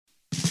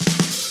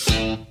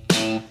Hello,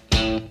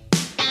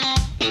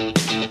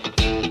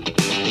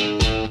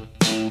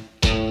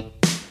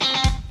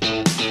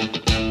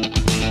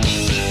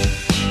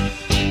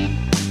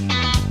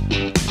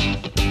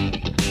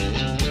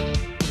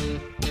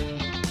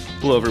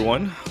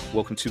 everyone.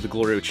 Welcome to the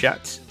GLORIO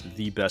Chat,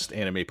 the best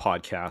anime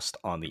podcast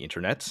on the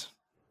internet.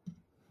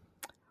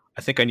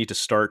 I think I need to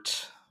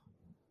start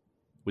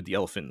with the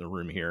elephant in the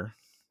room here.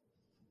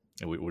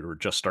 And we were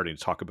just starting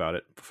to talk about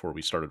it before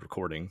we started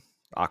recording.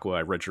 Aqua,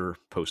 I read your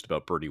post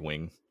about Birdie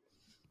Wing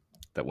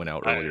that went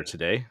out earlier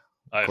today.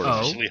 I've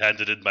officially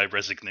handed in my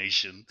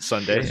resignation.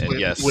 Sunday, and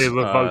yes. We're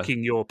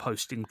revoking your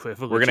posting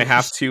privileges. We're going to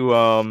have to,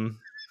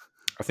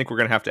 I think we're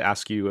going to have to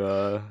ask you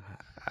to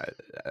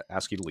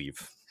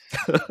leave.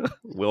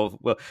 Well,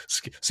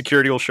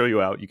 security will show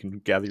you out. You can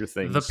gather your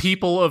things. The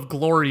people of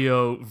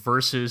GLORIO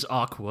versus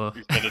Aqua.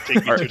 You're going to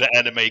take me to the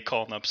anime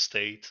con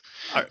upstate.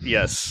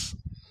 Yes.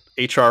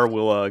 HR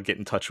will get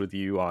in touch with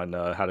you on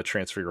how to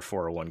transfer your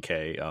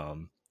 401k.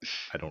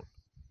 I don't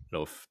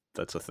know if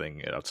that's a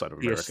thing outside of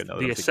America.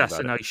 The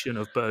assassination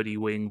of Birdie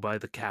Wing by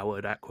the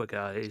coward Aqua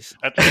guys.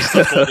 At least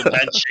the golden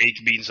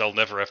handshake means I'll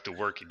never have to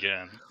work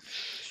again.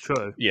 It's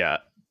true. Yeah.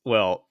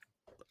 Well,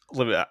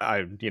 you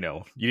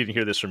didn't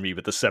hear this from me,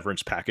 but the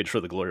severance package for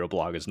the GLORIO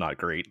blog is not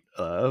great.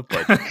 But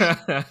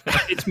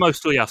it's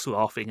mostly us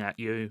laughing at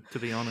you, to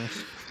be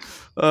honest.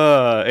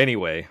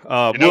 Anyway,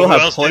 we'll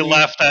have else they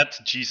laughed at?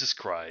 Jesus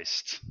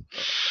Christ!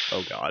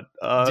 Oh God!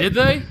 Did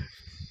they?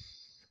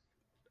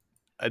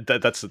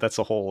 That's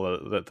a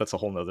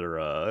whole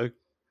nother.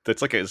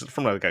 That's like it's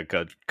from like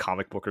a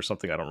comic book or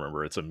something. I don't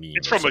remember. It's a meme.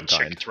 It's from a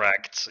chick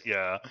tract.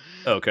 Yeah.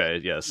 Okay.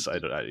 Yes. I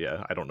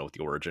don't know what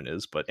the origin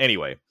is, but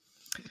anyway.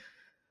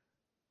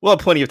 We'll have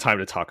plenty of time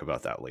to talk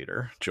about that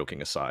later,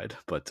 joking aside.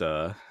 But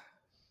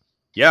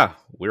yeah,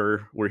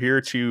 we're here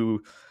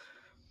to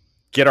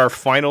get our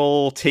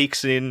final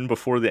takes in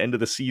before the end of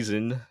the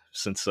season,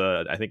 since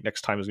I think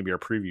next time is going to be our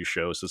preview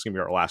show, so it's going to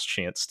be our last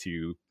chance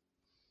to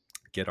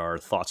get our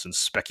thoughts and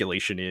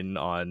speculation in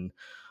on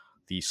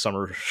the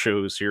summer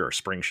shows here, or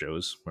spring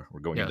shows.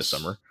 We're going into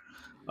summer.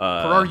 Per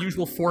our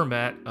usual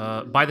format,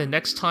 by the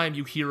next time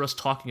you hear us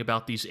talking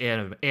about these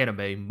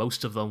anime,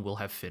 most of them will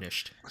have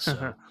finished.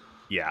 So.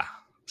 Yeah.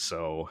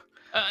 So,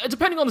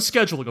 depending on the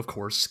scheduling, of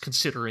course,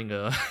 considering.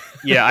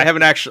 Yeah, I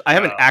haven't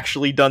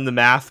actually done the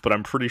math, but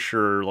I'm pretty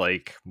sure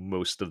like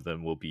most of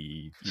them will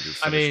be either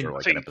finished or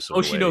like an episode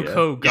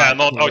Oshinoko away. Yeah,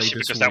 not Oshi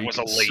because that was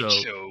a late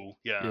show.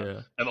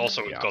 Yeah, and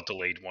also it got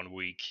delayed 1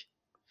 week,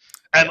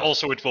 and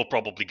also it will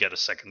probably get a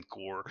second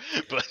core.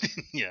 But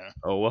yeah.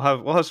 Oh,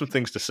 we'll have some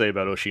things to say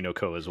about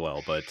Oshinoko as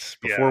well. But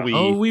before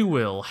we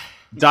will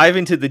dive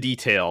into the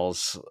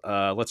details,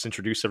 let's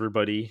introduce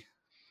everybody.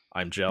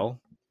 I'm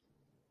Jel.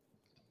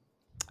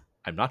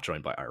 I'm not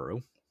joined by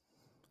Iroh.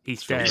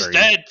 He's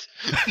dead.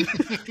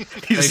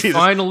 They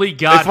finally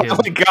got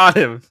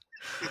him.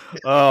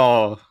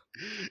 Oh,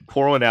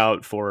 pour one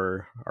out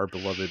for our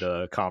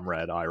beloved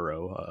comrade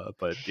Iroh.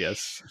 But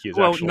yes, he is.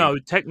 Well, no,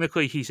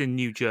 technically he's in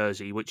New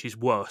Jersey, which is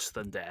worse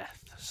than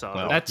death. So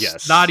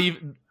that's not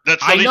even.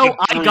 I know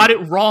I got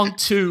it wrong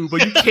too,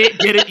 but you can't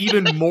get it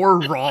even more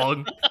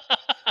wrong.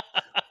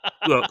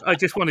 Look, I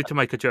just wanted to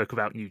make a joke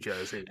about New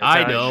Jersey.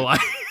 I know.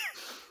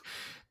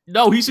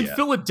 No, he's in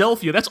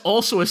Philadelphia. That's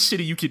also a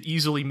city you could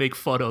easily make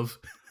fun of.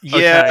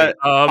 Yeah,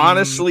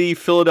 honestly,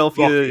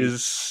 Philadelphia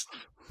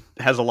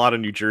has a lot of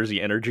New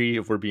Jersey energy,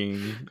 if we're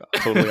being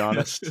totally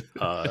honest.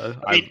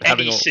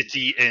 Any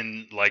city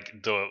in like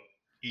the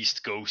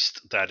East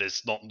Coast that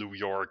is not New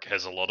York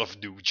has a lot of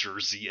New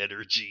Jersey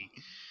energy.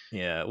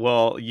 Yeah,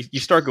 well, you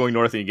start going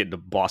north and you get into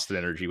Boston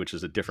energy, which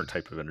is a different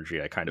type of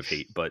energy I kind of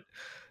hate. But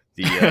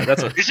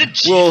that's isn't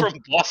G from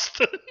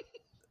Boston?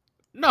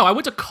 No, I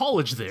went to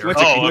college there. Went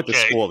to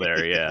school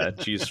there, yeah.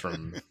 She's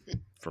from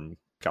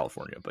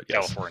California, but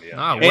yes.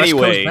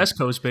 California. West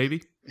Coast,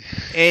 baby.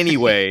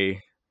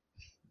 Anyway,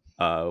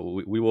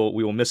 we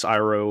will miss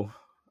Iroh.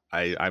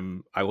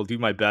 I will do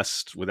my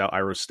best without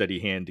Iroh's steady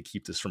hand to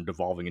keep this from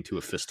devolving into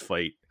a fist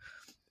fight,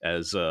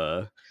 as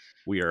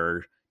we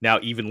are now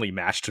evenly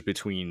matched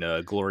between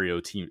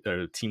GLORIO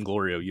Team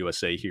GLORIO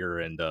USA here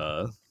and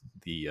the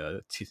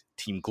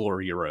Team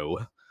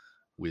GLORIO.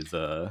 With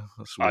I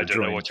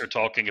don't know what you're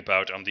talking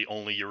about. I'm the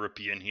only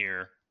European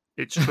here.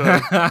 It's true.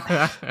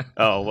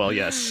 Oh well,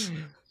 yes,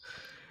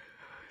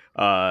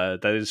 that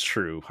is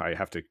true. I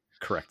have to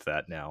correct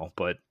that now,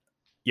 but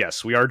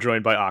yes, we are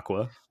joined by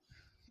Aqua.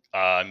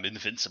 I'm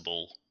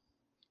invincible.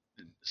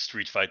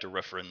 Street Fighter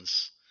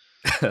reference.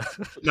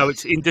 No,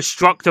 it's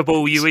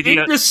indestructible. You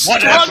idiot!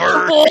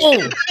 Indestructible.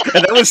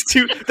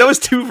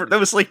 That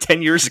was like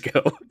 10 years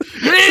ago.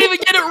 You didn't even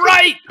get it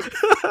right.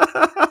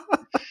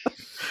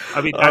 I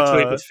mean,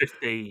 actually, it was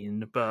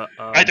 15, but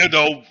I don't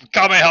know.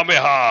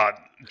 Kamehameha,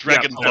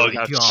 Dragon Blood.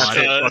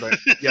 Got it.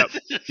 Yep.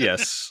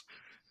 Yes,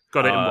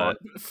 got it in one.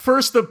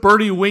 First, the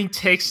Birdie Wing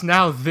takes.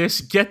 Now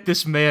this. Get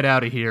this man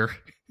out of here.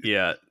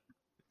 Yeah.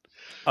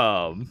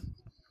 So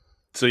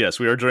yes,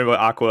 we are joined by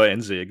Aqua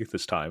and Zig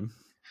this time.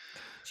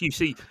 you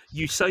see,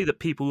 you say that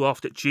people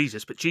laughed at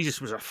Jesus, but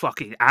Jesus was a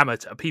fucking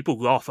amateur. People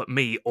laugh at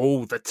me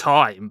all the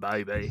time,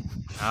 baby.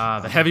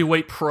 The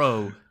heavyweight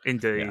pro.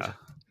 Indeed. Yeah.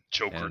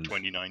 Joker And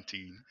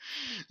 2019.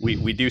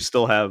 We do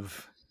still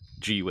have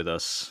G with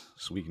us,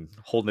 so we can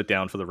hold it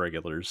down for the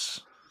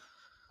regulars.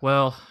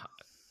 Well,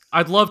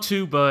 I'd love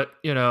to, but,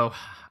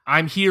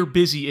 I'm here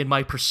busy in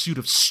my pursuit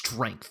of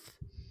strength.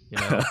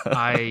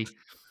 I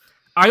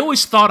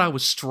always thought I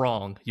was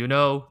strong,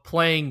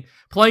 playing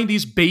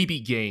these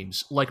baby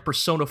games like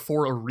Persona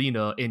 4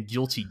 Arena and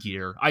Guilty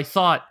Gear. I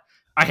thought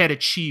I had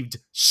achieved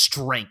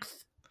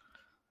strength.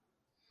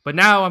 But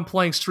now I'm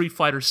playing Street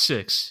Fighter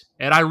 6,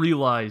 and I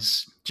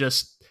realize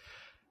just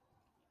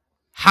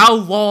how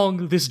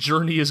long this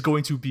journey is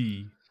going to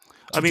be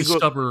to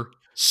discover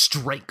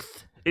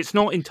strength. It's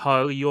not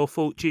entirely your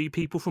fault, G.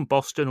 People from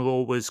Boston are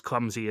always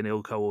clumsy and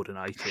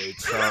ill-coordinated,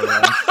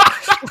 so...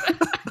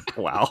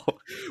 Wow.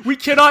 We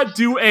cannot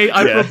do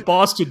I'm from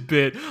Boston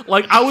bit.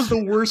 Like, I was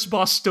the worst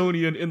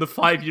Bostonian in the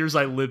 5 years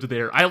I lived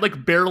there. I,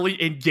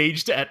 barely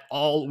engaged at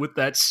all with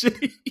that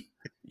city.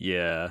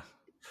 Yeah.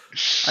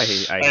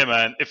 Hey,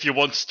 man, if you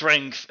want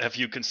strength, have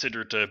you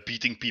considered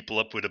beating people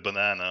up with a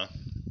banana?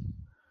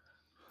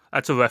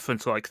 That's a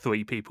reference like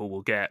 3 people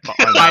will get, but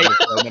I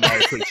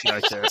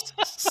appreciate it.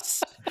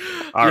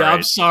 All right.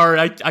 I'm sorry.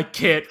 I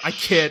can't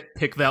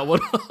pick that one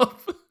up.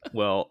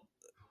 Well,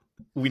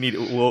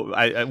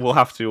 we'll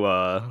have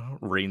to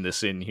rein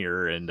this in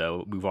here and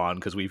move on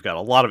because we've got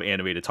a lot of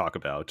anime to talk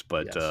about.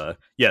 But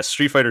yes,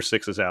 Street Fighter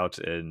 6 is out,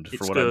 and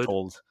for what I'm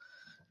told,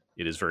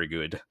 it is very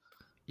good.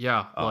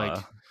 Yeah,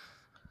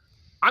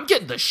 I'm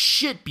getting the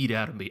shit beat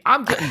out of me.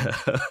 I'm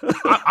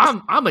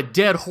a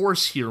dead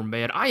horse here,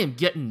 man. I am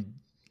getting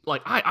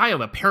I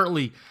am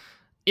apparently,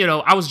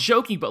 I was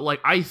joking, but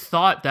I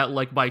thought that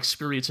my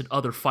experience in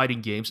other fighting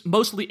games,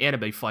 mostly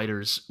anime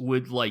fighters,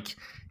 would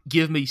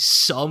give me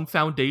some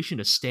foundation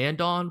to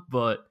stand on,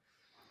 but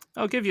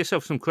I'll give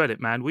yourself some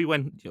credit, man. We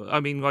went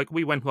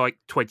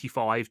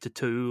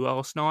 25-2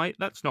 last night.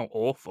 That's not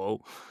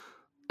awful.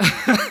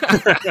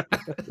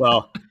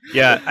 Well,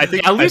 yeah, I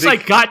think at least I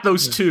got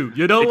those 2.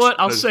 You know what?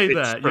 I'll say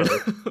that.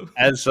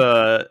 As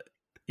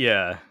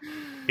yeah,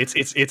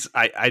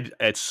 I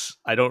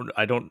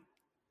don't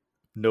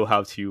know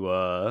how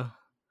to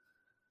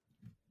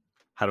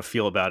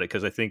feel about it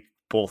because I think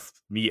both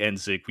me and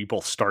Zig, we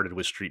both started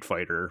with Street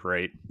Fighter,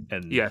 right?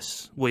 And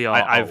yes, we are.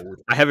 I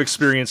have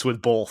experience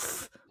with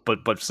both,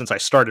 but since I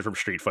started from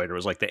Street Fighter,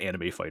 it was the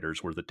anime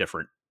fighters were the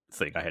different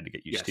thing I had to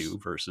get used to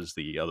versus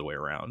the other way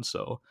around.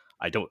 So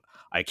I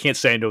can't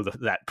say I know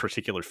that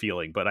particular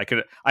feeling, but I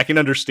can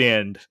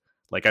understand.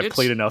 I've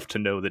played enough to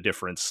know the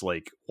difference,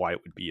 why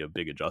it would be a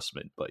big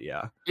adjustment. But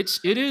yeah,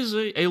 it is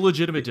a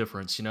legitimate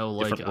difference.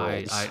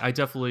 I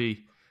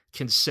definitely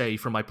can say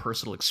from my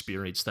personal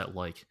experience that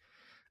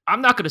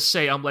I'm not going to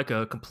say I'm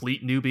a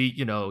complete newbie.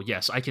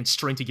 Yes, I can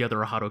string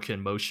together a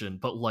Hadoken motion,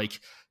 but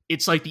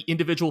it's the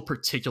individual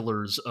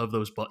particulars of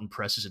those button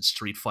presses in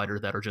Street Fighter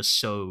that are just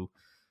so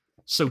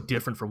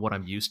different from what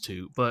I'm used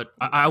to. But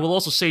I will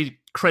also say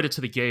credit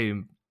to the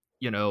game.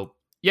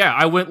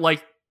 I went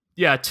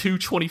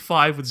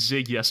 225 with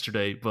Zig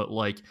yesterday, but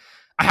I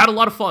had a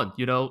lot of fun.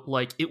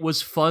 It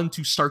was fun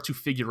to start to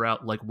figure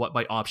out what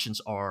my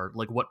options are,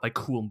 what my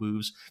cool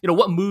moves.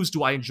 What moves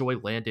do I enjoy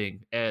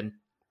landing, and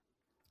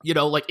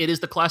it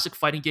is the classic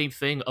fighting game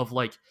thing of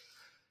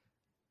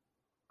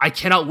I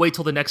cannot wait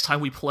till the next time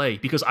we play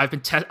because I've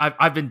been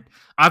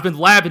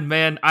labbing,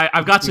 man.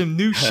 I've got some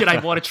new shit I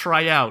want to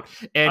try out.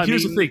 And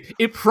here's the thing: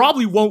 it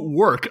probably won't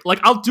work.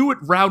 I'll do it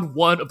round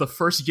 1 of the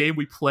first game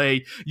we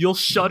play. You'll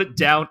shut it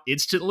down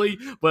instantly,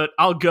 but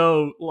I'll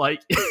go I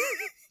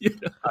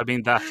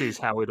mean, that is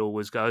how it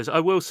always goes.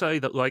 I will say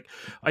that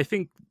I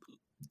think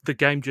the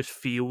game just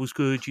feels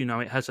good.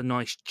 It has a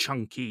nice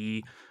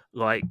chunky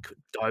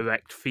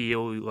direct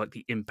feel.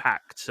 The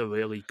impacts are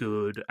really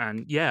good,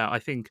 and yeah, I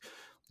think.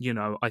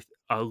 A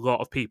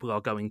lot of people are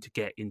going to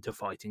get into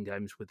fighting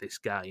games with this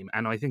game,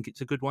 and I think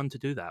it's a good one to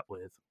do that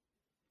with.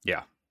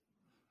 Yeah.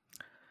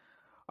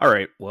 All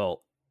right.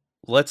 Well,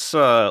 let's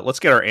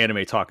get our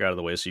anime talk out of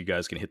the way so you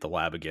guys can hit the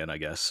lab again, I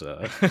guess.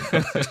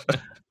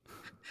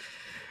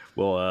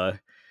 We'll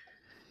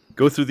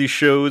go through these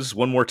shows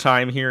one more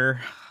time here,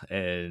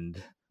 and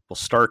we'll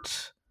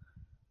start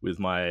with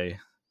my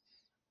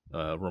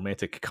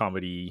romantic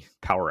comedy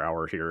power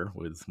hour here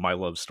with My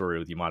Love Story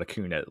with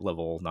Yamada-kun at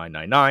level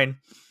 999.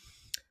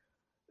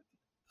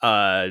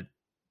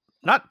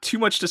 Not too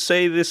much to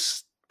say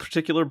this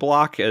particular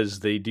block, as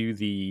they do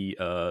the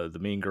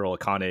main girl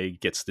Akane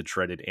gets the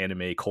dreaded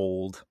anime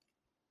cold,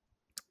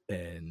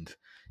 and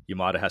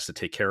Yamada has to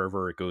take care of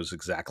her. It goes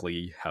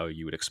exactly how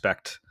you would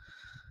expect.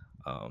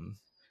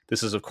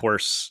 This is, of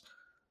course,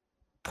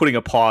 putting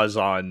a pause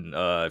on,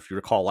 if you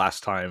recall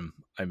last time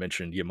I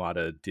mentioned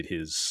Yamada did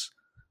his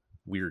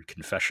weird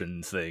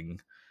confession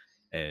thing,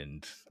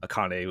 and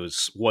Akane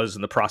was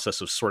in the process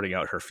of sorting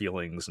out her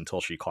feelings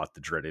until she caught the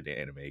dreaded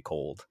anime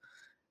cold.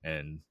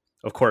 And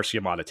of course,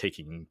 Yamada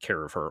taking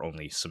care of her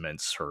only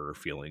cements her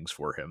feelings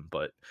for him.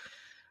 But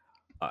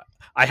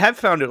I have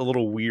found it a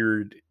little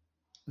weird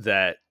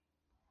that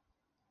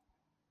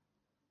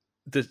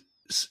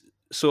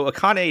so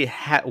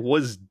Akane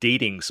was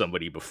dating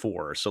somebody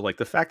before, so like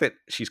the fact that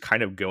she's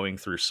kind of going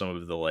through some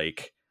of the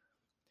like,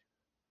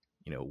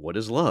 what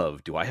is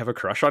love? Do I have a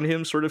crush on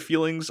him? Sort of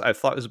feelings I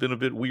thought has been a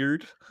bit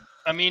weird.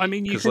 I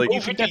mean, you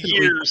over the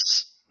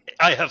years,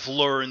 I have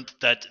learned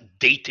that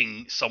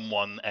dating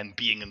someone and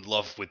being in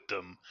love with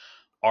them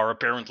are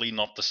apparently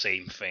not the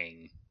same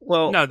thing.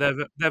 Well, no,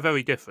 they're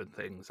very different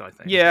things, I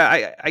think.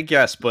 Yeah, I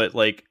guess, but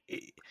like,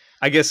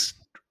 I guess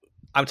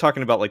I'm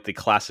talking about like the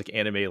classic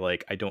anime.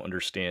 Like, I don't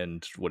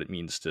understand what it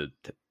means to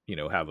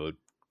have a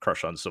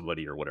crush on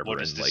somebody or whatever.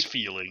 What is and this like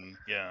feeling?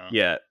 Yeah.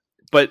 Yeah,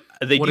 but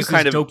they what do is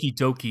kind this of doki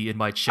doki in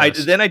my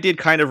chest. I did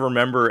kind of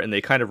remember, and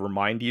they kind of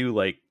remind you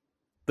like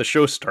the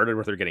show started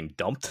with her getting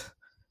dumped,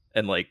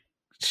 and like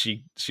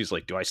she's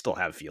like, do I still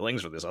have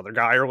feelings for this other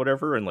guy or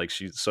whatever? And like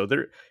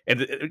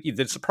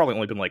it's probably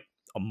only been like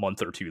a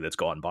month or two that's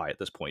gone by at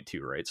this point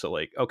too, right? So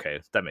like,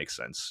 okay, that makes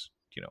sense.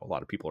 A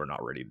lot of people are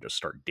not ready to just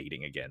start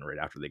dating again right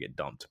after they get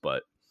dumped,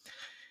 but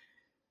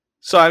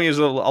so I mean,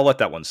 I'll let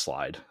that one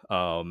slide.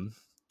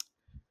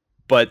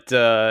 But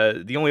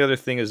the only other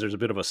thing is there's a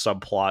bit of a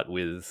subplot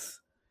with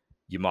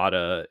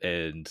Yamada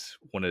and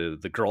one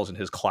of the girls in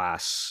his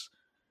class,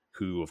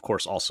 who of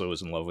course also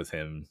is in love with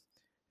him,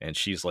 and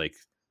she's like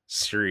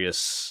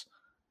serious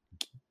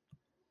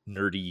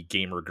nerdy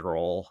gamer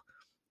girl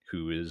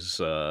who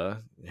is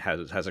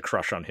has a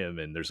crush on him,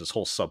 and there's this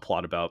whole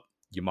subplot about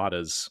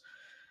Yamada's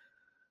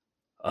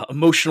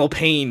emotional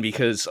pain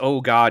because, oh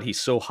god, he's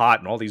so hot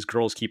and all these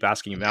girls keep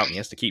asking him out and he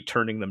has to keep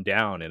turning them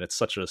down, and it's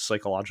such a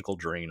psychological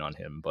drain on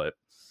him. But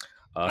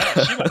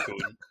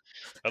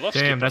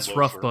damn, that's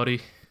rough, buddy.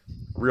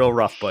 Real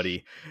rough,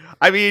 buddy.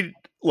 I mean,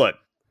 look,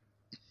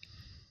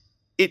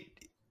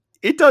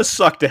 it does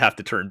suck to have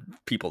to turn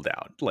people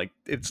down. Like,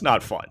 it's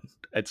not fun.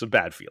 It's a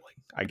bad feeling.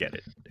 I get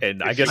it.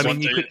 And I guess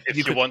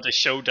if you want a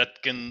show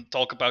that can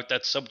talk about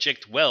that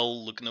subject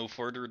well, look no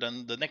further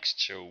than the next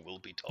show we'll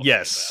be talking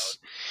about.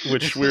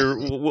 Which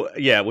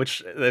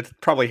which that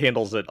probably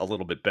handles it a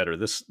little bit better.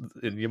 This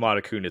in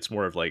Yamada-kun, it's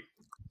more of like,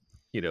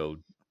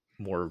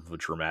 more of a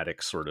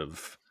dramatic sort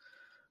of,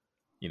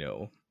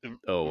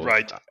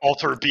 right,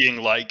 author being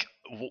like,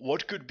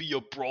 what could be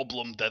a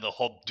problem that a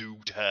hot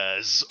dude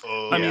has?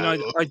 I mean,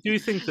 I do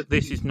think that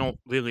this is not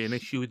really an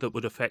issue that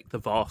would affect the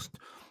vast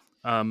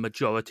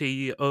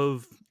majority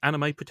of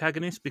anime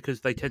protagonists,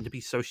 because they tend to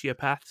be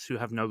sociopaths who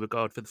have no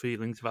regard for the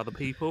feelings of other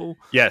people.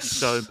 Yes.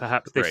 So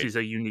perhaps this is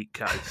a unique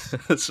case.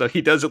 So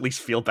he does at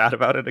least feel bad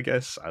about it, I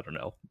guess. I don't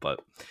know.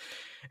 But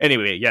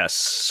anyway, yes.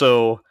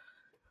 So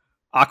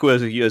Aqua,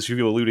 as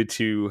you alluded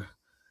to,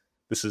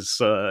 this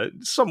is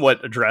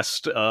somewhat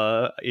addressed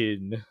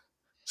in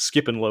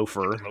Skip and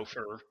Loafer.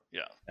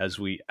 Yeah. As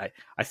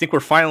I think we're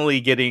finally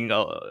getting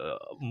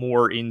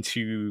more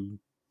into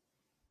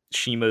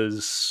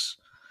Shima's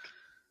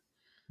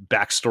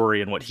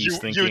backstory and what he's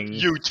thinking.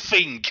 You'd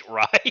think,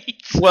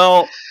 right?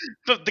 Well,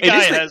 the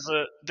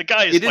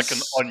guy is like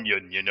an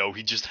onion,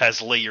 He just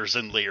has layers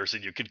and layers,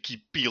 and you can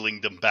keep peeling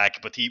them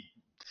back.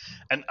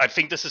 And I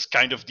think this is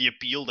kind of the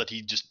appeal that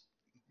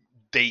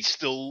they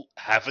still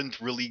haven't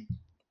really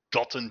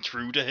gotten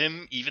through to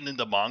him, even in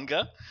the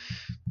manga.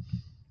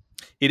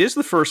 It is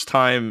the first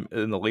time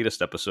in the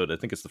latest episode. I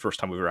think it's the first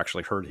time we've ever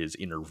actually heard his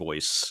inner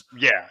voice.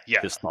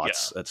 His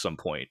thoughts at some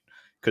point.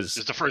 Because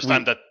it's the first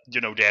time that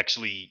they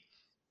actually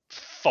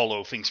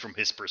follow things from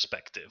his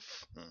perspective.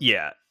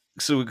 Yeah.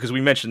 So because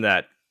we mentioned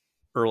that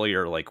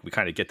earlier, like we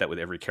kind of get that with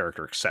every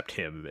character except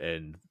him,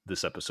 and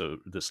this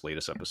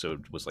latest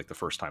episode was like the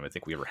first time I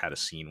think we ever had a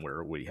scene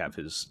where we have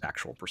his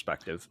actual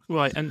perspective.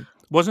 Right, and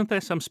wasn't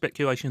there some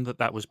speculation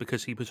that was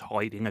because he was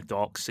hiding a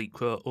dark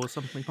secret or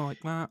something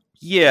like that?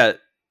 Yeah.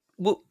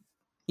 Well,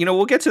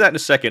 we'll get to that in a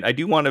second. I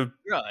do want to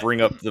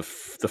bring up the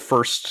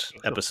first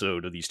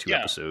episode of these two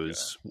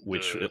episodes,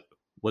 which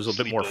was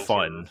a bit more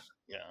fun.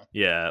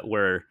 Yeah,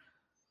 where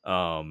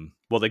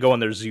they go on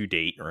their zoo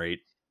date, right?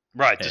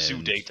 Right, the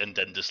zoo date and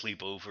then the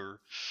sleepover.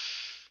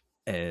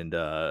 And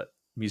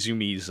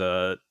Mizumi's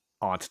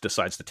aunt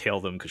decides to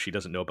tail them because she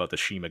doesn't know about the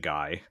Shima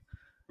guy.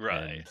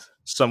 Right. And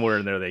somewhere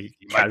in there they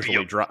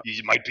casually drop.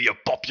 He might be a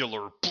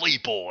popular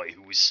playboy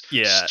who's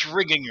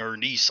stringing her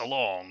niece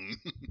along.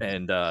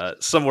 And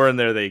somewhere in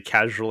there they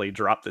casually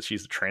drop that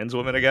she's a trans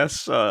woman, I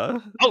guess.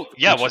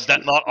 Was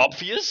that not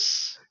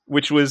obvious?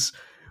 Which was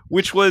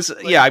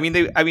I mean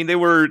they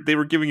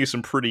were giving you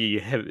some pretty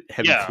heavy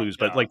clues,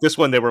 but like this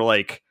one they were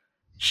like,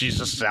 she's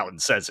just out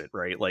and says it,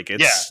 right? Like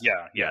it's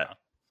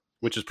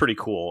which is pretty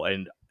cool.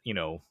 And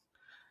you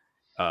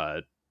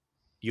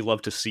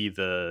love to see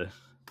the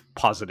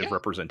positive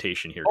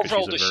representation here.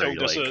 Overall, the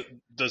show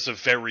does a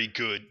very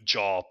good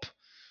job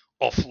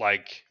of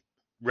like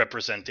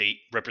representing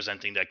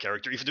that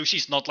character. Even though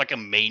she's not like a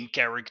main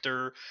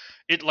character,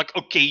 it like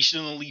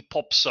occasionally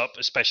pops up,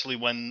 especially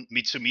when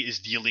Mitsumi is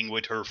dealing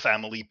with her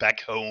family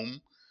back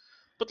home.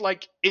 But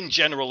like in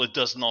general, it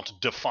does not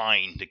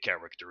define the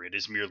character. It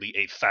is merely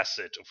a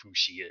facet of who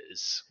she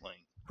is.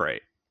 Like,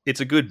 right.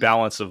 It's a good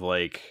balance of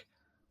like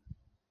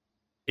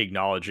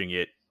acknowledging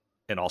it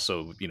and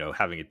also,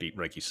 having it be,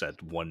 like you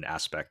said, one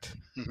aspect,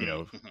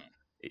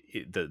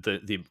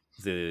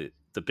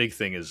 the big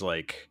thing is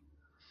like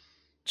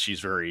she's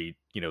very,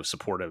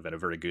 supportive and a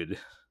very good,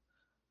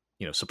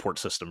 support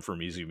system for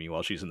Mizumi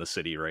while she's in the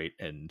city, right?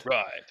 And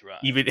right.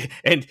 even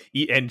and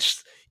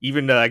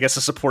even I guess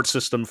a support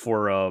system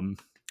for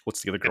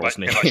what's the other girl's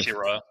name?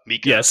 Ebashira,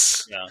 Mika.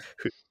 Yes, Yeah.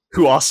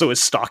 who also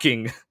is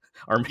stalking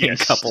our main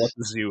Yes. couple at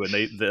the zoo,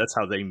 and that's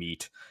how they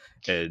meet.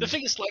 And The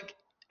thing is, like,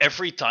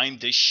 every time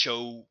this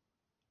show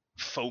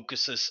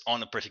focuses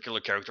on a particular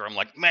character, I'm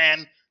like,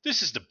 man,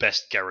 this is the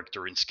best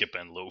character in Skip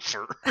and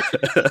Loafer.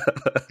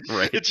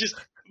 right, It's just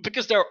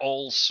because they're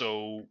all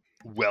so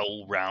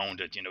well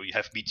rounded. You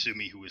have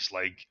Mitsumi, who is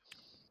like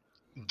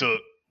the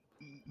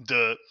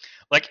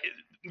like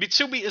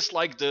Mitsumi is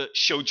like the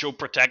shoujo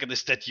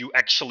protagonist that you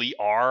actually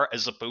are,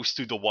 as opposed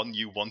to the one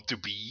you want to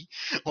be.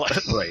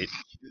 Like, right,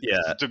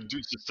 yeah,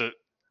 just a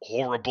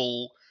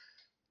horrible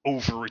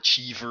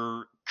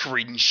overachiever,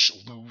 cringe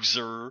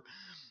loser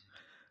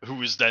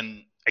who is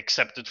then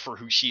accepted for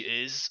who she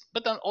is.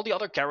 But then all the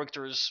other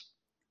characters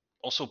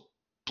also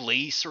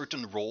play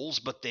certain roles,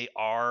 but they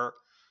are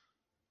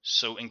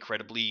so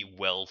incredibly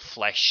well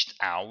fleshed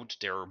out.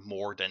 They're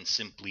more than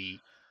simply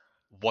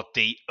what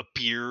they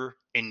appear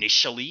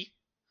initially.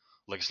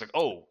 Like, it's like,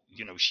 oh,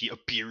 she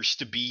appears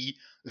to be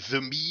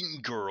the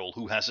mean girl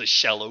who has a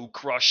shallow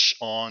crush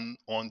on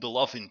the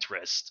love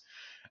interest.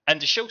 And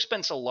the show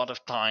spends a lot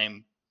of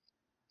time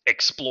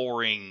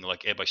exploring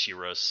like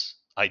Ebashira's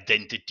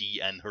identity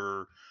and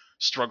her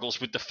struggles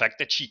with the fact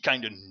that she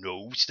kind of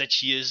knows that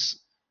she is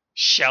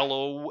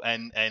shallow,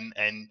 and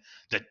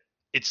that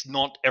it's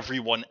not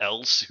everyone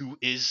else who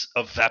is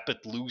a vapid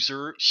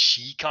loser.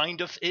 She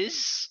kind of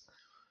is.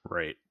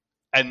 right,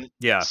 And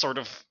yeah, sort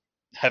of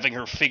having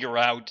her figure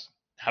out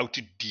how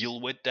to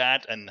deal with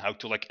that and how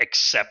to like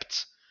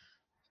accept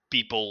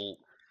people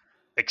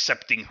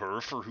accepting her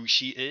for who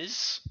she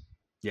is.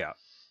 yeah.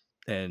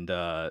 And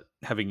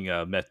having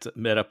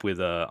met up with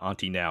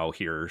Auntie Now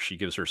here, she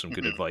gives her some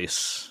good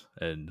advice,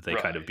 and they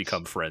kind of Right.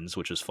 become friends,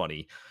 which is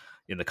funny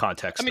in the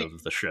context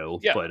of the show.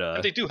 Yeah, But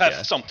and they do have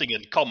yeah, something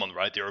in common,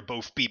 right? They are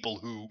both people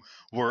who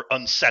were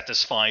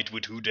unsatisfied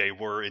with who they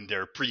were in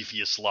their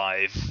previous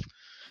life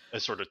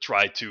and sort of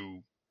try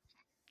to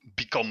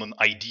become an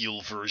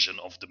ideal version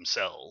of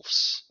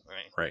themselves,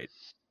 right? right,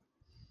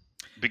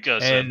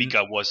 Because and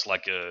Mika was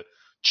like a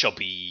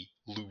chubby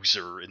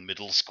loser in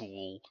middle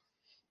school,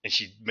 and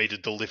she made a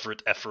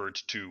deliberate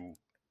effort to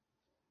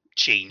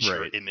change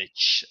her right.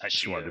 image as She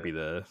she wanted to be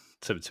to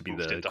be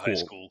moved the into high cool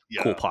school.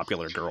 cool Yeah.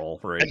 popular girl,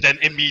 right? And then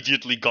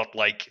immediately got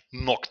like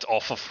knocked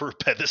off of her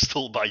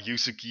pedestal by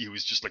Yuzuki, who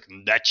is just like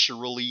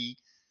naturally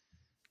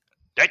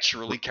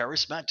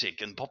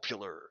charismatic and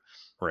popular.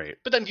 Right,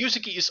 But then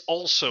Yuzuki is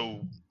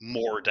also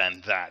more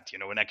than that,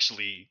 and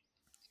actually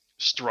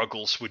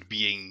struggles with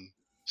being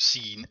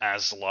seen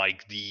as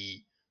like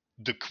the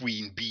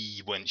queen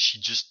bee when she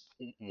just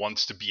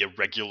wants to be a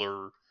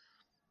regular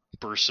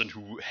person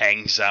who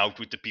hangs out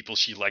with the people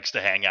she likes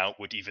to hang out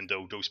with, even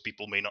though those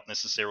people may not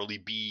necessarily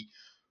be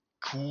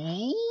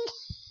cool.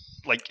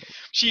 Like,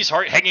 she's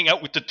hanging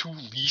out with the two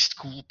least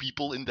cool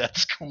people in that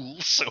school.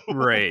 So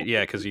right,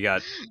 yeah, because you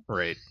got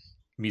right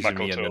Mizumi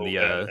and then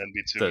Makoto and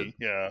the Mitsumi.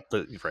 Yeah,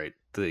 right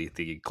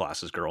the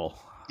glasses girl.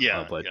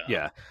 yeah, But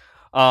yeah.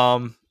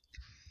 um,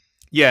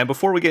 yeah. And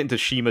before we get into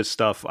Shima's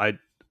stuff,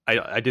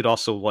 I did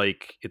also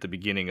like at the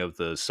beginning of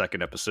the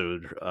second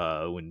episode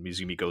when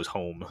Mizumi goes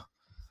home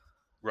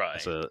Right.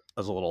 as a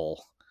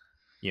little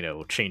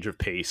change of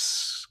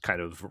pace kind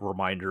of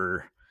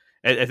reminder.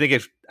 I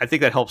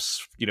think that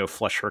helps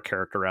flesh her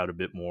character out a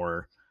bit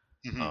more,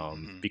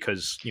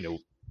 because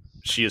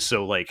she is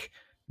so like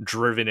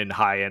driven and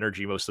high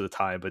energy most of the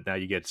time, but now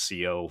you get to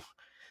see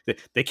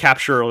they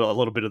capture a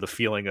little bit of the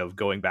feeling of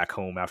going back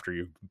home after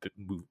you've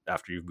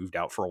moved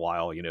out for a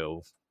while,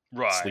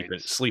 Right.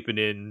 sleeping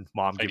in,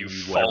 mom And you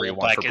giving you whatever you fall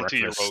want for back into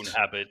your own breakfast.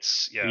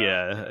 habits. Yeah.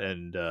 Yeah,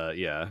 and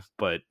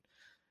but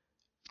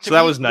To so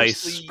that me, was it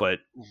nice, mostly but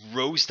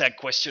rose that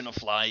question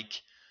of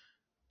like,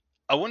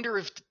 I wonder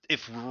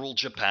if rural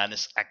Japan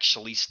is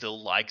actually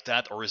still like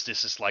that, or is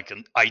this is like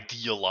an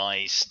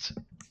idealized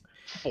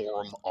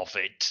form of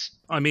it?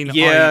 I mean, I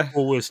yeah,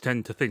 always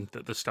tend to think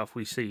that the stuff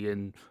we see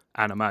in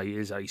anime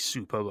is a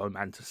super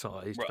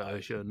romanticized Right.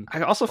 version.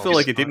 I also feel of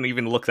like it life. didn't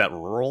even look that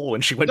rural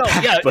when she went No,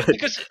 back. yeah, But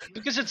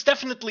because it's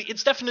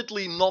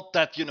definitely not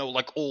that,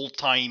 like old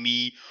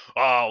timey.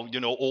 Oh,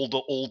 all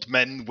the old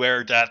men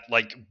wear that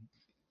like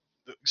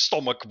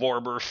stomach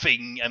warmer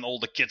thing, and all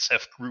the kids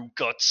have crew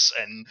cuts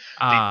and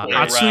they play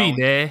Right. around.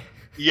 Atsui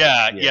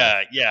Yeah,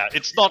 Yeah. yeah.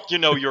 It's not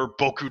your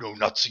Boku no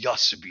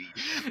Natsuyasumi,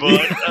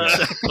 but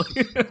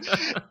exactly.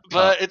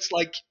 but it's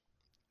like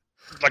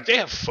they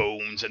have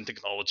phones and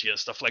technology and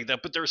stuff like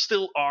that, but there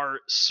still are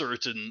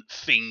certain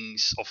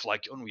things of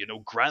like, oh,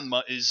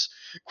 grandma is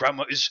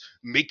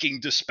making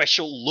the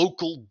special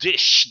local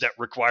dish that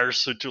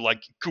requires her to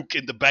like cook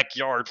in the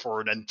backyard for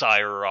an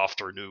entire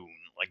afternoon,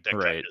 like that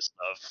kind Right. of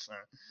stuff.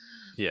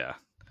 Yeah.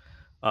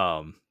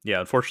 Yeah,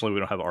 unfortunately, we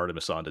don't have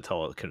Artemis on to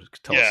tell us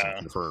and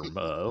confirm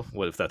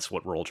what if that's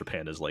what rural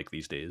Japan is like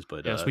these days.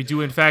 But yes, we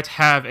do in fact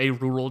have a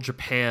rural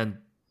Japan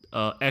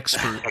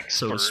expert,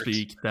 so to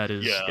speak, that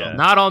is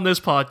not on this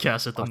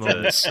podcast at the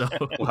moment. So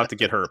we'll have to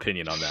get her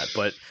opinion on that.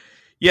 But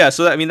yeah,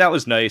 so that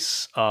was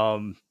nice.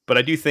 But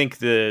I do think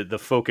the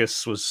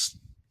focus was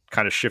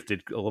kind of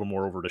shifted a little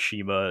more over to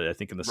Shima, I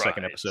think, in the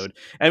second episode.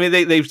 I mean,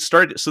 they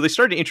started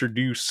to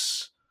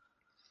introduce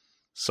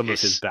some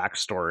of his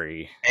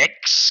backstory.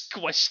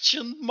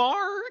 Question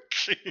mark?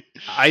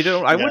 I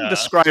wouldn't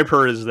describe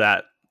her as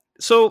that.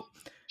 So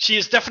she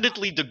is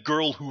definitely the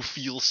girl who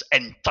feels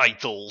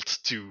entitled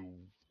to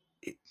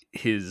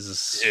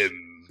his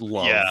him.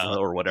 Love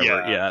or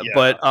whatever. Yeah.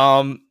 But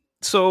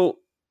so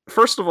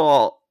first of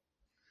all,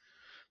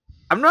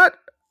 I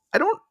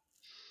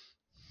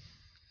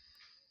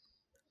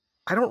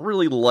don't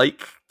really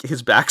like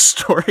his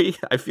backstory.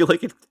 I feel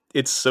like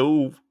it's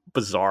so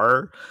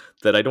bizarre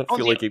that I don't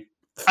feel like it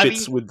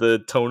fits with the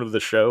tone of the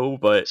show.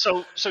 But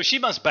so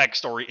Shima's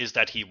backstory is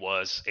that he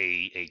was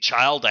a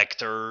child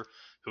actor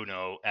who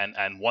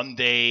and one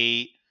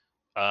day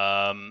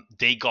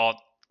they got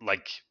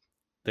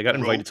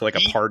invited to like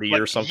a party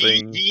or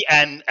something. He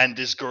and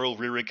this girl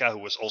Ririka, who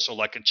was also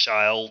like a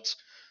child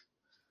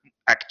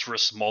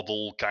actress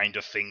model kind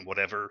of thing,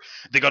 whatever.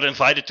 They got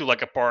invited to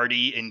like a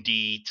party.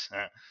 Indeed,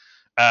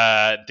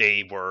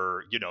 they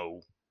were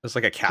it's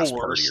like a cast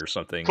party or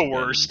something.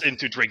 Coerced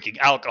into drinking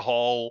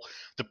alcohol.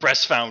 The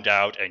press found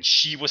out, and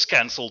she was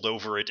cancelled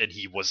over it, and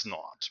he was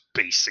not.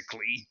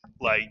 Basically,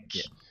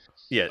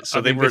 yeah.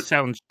 So this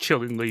sounds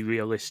chillingly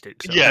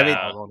realistic. So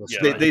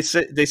they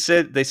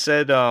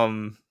said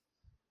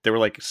they were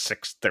like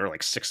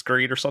sixth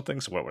grade or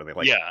something. So what were they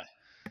like?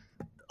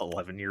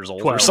 11 years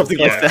old 12, or something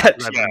like that.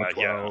 11,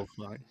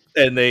 12,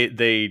 and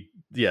they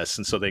yes,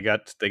 and so they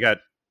got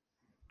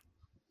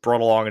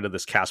brought along into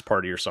this cast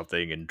party or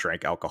something and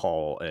drank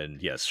alcohol,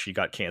 and yes, she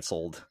got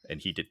canceled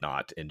and he did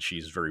not, and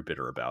she's very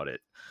bitter about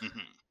it.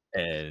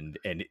 And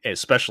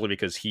especially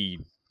because he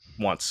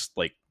wants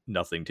like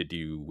nothing to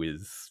do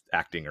with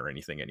acting or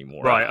anything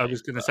anymore. Right, I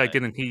was going to say,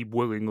 didn't he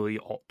willingly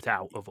opt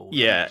out of all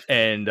that?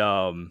 And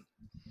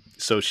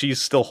so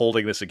she's still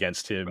holding this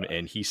against him,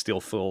 and he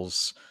still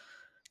feels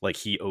like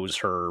he owes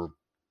her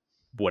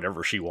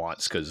whatever she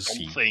wants because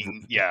he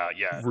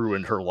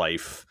ruined her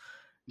life.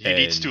 He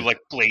needs to like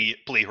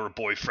play her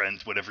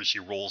boyfriend whenever she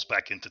rolls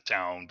back into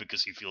town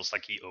because he feels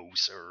like he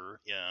owes her.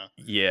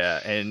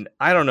 Yeah, and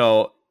I don't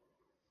know.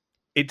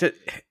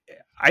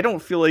 I don't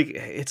feel like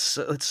it's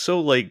so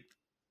like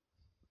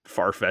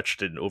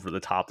far-fetched and over the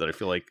top that I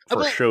feel like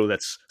for a show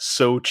that's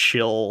so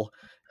chill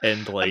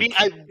and like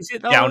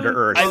down to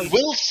earth. I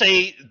will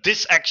say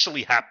this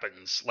actually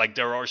happens. Like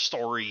there are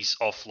stories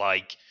of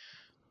like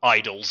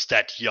idols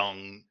that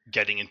young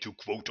getting into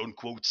quote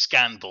unquote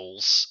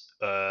scandals.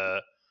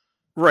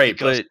 Right,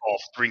 because but of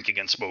drinking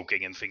and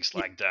smoking and things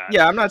like that.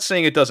 Yeah, I'm not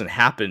saying it doesn't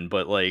happen,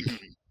 but like,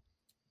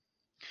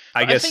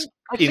 I guess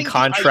in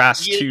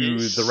contrast to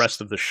the rest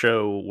of the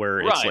show,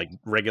 where it's like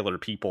regular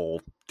people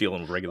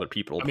dealing with regular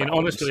people. I mean,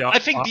 honestly, I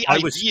think I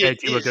was scared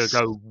you were going to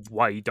go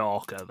way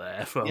darker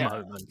there for a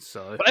moment.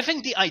 So, but I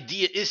think the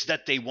idea is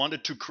that they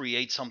wanted to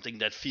create something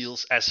that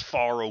feels as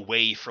far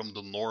away from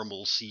the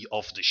normalcy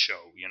of the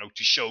show.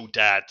 To show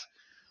that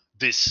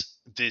this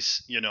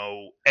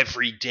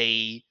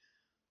everyday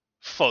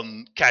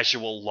fun,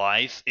 casual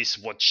life is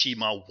what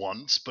Shima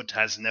wants, but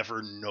has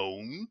never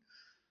known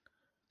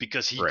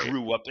because he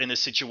grew up in a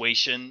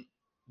situation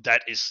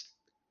that is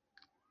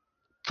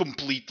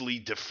completely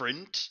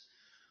different,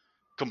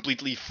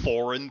 completely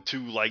foreign to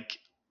like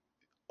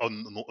a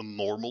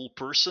normal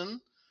person.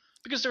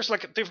 Because there's a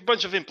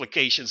bunch of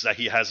implications that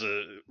he has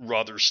a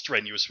rather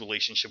strenuous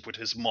relationship with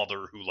his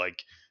mother, who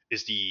like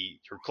is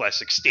her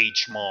classic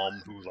stage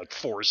mom who like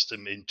forced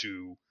him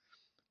into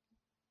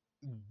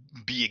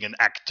being an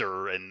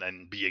actor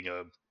and being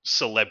a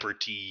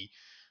celebrity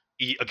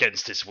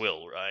against his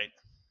will, right?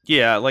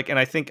 Yeah, like, and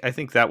I think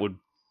that would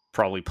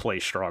probably play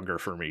stronger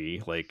for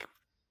me, like,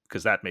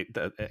 because that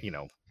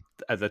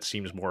that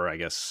seems more, I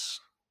guess,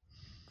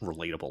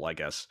 relatable. I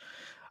guess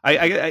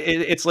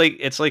it's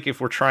like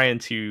if we're trying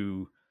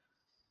to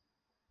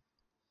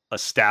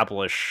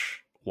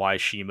establish why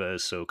Shima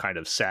is so kind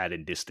of sad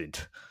and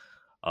distant,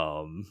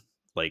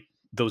 like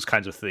those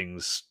kinds of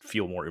things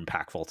feel more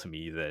impactful to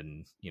me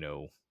than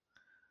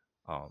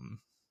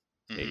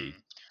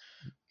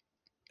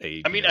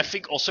I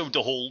think also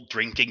the whole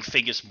drinking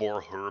thing is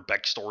more her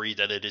backstory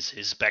than it is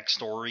his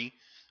backstory.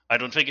 I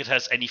don't think it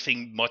has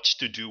anything much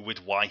to do with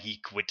why he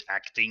quit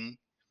acting.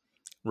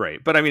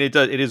 Right, but I mean, it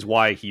is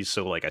why he's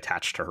so like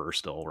attached to her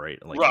still,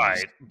 right? Like,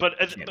 right, but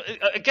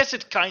I guess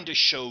it kind of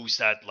shows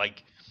that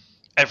like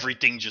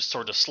everything just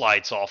sort of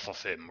slides off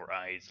of him,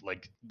 right?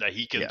 Like that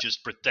he can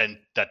just pretend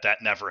that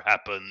never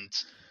happened.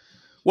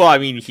 Well, I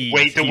mean, the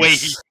way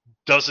he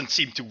doesn't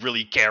seem to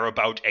really care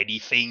about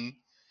anything.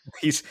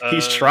 He's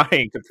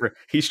trying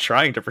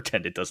to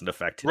pretend it doesn't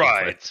affect him.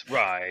 Right.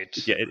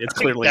 Yeah, it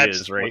clearly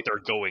is, right? What they're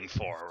going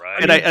for,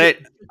 right? And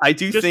I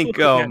do think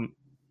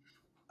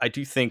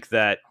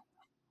that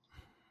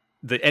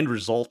the end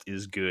result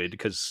is good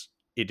because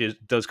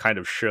does kind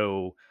of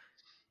show.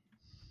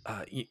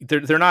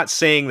 They're not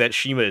saying that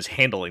Shima is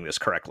handling this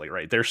correctly,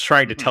 right? They're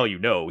trying to tell you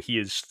no, he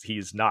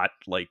is not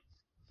like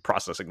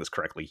processing this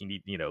correctly. He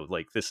need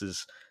like this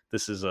is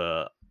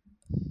an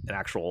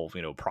actual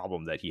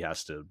problem that he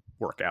has to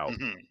work out,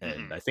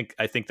 and I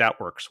think that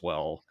works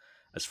well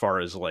as far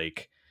as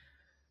like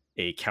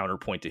a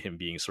counterpoint to him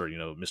being sort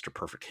of Mr.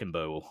 Perfect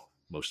Himbo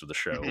most of the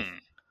show.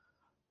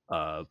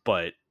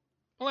 But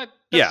well,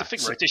 that's the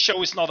thing, right? The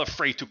show is not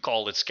afraid to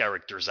call its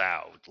characters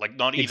out, like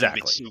not even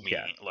Mitsumi.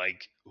 Yeah.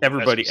 Like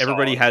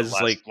everybody has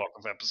like block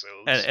of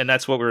episodes, and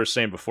that's what we were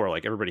saying before.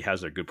 Like everybody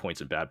has their good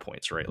points and bad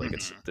points, right? Like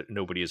it's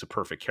nobody is a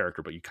perfect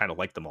character, but you kind of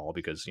like them all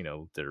because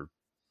they're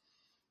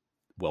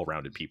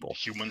well-rounded people.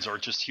 Humans are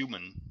just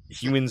human.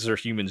 Humans are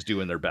humans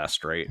doing their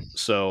best, right?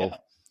 So,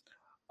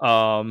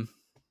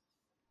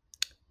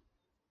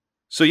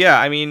 So yeah,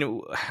 I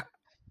mean,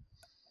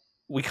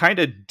 we kind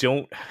of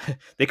don't.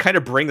 They kind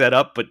of bring that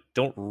up, but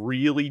don't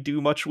really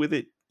do much with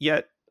it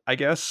yet, I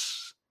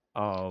guess.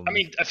 I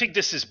mean, I think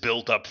this is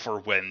built up for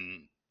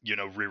when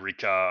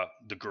Ririka,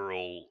 the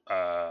girl,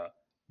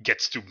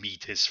 gets to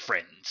meet his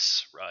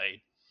friends, right?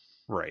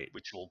 Right.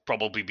 Which will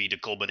probably be the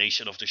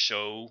culmination of the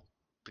show,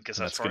 because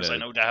as far as I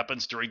know, that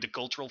happens during the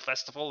cultural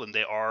festival, and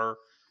they are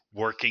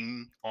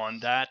working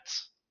on that.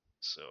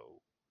 So.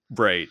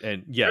 Right,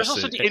 and yes,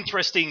 there's also the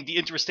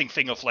interesting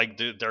thing of like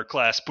their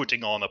class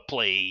putting on a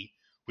play,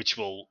 which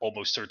will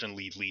almost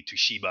certainly lead to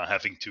Shima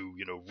having to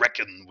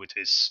reckon with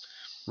his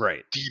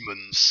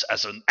demons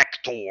as an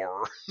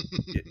actor.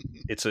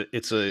 It's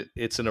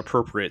an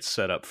appropriate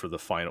setup for the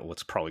final.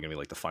 What's probably gonna be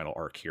like the final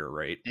arc here,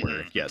 right?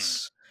 Where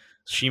yes,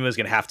 Shima's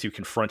gonna have to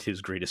confront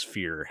his greatest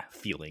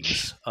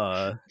feelings.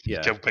 Go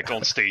back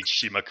on stage,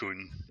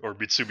 Shima-kun, or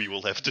Mitsumi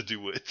will have to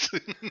do it.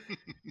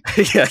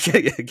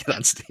 get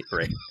on stage,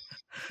 right?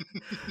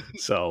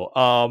 So,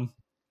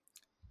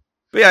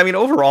 but yeah, I mean,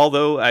 overall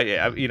though,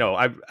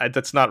 I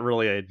that's not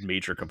really a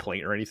major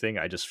complaint or anything.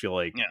 I just feel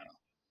like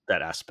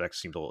that aspect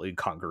seemed a little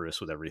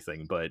incongruous with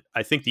everything, but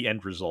I think the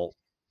end result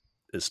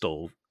is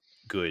still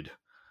good.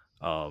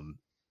 There are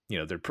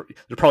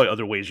probably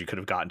other ways you could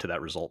have gotten to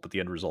that result, but the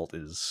end result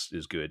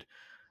is good.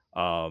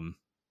 And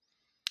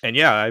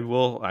yeah,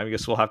 I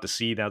guess we'll have to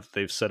see now that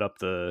they've set up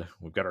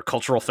we've got our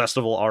cultural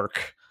festival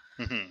arc,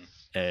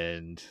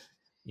 and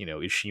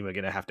is Shima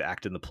going to have to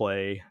act in the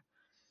play?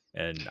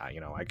 And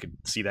I could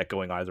see that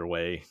going either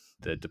way,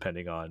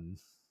 depending on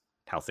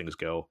how things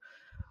go.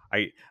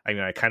 I mean,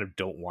 I kind of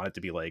don't want it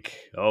to be like,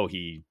 oh,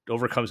 he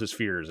overcomes his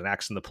fears and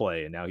acts in the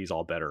play, and now he's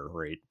all better,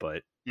 right?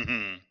 But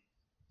who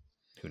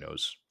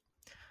knows?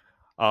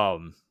 I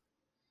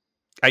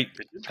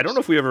don't know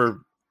if we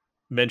ever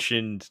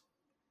mentioned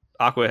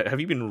Aqua.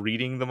 Have you been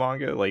reading the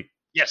manga? Like,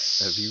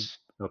 yes. Have you?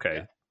 Okay.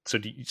 Yeah. So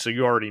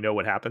you already know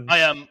what happens?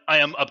 I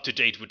am up to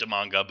date with the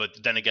manga,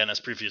 but then again, as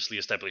previously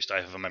established,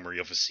 I have a memory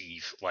of a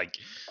sieve. Like,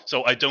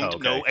 so I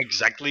don't know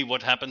exactly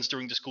what happens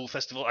during the school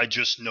festival. I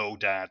just know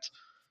that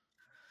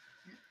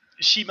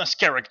Shima's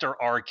character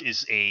arc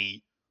is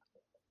a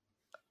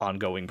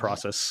ongoing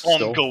process.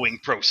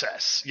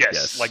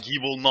 Yes. Like, he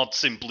will not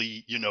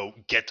simply,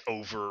 get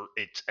over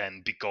it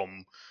and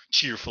become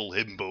cheerful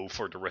himbo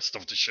for the rest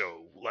of the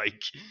show.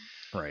 Like,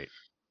 right.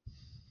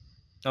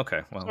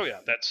 Okay, well. Oh yeah,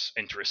 that's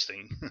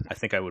interesting. I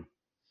think at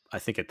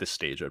this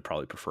stage I'd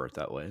probably prefer it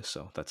that way,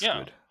 so that's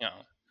good. Yeah.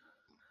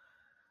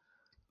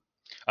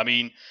 I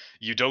mean,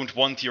 you don't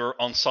want your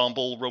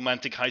ensemble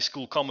romantic high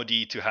school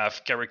comedy to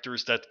have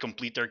characters that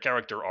complete their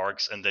character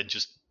arcs and then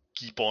just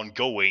keep on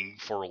going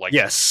for like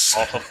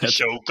half of the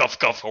show. Cuff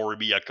cuff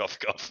Horimiya cuff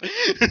cuff.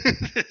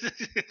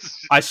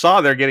 I saw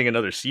they're getting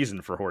another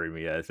season for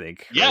Horimiya, I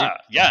think. Yeah,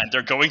 and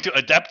they're going to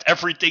adapt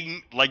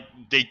everything like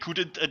they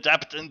couldn't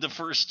adapt in the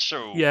first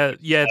show. Yeah.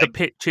 Like, the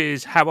pitch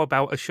is, how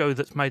about a show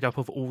that's made up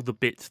of all the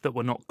bits that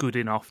were not good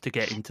enough to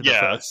get into the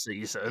first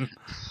season?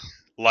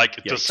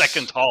 Like the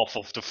second half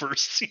of the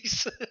first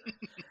season.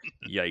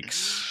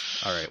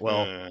 Yikes. All right,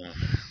 well,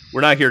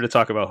 we're not here to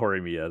talk about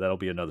Horimiya. That'll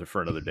be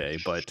for another day,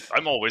 but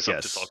I'm always up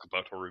to talk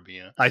about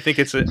Horimiya. I think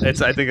it's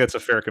I think that's a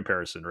fair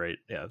comparison, right?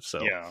 Yeah,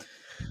 so. Yeah.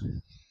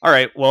 All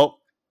right, well,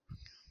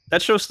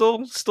 that show's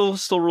still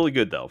really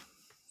good though.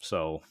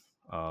 So,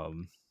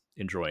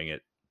 enjoying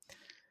it.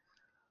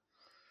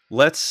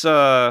 Let's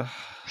unchain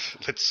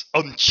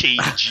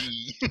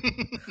G.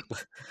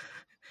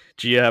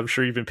 Gia, I'm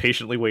sure you've been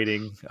patiently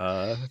waiting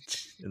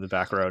in the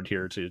background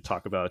here to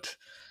talk about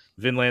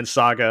Vinland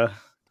Saga.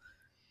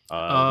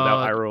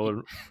 Without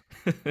Iroh,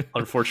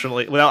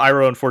 unfortunately,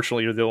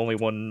 you're the only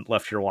one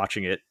left here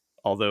watching it.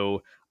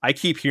 Although I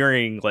keep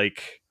hearing,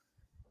 like,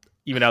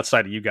 even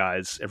outside of you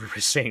guys,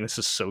 everybody's saying this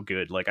is so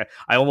good. Like,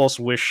 I almost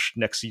wish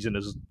next season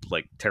is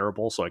like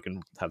terrible so I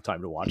can have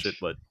time to watch it.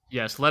 But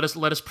Yes, let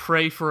us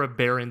pray for a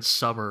barren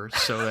summer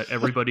so that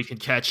everybody can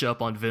catch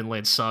up on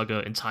Vinland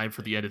Saga in time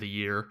for the end of the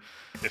year.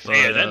 If But,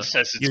 ANN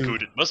says it's you-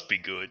 good, it must be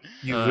good.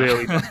 You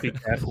really must be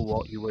careful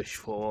what you wish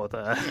for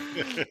there.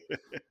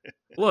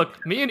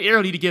 Look, me and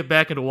Aaron need to get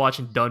back into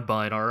watching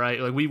Dunbine, all right?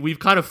 Like we've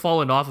kind of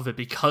fallen off of it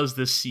because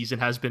this season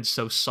has been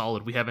so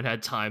solid. We haven't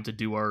had time to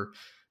do our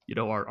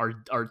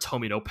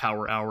Tomino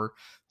Power Hour.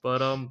 But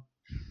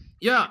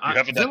yeah, You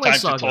haven't had Vinland time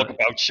Saga. to talk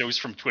about shows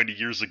from 20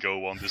 years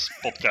ago on this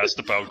podcast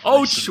about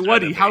Oh, recent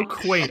 20, anime. how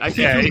quaint. I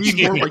think you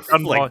mean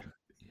more like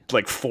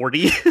like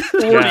 40.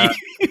 40.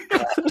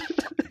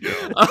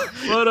 Yeah.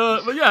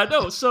 But yeah,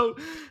 no. So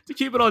to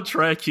keep it on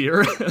track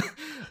here,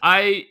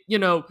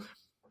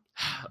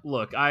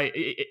 look,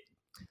 I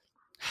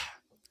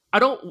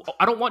don't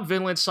want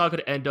Vinland Saga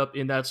to end up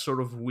in that sort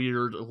of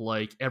weird,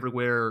 like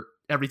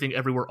everything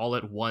everywhere all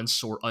at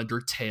once, or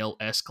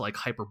Undertale-esque, like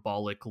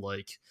hyperbolic,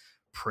 like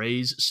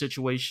praise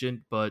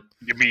situation. But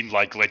You mean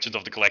like Legend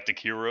of the Galactic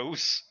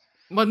Heroes?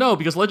 well, no,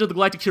 because Legend of the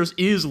Galactic Heroes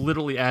is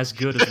literally as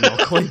good as we all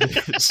claim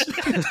it is.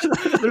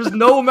 There's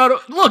no amount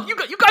of look. You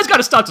guys got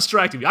to stop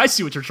distracting me. I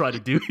see what you're trying to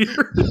do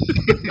here.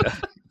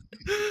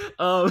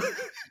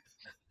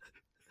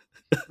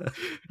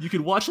 You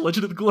can watch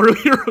Legend of the GLORIO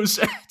Heroes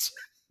at.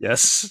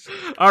 Yes.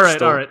 All right,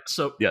 Still- all right.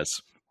 So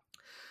Yes.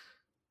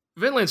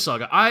 Vinland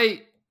Saga.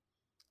 I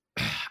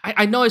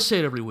know I say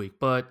it every week,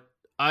 but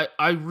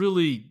I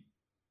really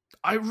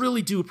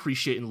do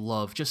appreciate and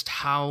love just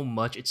how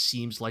much it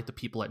seems like the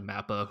people at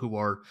MAPPA who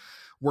are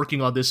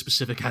working on this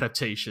specific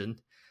adaptation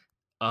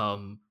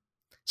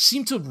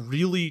seem to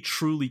really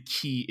truly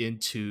key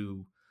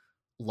into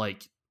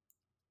like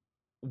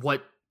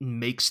what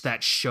makes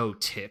that show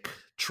tick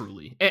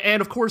truly.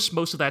 And of course,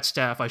 most of that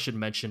staff, I should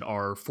mention,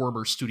 are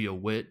former Studio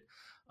Wit.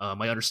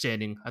 My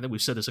understanding, I think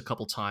we've said this a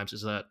couple times,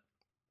 is that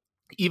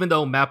even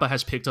though MAPPA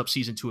has picked up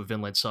season 2 of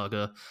Vinland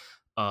Saga,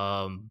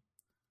 a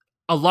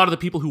lot of the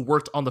people who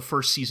worked on the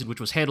first season, which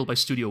was handled by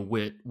Studio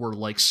Wit, were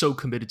like so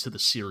committed to the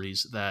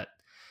series that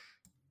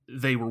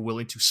they were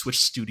willing to switch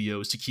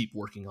studios to keep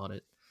working on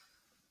it.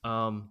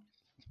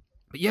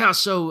 But yeah,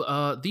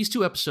 so these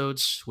 2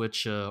 episodes,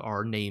 which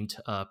are named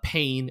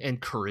Pain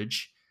and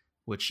Courage,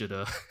 which should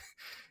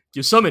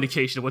give some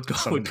indication of what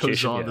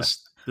goes on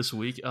this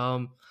week,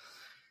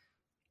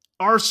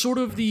 are sort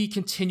of the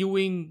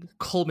continuing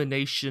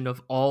culmination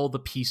of all the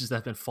pieces that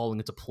have been falling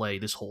into play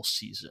this whole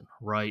season,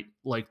 right?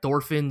 Like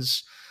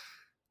Thorfinn's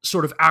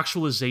sort of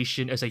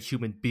actualization as a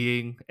human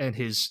being and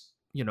his,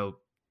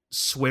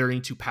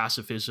 swearing to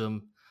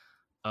pacifism,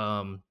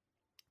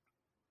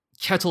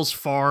 Kettle's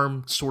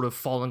farm sort of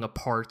falling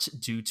apart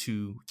due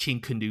to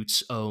King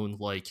Canute's own,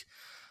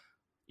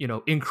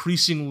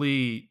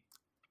 increasingly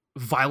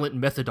violent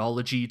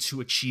methodology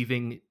to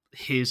achieving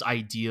his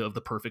idea of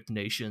the perfect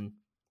nation.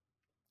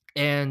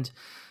 And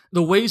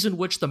the ways in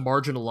which the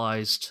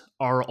marginalized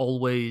are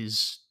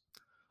always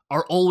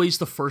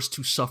the first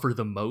to suffer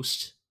the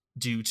most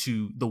due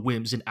to the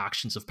whims and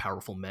actions of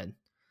powerful men.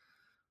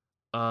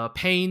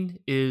 Pain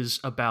is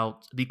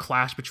about the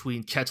clash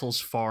between Kettle's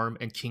farm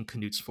and King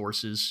Canute's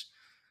forces.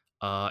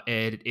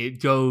 And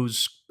it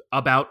goes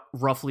about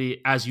roughly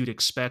as you'd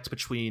expect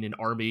between an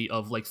army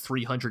of like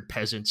 300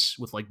 peasants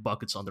with like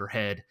buckets on their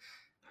head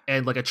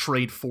and like a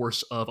trade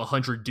force of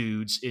 100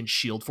 dudes in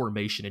shield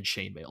formation and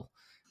chainmail.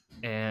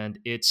 And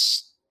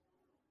it's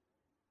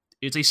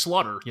a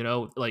slaughter,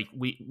 like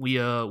we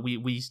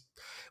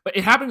but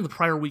it happened in the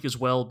prior week as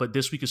well, but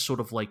this week is sort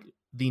of like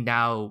the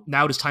now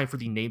it is time for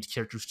the named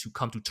characters to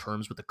come to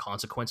terms with the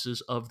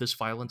consequences of this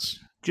violence.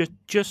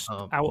 Just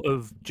out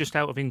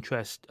of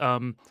interest,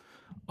 are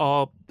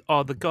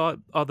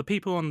the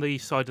people on the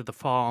side of the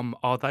farm,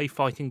 are they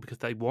fighting because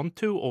they want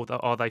to, or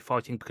are they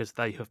fighting because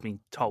they have been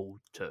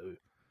told to?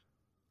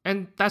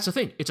 And that's the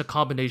thing, it's a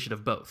combination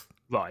of both.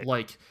 Right.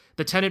 Like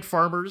the tenant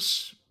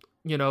farmers,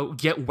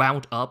 get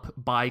wound up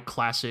by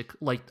classic,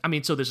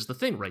 so this is the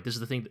thing, right? This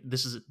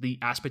is the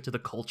aspect of the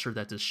culture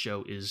that this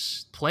show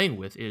is playing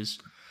with, is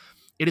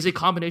it is a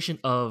combination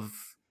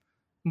of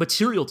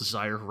material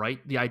desire, right?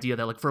 The idea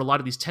that, like, for a lot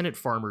of these tenant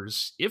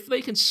farmers, if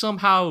they can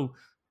somehow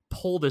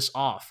pull this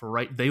off,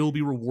 right, they will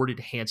be rewarded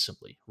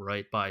handsomely,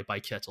 right, by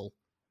Kettle.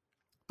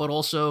 But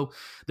also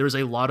there's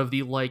a lot of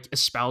the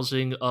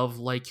espousing of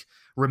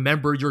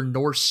remember your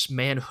Norse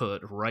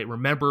manhood, right?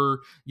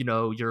 Remember,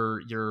 your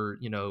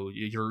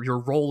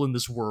role in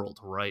this world,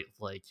 right?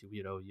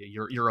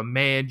 You're a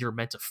man, you're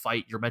meant to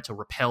fight, you're meant to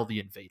repel the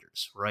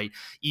invaders, right?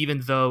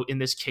 Even though in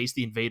this case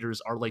the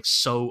invaders are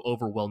so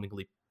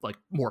overwhelmingly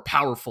more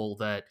powerful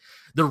that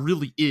there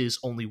really is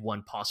only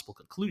one possible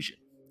conclusion.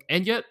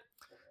 And yet,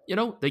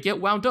 they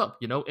get wound up,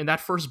 in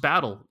that first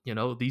battle,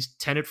 these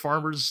tenant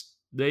farmers,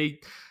 they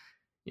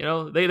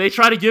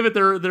try to give it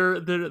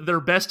their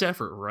best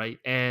effort, right?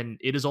 And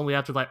it is only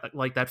after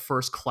that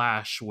first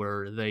clash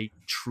where they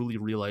truly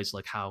realize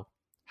how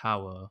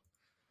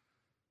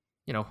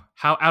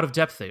out of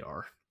depth they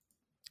are.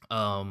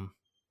 And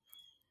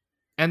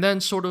then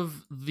sort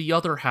of the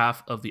other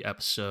half of the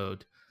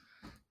episode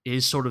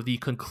is sort of the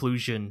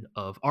conclusion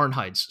of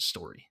Arnhide's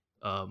story.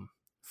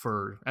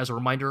 as a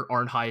reminder,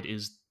 Arnheid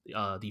is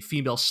the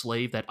female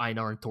slave that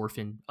Einar and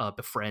Thorfinn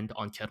befriend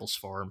on Ketil's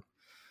farm.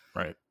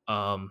 Right.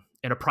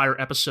 In a prior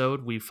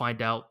episode, we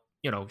find out,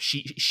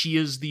 she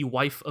is the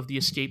wife of the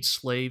escaped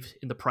slave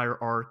in the prior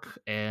arc,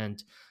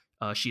 and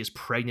she is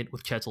pregnant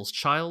with Ketil's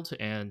child.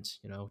 And,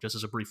 just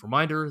as a brief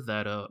reminder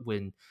that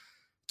when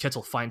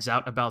Ketil finds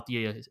out about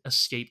the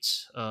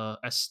escaped,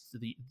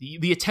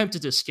 the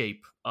attempted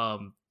escape,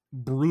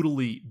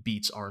 brutally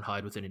beats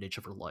Arnheid within an inch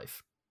of her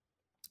life.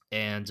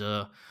 And,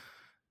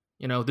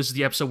 this is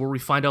the episode where we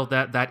find out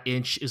that that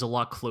inch is a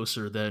lot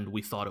closer than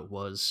we thought it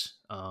was.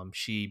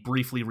 She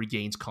briefly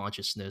regains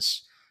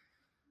consciousness,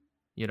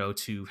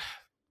 to,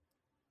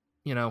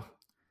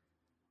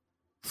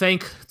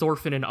 thank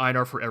Thorfinn and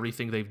Einar for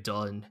everything they've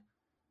done.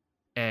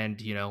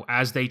 And,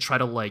 as they try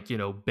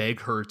to,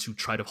 beg her to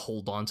try to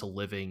hold on to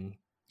living,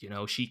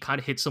 she kind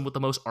of hits them with the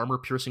most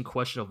armor-piercing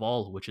question of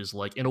all, which is,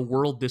 in a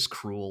world this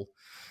cruel,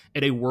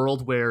 in a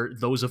world where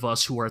those of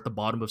us who are at the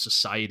bottom of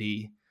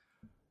society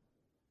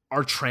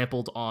are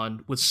trampled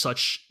on with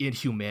such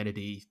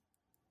inhumanity.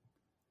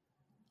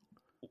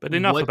 But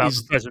enough about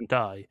the present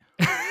day.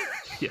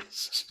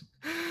 Yes.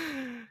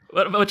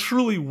 But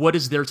truly, what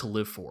is there to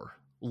live for?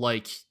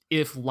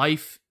 If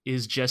life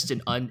is just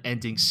an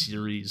unending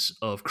series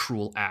of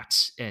cruel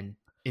acts and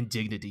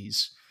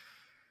indignities,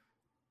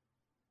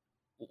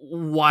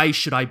 why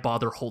should I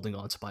bother holding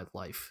on to my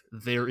life?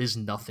 There is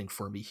nothing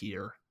for me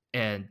here,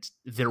 and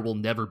there will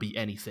never be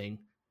anything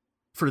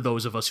for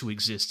those of us who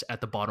exist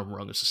at the bottom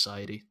rung of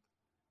society.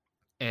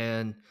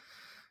 And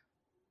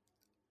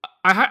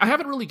I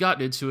haven't really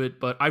gotten into it,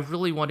 but I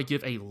really want to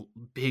give a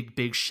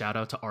big shout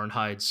out to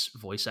Arnheid's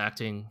voice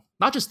acting.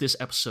 Not just this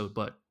episode,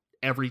 but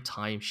every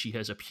time she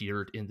has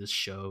appeared in this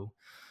show.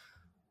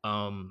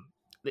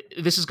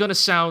 This is going to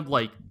sound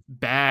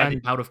bad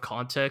and out of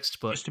context,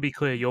 but just to be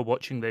clear, you're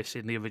watching this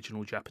in the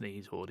original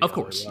Japanese audio. Of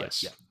course, right?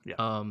 Yes.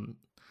 Yeah.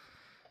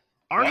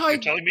 You're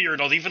telling me you're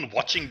not even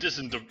watching this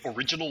in the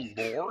original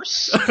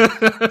Norse?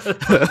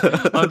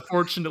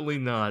 Unfortunately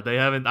not. They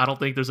haven't. I don't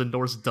think there's a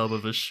Norse dub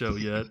of this show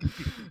yet.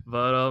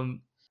 But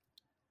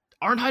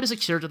Arnheid is a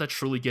character that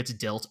truly gets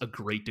dealt a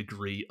great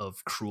degree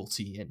of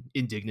cruelty and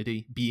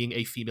indignity, being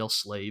a female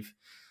slave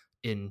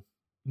in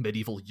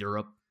medieval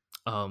Europe.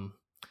 And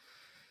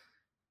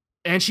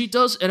she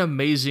does an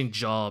amazing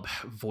job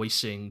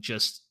voicing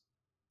just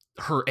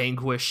her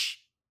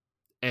anguish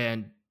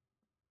and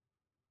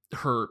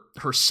her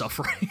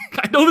suffering.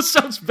 I know this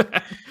sounds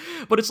bad,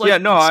 but it's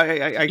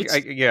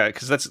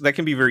because that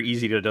can be very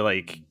easy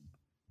to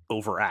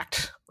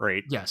overact,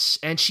 right? Yes,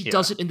 and she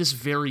does it in this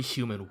very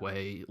human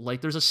way.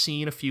 There's a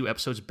scene a few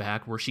episodes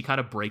back where she kind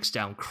of breaks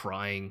down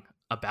crying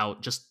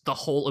about just the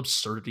whole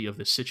absurdity of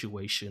this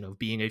situation of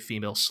being a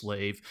female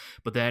slave,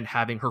 but then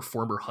having her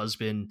former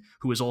husband,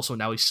 who is also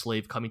now a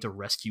slave, coming to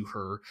rescue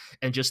her,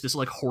 and just this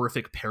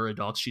horrific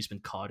paradox she's been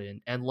caught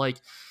in. And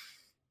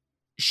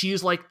she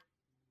is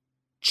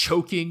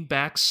choking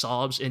back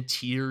sobs and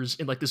tears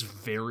in this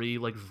very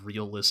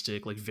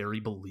realistic, very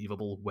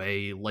believable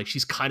way.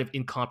 She's kind of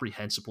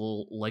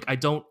incomprehensible. I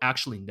don't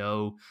actually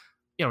know,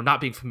 not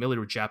being familiar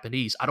with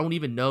Japanese, I don't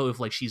even know if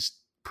she's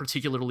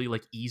particularly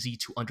easy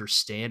to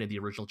understand in the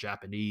original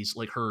Japanese.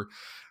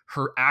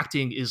 Her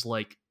acting is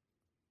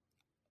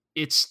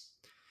it's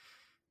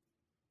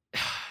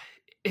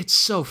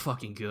so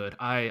fucking good.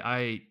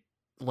 I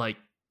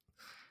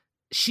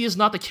she is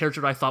not the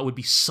character I thought would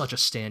be such a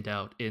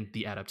standout in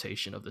the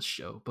adaptation of this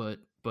show, but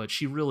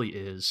she really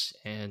is.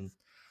 And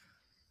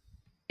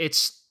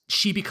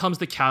she becomes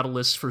the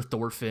catalyst for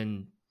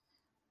Thorfinn.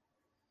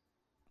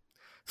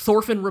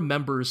 Thorfinn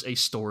remembers a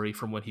story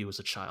from when he was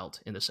a child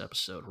in this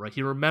episode, right?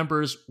 He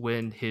remembers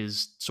when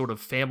his sort of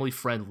family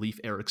friend Leif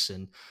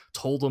Erikson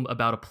told him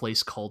about a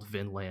place called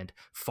Vinland,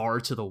 far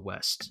to the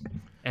west,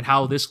 and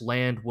how this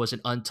land was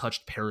an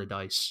untouched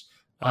paradise,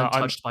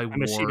 untouched by war.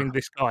 I'm assuming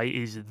this guy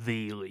is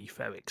the Leif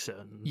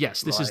Erikson.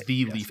 Yes, this is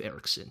the Leif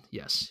Erikson,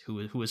 yes,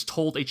 who has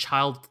told a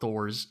child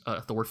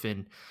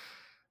Thorfinn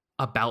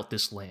about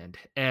this land.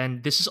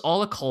 And this is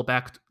all a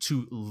callback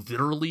to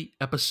literally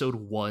episode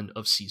 1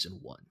 of season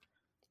 1.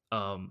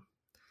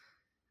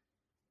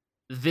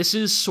 This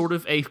is sort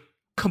of a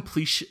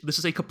completion. This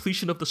is a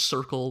completion of the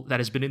circle that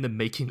has been in the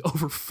making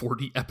over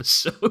 40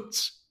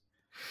 episodes,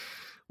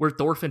 where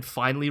Thorfinn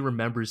finally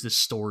remembers this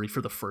story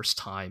for the first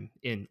time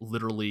in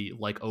literally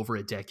over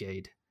a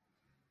decade,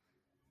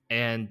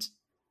 and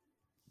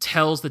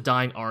tells the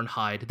dying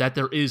Arnheid that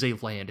there is a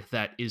land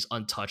that is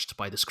untouched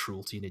by this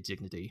cruelty and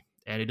indignity,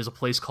 and it is a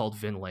place called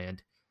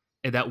Vinland,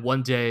 and that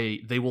one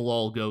day they will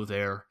all go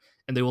there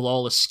and they will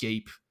all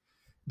escape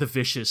the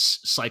vicious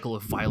cycle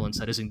of violence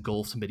that has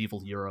engulfed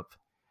medieval Europe.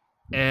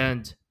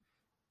 And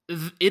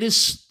it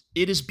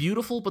is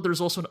beautiful, but there's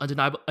also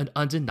an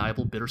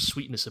undeniable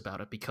bittersweetness about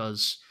it,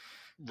 because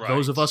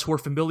those of us who are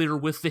familiar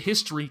with the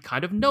history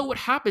kind of know what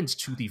happens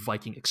to the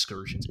Viking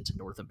excursions into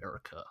North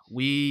America.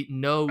 We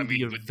know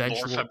the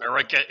eventual North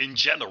America in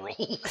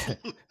general.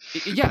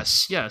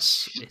 yes.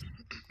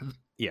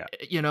 Yeah.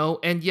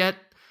 And yet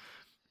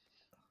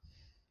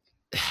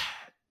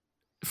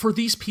for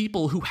these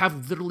people who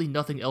have literally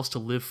nothing else to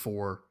live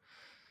for,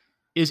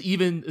 is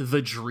even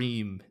the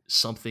dream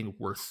something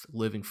worth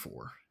living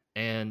for?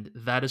 And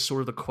that is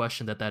sort of the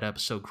question that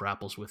episode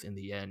grapples with in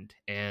the end.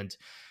 And,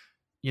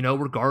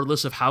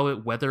 regardless of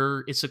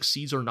whether it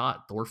succeeds or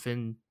not,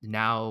 Thorfinn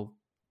now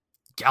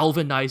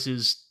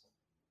galvanizes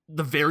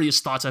the various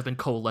thoughts I've been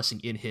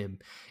coalescing in him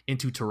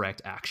into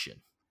direct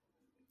action.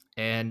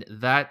 And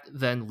that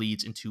then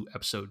leads into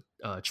episode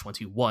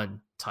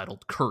 21,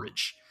 titled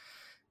Courage.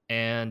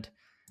 And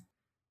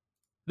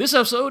this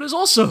episode is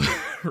also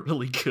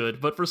really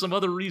good, but for some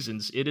other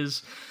reasons. It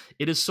is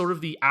sort of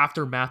the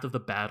aftermath of the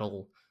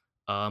battle.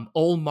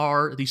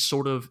 Olmar, the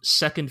sort of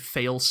second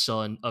fail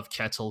son of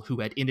Ketil,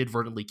 who had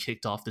inadvertently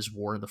kicked off this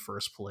war in the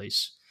first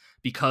place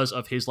because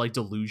of his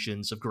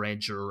delusions of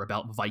grandeur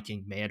about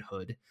Viking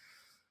manhood,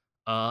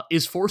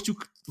 is forced to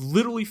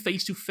literally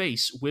face to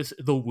face with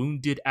the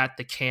wounded at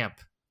the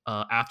camp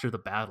after the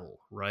battle,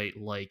 right?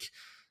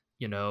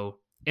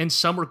 In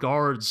some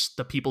regards,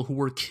 the people who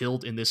were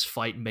killed in this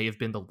fight may have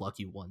been the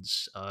lucky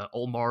ones.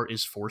 Olmar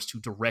is forced to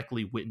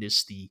directly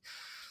witness the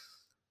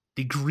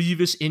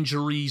grievous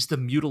injuries, the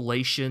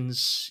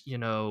mutilations,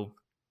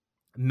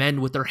 men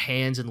with their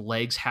hands and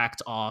legs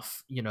hacked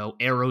off,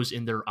 arrows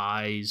in their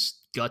eyes,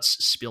 guts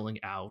spilling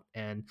out.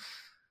 And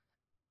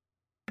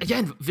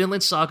again,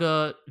 Vinland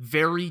Saga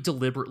very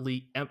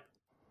deliberately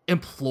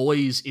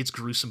employs its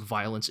gruesome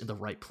violence in the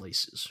right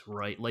places,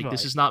 right?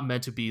 This is not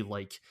meant to be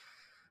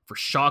for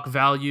shock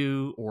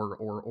value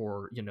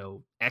or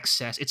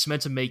excess. It's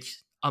meant to make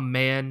a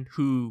man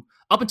who,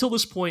 up until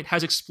this point,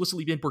 has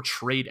explicitly been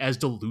portrayed as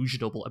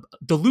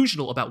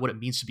delusional about what it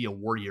means to be a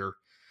warrior,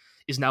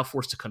 is now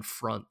forced to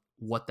confront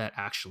what that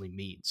actually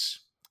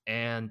means.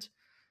 And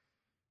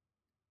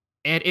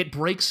it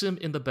breaks him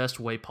in the best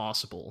way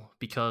possible,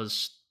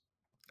 because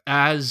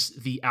as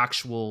the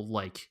actual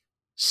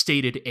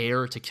stated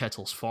heir to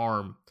Ketil's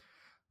farm,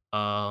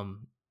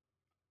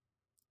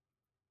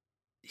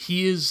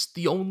 he is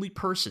the only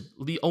person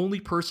in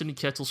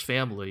Ketil's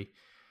family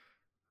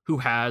who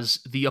has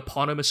the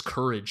eponymous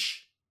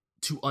courage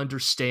to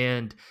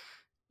understand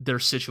their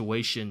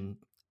situation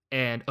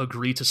and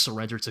agree to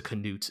surrender to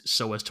Canute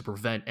so as to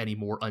prevent any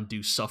more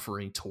undue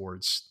suffering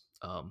towards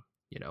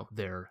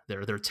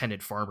their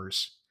tenant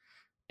farmers.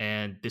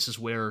 And this is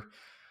where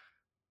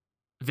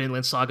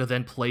Vinland Saga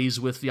then plays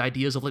with the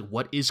ideas of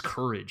what is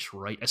courage,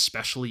 right?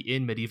 Especially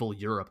in medieval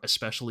Europe,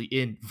 especially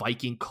in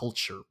Viking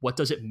culture. What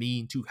does it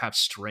mean to have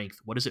strength?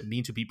 What does it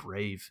mean to be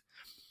brave?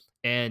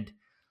 And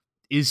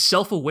is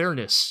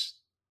self-awareness,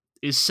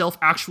 is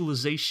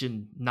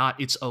self-actualization not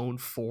its own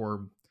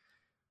form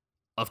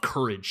of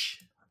courage?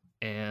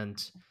 And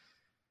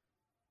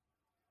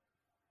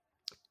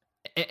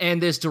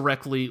this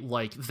directly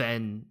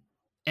then,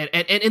 and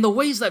in the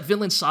ways that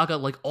Vinland Saga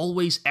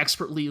always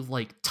expertly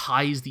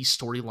ties these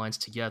storylines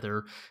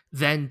together,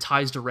 then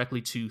ties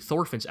directly to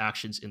Thorfinn's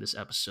actions in this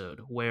episode,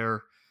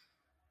 where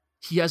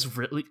he has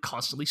really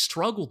constantly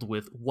struggled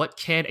with what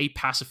can a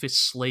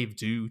pacifist slave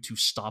do to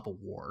stop a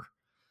war.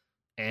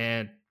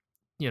 And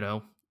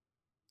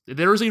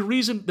there is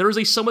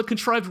a somewhat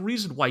contrived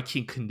reason why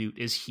King Canute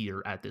is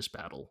here at this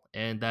battle,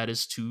 and that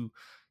is to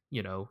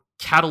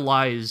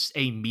catalyze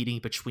a meeting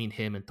between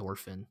him and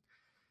Thorfinn.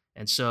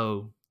 And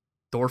so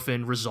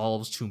Thorfinn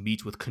resolves to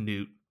meet with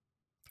Canute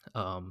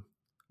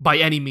by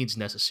any means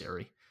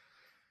necessary.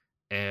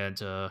 And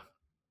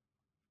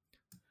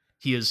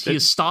he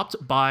is stopped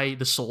by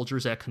the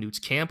soldiers at Canute's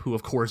camp, who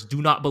of course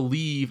do not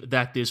believe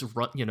that this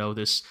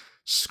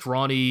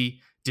scrawny,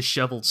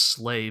 disheveled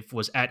slave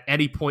was at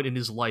any point in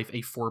his life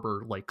a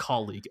former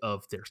colleague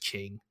of their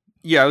king.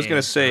 Yeah, I was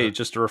gonna say,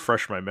 just to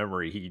refresh my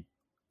memory,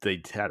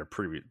 they had a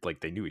previous,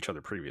 they knew each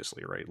other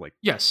previously, right?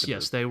 Yes,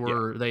 they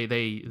were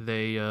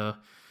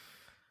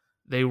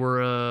they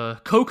were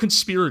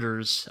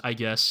co-conspirators, I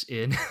guess,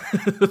 in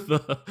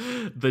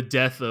the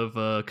death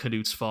of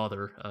Canute's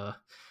father.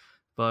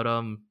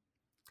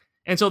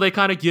 And so they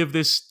kind of give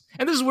this,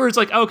 and this is where it's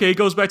okay, it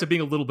goes back to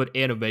being a little bit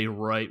anime,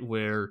 right?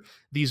 Where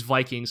these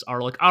Vikings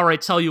are all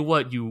right, tell you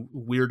what, you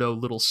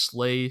weirdo little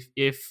slave,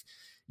 if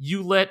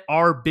you let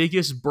our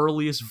biggest,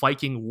 burliest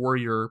Viking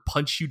warrior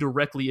punch you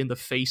directly in the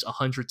face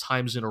 100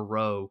 times in a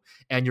row,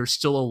 and you're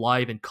still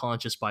alive and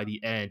conscious by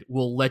the end,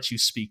 we'll let you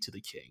speak to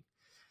the king.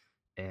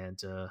 And,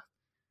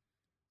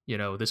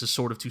 this is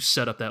sort of to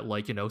set up that,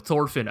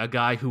 Thorfinn, a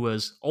guy who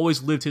has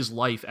always lived his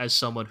life as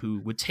someone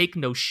who would take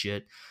no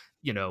shit,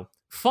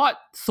 fought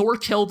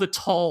Thorkel the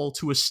Tall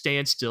to a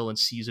standstill in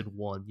season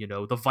 1,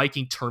 the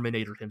Viking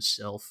Terminator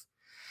himself,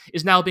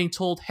 is now being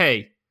told,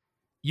 hey,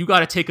 you got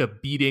to take a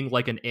beating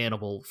like an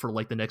animal for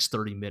the next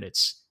 30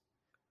 minutes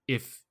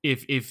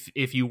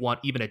if you want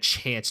even a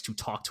chance to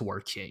talk to our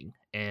king.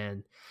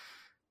 And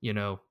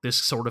this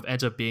sort of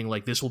ends up being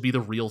this will be the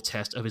real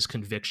test of his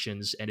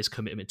convictions and his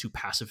commitment to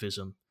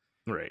pacifism,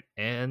 right?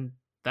 And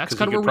that's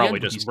kind of where we probably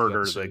just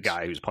murder the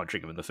guy who's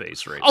punching him in the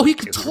face, right? Oh, he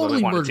could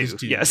totally murder this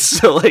dude. Yes,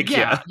 so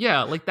yeah,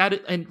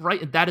 that, and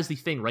right, and that is the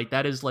thing, right?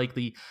 That is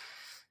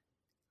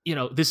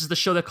this is the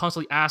show that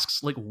constantly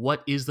asks, like,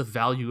 what is the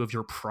value of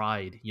your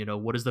pride?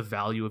 What is the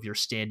value of your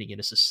standing in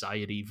a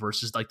society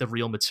versus like the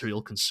real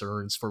material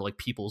concerns for like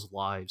people's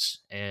lives?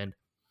 And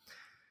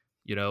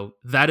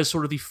that is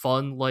sort of the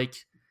fun,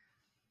 like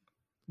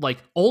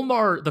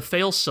Olmar, the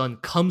Fail son,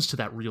 comes to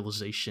that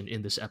realization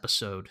in this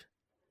episode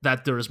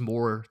that there is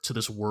more to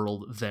this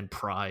world than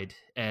pride.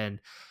 And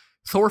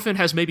Thorfinn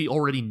has maybe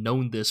already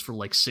known this for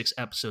like 6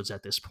 episodes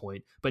at this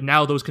point, but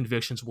now those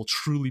convictions will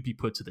truly be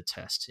put to the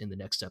test in the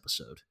next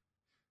episode.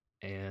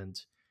 And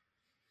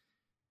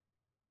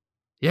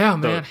yeah,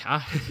 man.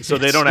 So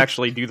they don't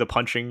actually do the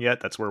punching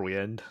yet? That's where we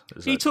end?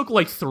 He took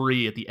like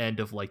 3 at the end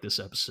of like this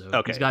episode.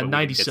 Okay, he's got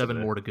 97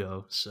 more to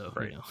go. So,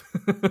 right.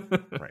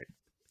 Right.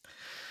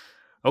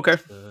 Okay.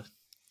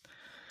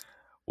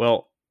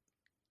 Well,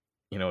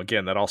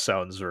 again, that all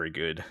sounds very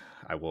good.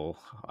 I will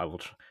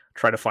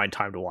try to find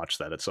time to watch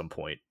that at some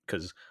point,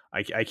 because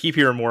I keep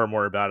hearing more and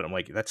more about it. I'm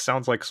like, that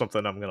sounds like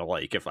something I'm gonna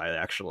like if I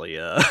actually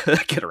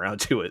get around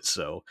to it.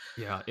 So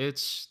yeah,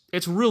 it's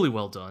really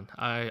well done.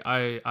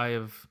 I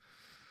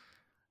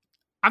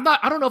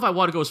don't know if I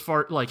want to go as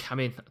far,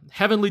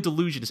 Heavenly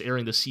Delusion is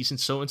airing this season,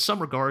 so in some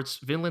regards,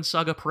 Vinland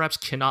Saga perhaps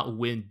cannot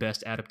win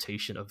best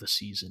adaptation of the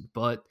season,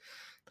 but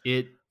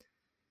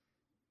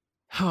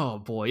oh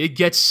boy, it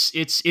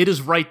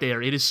is right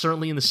there. It is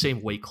certainly in the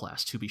same weight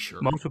class, to be sure.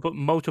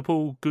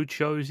 Multiple good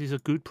shows is a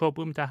good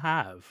problem to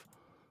have.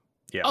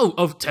 Yeah.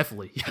 Oh,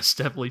 definitely. Yes,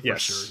 definitely for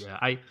sure.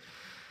 Yeah.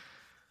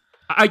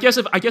 I guess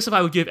if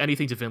I would give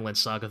anything to Vinland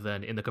Saga,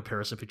 then in the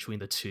comparison between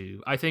the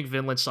two, I think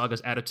Vinland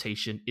Saga's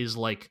adaptation is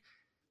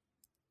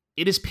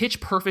it is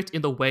pitch perfect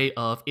in the way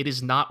of it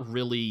is not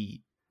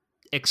really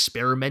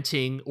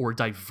experimenting or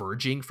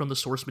diverging from the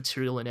source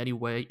material in any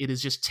way. It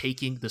is just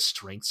taking the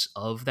strengths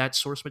of that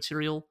source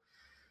material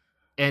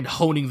and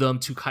honing them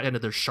to kind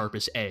of their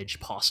sharpest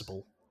edge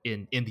possible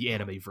in the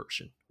anime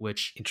version,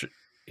 which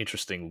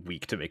interesting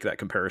week to make that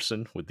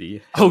comparison with the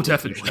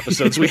definitely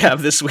episodes we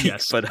have this week.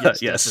 Yes,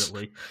 but yes,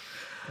 definitely.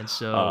 And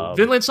so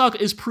Vinland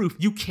Saga is proof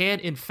you can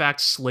in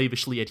fact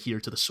slavishly adhere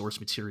to the source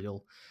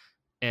material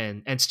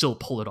and still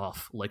pull it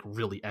off like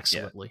really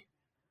excellently. Yeah.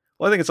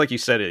 Well, I think it's like you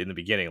said it in the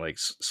beginning, like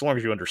so long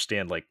as you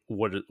understand like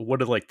what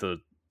are like the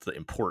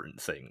important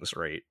things,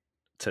 right,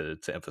 to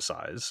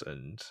emphasize,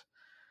 and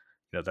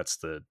that's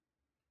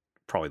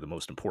probably the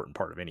most important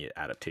part of any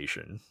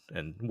adaptation.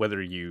 And whether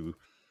you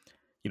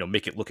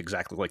make it look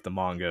exactly like the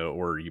manga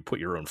or you put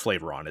your own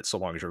flavor on it, so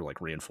long as you're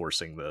like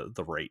reinforcing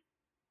the right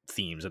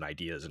themes and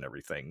ideas and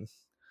everything,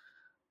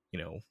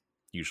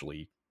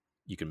 usually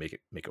you can make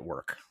it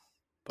work.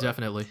 But,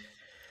 definitely.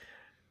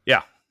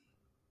 Yeah.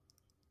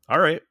 All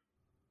right.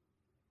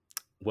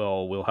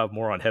 Well, we'll have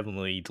more on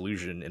Heavenly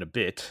Delusion in a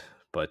bit,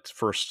 but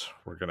first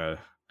we're going to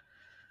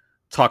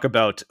talk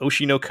about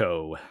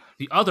Oshinoko.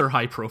 The other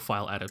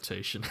high-profile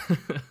adaptation.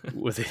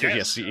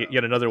 Yes,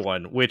 yet another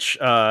one, which,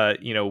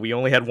 we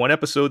only had one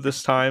episode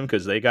this time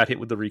because they got hit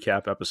with the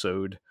recap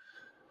episode.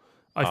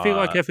 I feel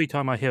like every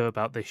time I hear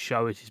about this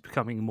show, it is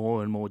becoming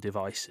more and more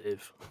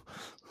divisive.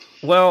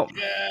 Well,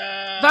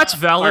 that's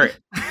valid.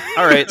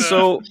 All right.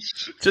 So,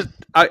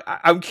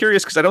 I'm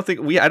curious because I don't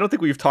think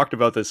we've talked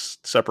about this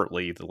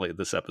separately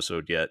this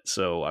episode yet.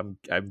 So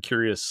I'm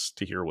curious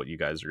to hear what you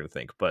guys are going to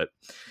think. But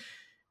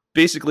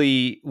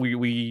basically,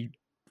 we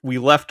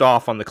left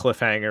off on the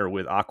cliffhanger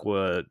with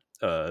Aqua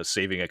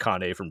saving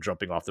Akane from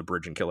jumping off the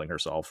bridge and killing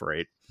herself,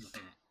 right?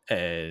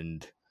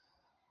 And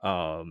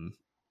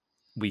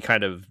we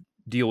kind of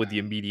deal with the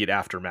immediate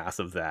aftermath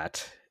of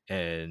that,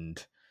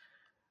 and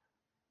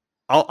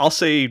I'll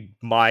say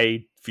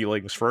my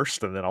feelings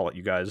first, and then I'll let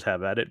you guys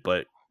have at it.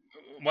 But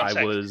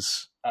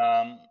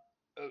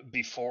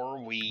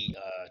before we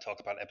talk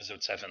about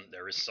episode 7,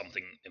 there is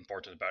something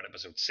important about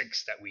episode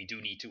 6 that we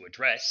do need to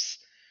address,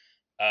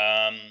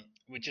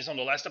 which is on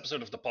the last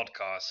episode of the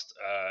podcast.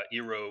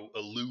 Iro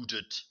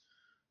alluded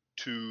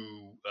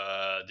to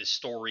the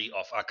story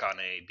of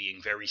Akane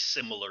being very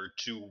similar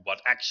to what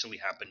actually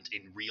happened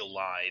in real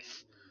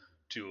life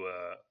to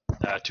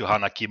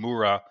Hana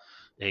Kimura,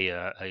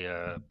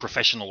 a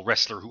professional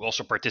wrestler who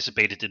also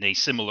participated in a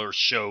similar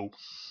show,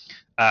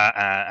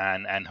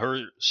 and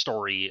her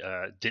story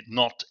did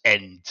not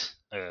end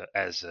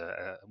as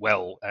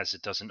well as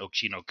it does in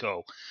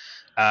Oshinoko.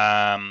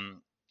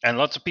 And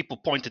lots of people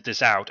pointed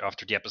this out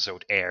after the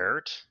episode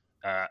aired,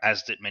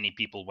 as did many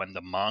people when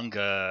the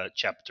manga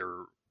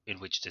chapter in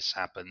which this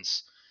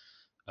happens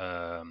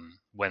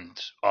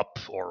went up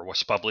or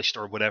was published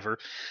or whatever.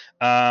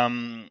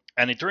 And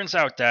it turns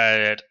out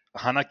that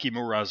Hana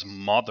Kimura's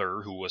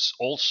mother, who was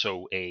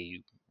also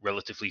a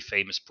relatively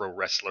famous pro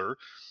wrestler,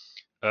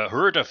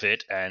 heard of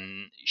it,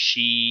 and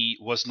she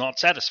was not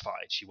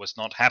satisfied. She was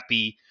not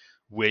happy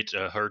with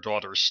her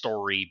daughter's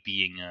story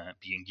being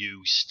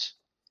used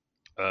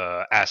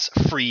as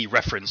free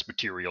reference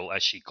material,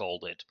 as she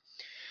called it,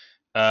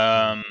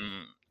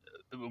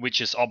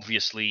 which is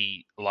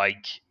obviously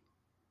like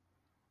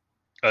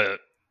a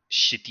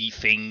shitty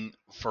thing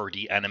for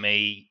the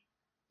anime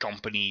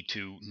company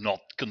to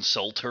not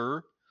consult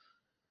her.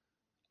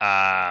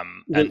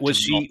 and was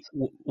to she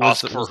not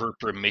ask for her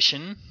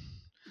permission.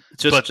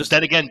 But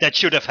then again, that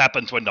should have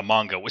happened when the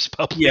manga was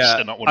published. Yeah,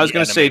 and not when I was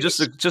going to say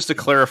just to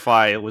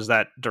clarify, was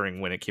that during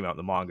when it came out in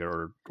the manga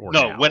or no?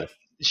 now? When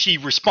she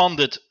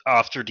responded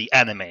after the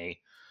anime,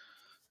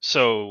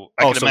 so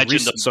I can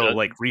imagine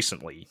like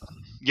recently.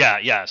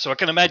 Yeah. So I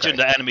can imagine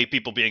the anime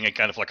people being in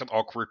kind of like an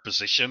awkward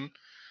position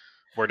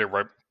where they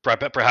were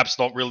perhaps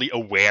not really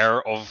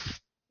aware of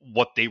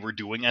what they were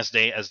doing as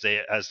they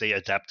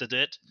adapted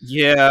it.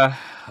 Yeah,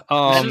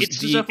 it's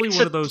definitely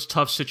one of those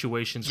tough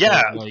situations.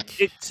 Yeah, where, like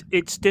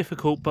it's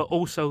difficult, but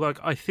also like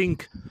I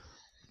think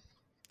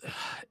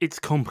it's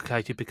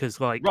complicated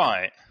because like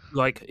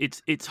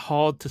it's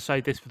hard to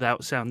say this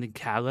without sounding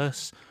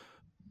callous.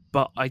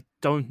 But I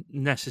don't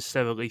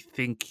necessarily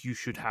think you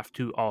should have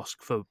to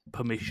ask for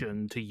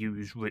permission to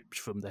use rips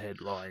from the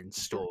headline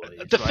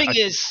stories.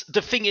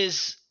 The thing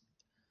is,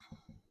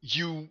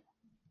 you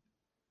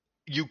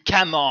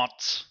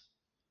cannot,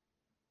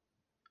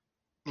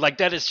 like,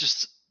 that is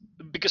just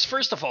because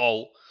first of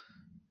all,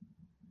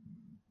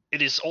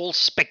 it is all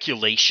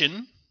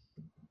speculation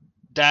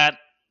that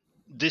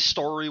this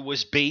story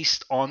was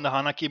based on the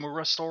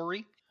Hanakimura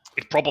story.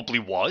 It probably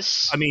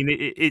was. I mean,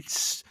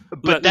 it's.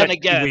 But then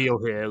again,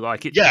 real here,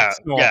 like it's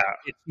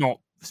not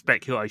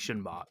speculation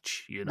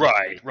much, you know.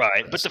 Right.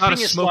 But it's the not thing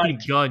a is, smoking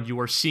like, gun. You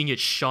are seeing it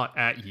shot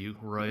at you,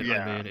 right?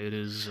 Yeah. I mean, it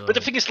is. But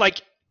the thing is,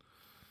 like,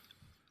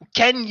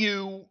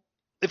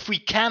 if we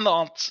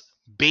cannot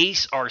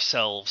base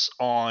ourselves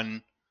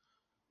on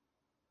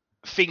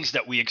things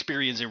that we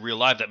experience in real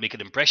life that make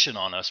an impression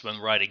on us when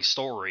writing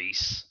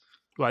stories.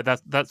 Right,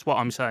 that's what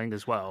I'm saying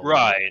as well.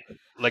 Right.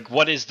 Like,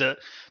 what is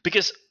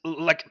because,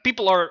 like,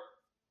 people are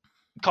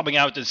coming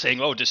out and saying,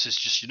 "Oh, this is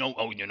just,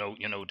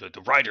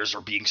 the writers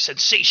are being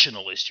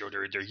sensationalist, or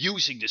they're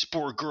using this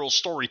poor girl's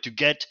story to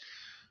get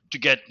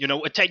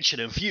attention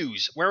and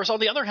views." Whereas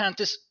on the other hand,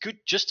 this could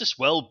just as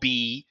well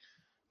be,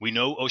 we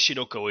know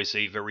Oshinoko is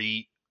a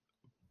very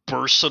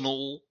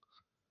personal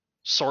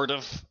sort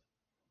of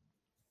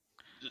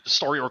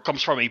story, or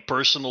comes from a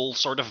personal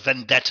sort of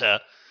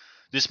vendetta.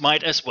 This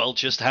might as well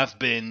just have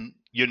been,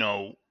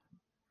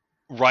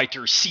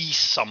 writer sees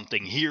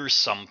something, hears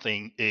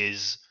something,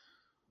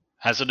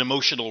 has an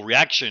emotional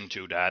reaction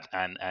to that,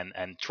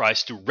 and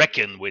tries to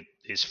reckon with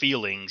his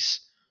feelings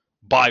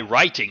by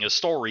writing a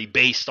story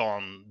based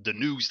on the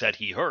news that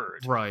he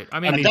heard. Right. I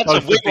mean that's a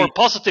way more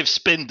positive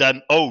spin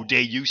than,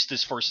 they used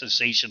this for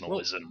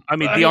sensationalism. Well,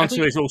 the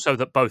answer is also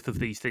that both of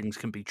these things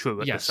can be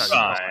true at the same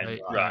time.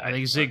 Right. I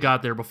think Zig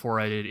got there before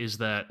I did, is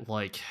that,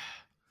 like,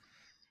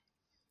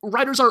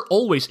 writers are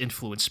always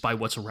influenced by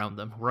what's around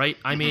them, right?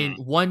 I mean,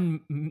 one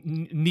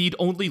need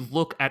only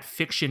look at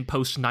fiction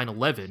post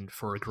 9/11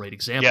 for a great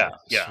example of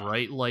this,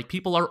 right? Like,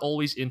 people are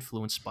always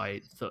influenced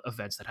by the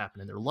events that happen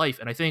in their life.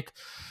 And I think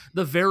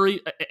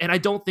and I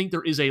don't think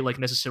there is a, like,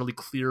 necessarily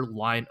clear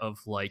line of,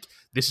 like,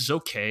 this is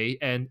okay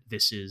and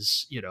this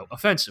is,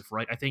 offensive,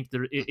 right? I think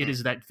it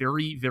is that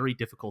very, very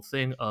difficult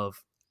thing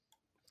of,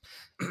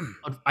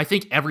 I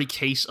think every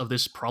case of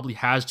this probably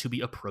has to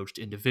be approached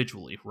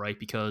individually, right?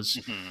 Because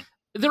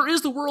there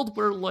is the world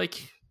where,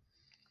 like,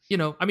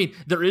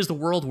 there is the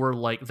world where,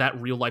 like, that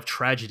real life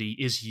tragedy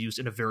is used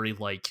in a very,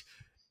 like,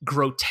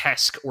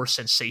 grotesque or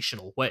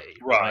sensational way,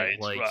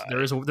 right? Like,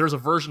 there's a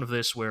version of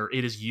this where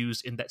it is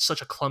used in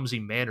such a clumsy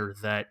manner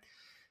that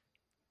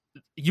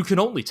you can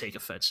only take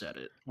offense at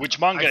it. Which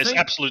manga is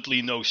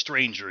absolutely no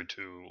stranger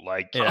to.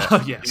 Like,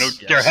 yes.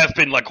 There have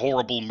been, like,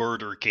 horrible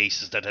murder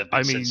cases that have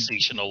been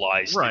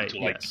sensationalized into,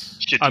 like,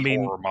 shitty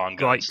horror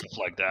manga and stuff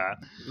like that.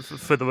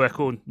 For the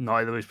record,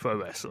 neither is pro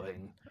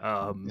wrestling.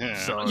 I mean,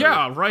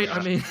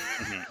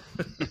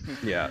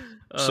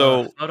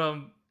 So, but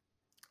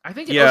I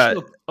think in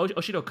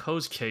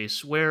Oshinoko's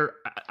case, where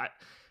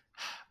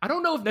I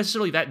don't know if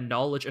necessarily that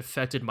knowledge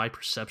affected my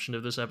perception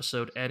of this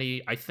episode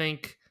any. I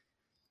think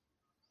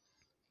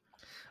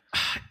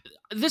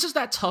this is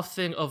that tough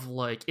thing of,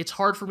 like, it's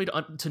hard for me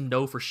to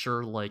know for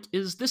sure, like,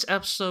 is this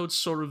episode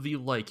sort of the,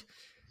 like,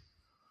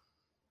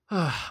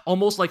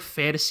 almost like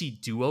fantasy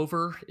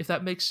do-over, if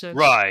that makes sense,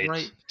 right?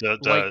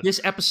 Like, this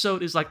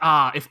episode is like,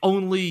 if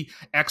only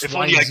X, if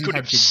Y, only and I Z could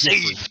had have been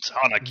saved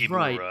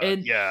Hanakimura,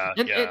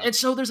 right? And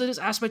so there's this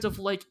aspect of,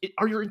 like,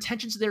 are your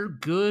intentions there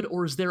good,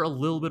 or is there a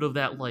little bit of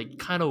that, like,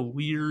 kind of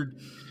weird?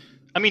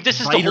 I mean,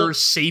 this is the whole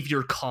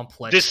savior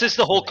complex. This is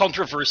the whole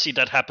controversy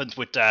that happened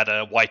with that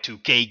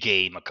Y2K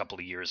game a couple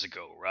of years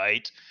ago,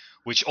 right?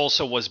 Which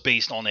also was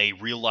based on a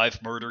real life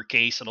murder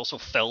case, and also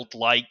felt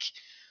like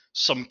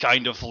some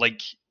kind of,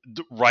 like,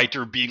 the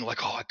writer being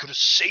like, I could have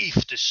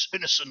saved this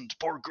innocent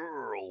poor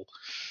girl,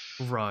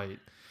 right?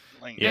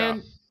 Like,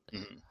 and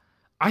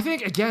I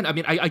think, again, I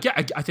mean, I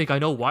think I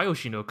know why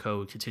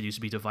Oshinoko continues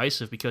to be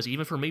divisive, because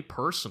even for me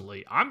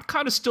personally, I'm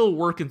kind of still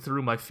working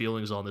through my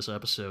feelings on this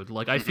episode.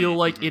 Like, I feel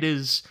like it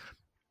is.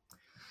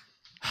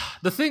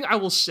 The thing I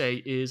will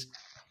say is,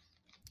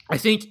 I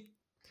think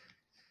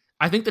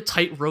the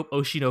tightrope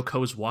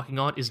Oshinoko is walking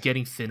on is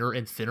getting thinner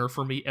and thinner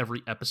for me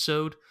every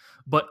episode.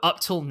 But up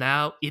till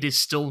now, it is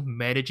still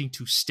managing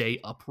to stay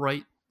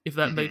upright, if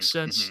that makes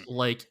sense.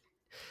 Like,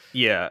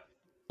 Yeah.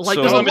 Like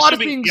So- there's a I'm lot of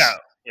assuming- things.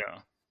 Yeah.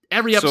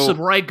 Every So- episode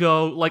where I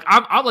go, like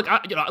I'm like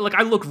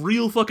I look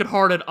real fucking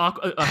hard at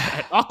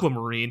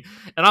Aquamarine,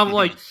 and I'm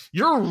like,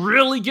 you're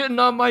really getting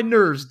on my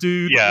nerves,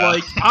 dude. Yeah.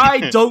 Like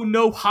I don't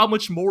know how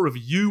much more of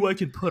you I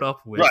can put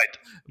up with. Right.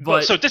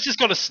 But So this is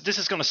gonna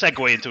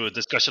segue into a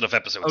discussion of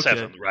episode Okay.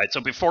 7, right?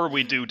 So before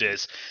we do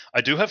this, I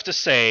do have to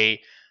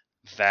say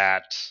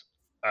that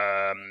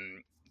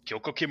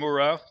Kyoko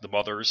Kimura, the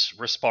mother's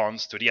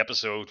response to the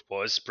episode,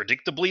 was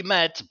predictably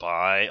met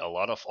by a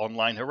lot of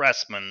online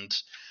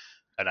harassment,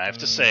 and I have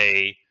to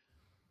say,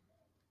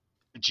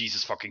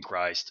 Jesus fucking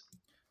Christ,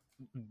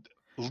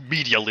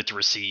 media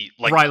literacy,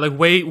 like right, like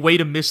way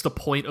to miss the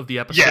point of the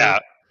episode.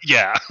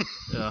 yeah.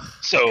 Ugh.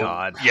 So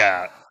God.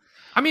 yeah.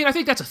 I mean, I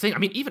think that's a thing. I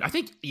mean, I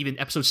think even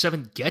episode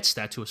 7 gets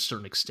that to a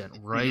certain extent,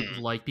 right?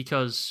 Like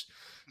because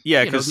Yeah,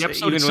 you know, because the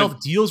episode itself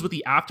deals with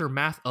the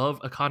aftermath of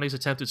Akane's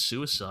attempted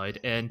suicide,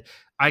 and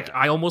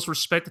I almost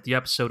respect that the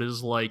episode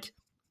is like,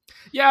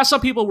 yeah, some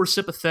people were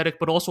sympathetic,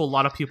 but also a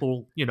lot of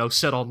people, you know,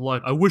 said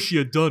online, I wish he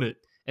had done it.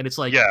 And it's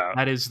like,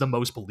 that is the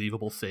most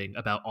believable thing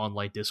about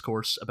online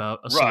discourse about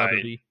a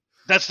celebrity.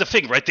 That's the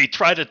thing, right? They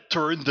try to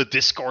turn the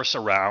discourse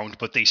around,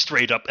 but they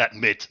straight up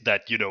admit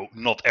that, you know,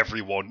 not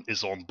everyone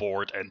is on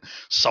board and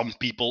some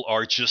people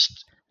are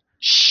just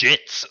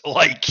shit.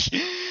 Like,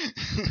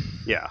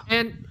 yeah.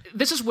 And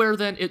this is where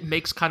then it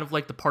makes kind of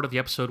like the part of the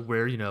episode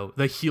where, you know,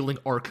 the healing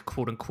arc,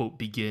 quote unquote,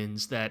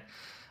 begins that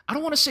I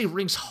don't want to say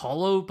rings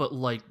hollow, but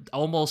like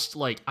almost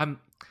like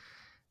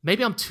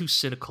maybe I'm too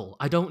cynical.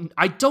 I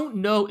don't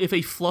know if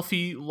a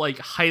fluffy like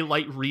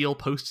highlight reel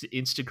posted to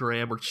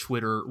Instagram or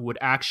Twitter would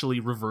actually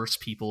reverse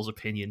people's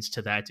opinions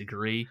to that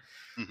degree.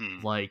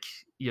 Like,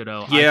 you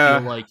know, Yeah. I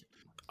feel like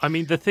I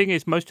mean, the thing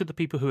is, most of the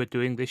people who are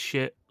doing this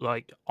shit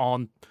like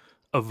aren't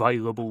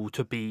available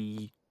to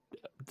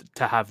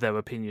have their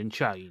opinion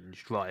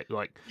changed, right?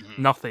 Like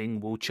nothing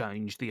will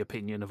change the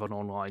opinion of an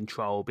online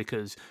troll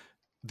because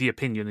the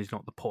opinion is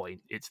not the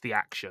point; it's the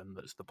action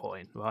that's the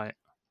point, right?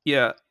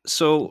 Yeah.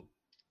 So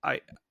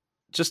I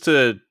just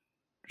to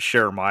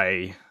share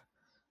my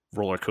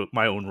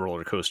own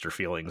roller coaster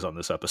feelings on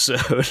this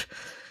episode.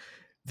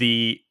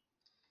 the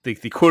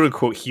quote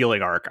unquote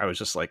healing arc, I was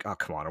just like, oh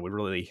come on,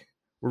 we're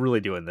really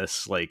doing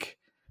this? Like,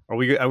 are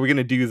we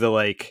gonna do the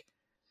like,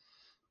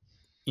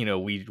 you know,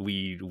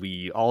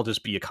 we all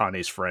just be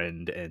Akane's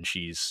friend and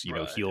she's, you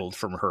know, healed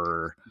from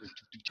her.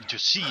 to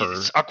see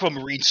it's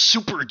Aquamarine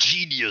super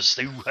genius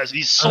who has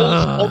he's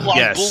solved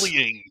online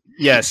bullying.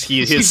 Yes,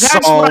 he See, has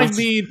that's solved. what I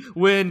mean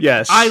when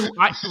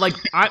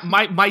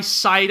my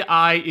side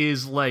eye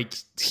is like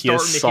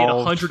starting to hit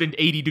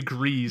 180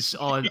 degrees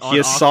on. He has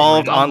Aquamarine.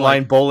 solved I'm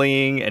online like,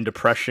 bullying and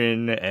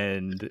depression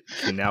and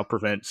can now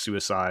prevent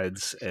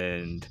suicides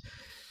and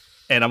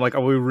I'm like,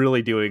 are we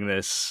really doing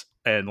this?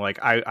 And like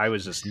I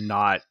was just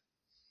not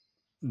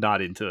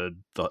into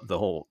the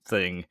whole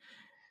thing,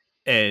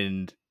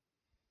 and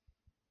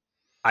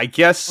I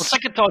guess On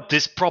second thought,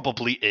 this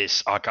probably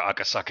is Aka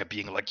Akasaka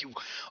being like,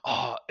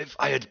 if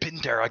I had been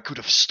there, I could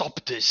have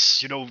stopped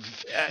this. You know,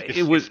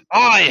 if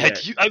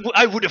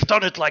I would have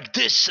done it like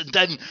this, and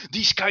then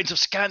these kinds of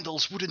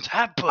scandals wouldn't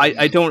happen.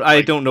 I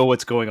don't know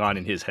what's going on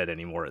in his head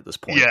anymore at this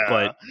point. Yeah.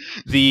 But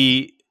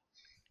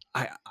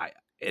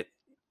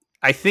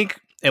I think,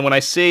 and when I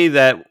say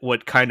that,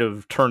 what kind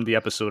of turned the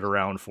episode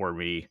around for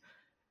me,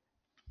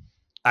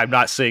 I'm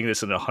not saying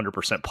this in a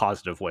 100%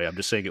 positive way. I'm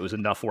just saying it was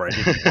enough where I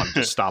didn't want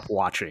to stop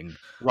watching.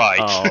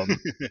 Right.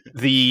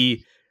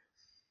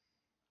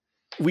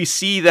 We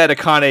see that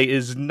Akane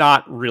is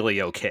not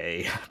really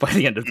okay by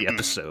the end of the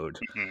episode.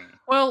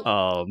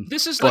 Well,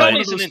 this is but one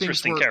of it's an those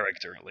interesting things where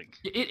character. Like,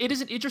 it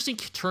is an interesting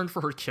turn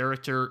for her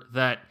character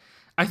that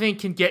I think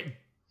can get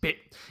bit.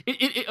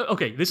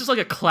 Okay, this is like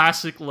a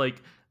classic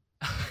like.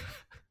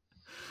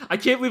 I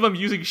can't believe I'm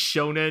using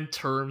shonen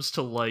terms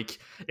to like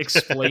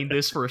explain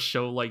this for a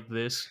show like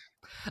this.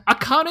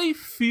 Akane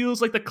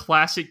feels like the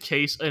classic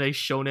case in a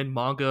shonen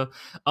manga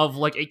of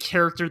like a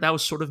character that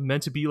was sort of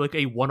meant to be like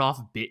a one-off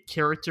bit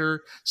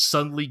character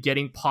suddenly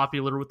getting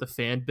popular with the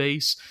fan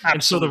base. Absolutely.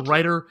 And so the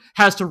writer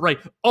has to write,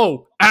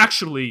 oh,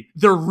 actually,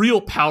 their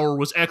real power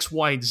was X,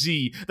 Y, and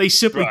Z. They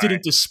simply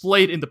didn't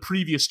display it in the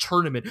previous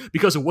tournament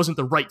because it wasn't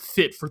the right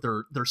fit for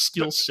their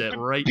skill set,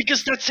 right?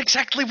 Because that's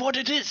exactly what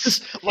it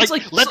is.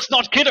 Let's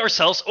not kid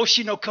ourselves.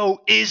 Oshinoko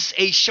is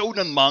a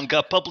shonen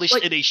manga published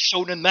in a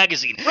shonen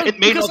magazine. Right, it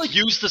may not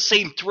use the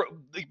same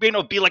it may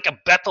not be like a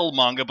battle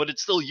manga, but it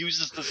still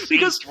uses the same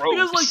tropes.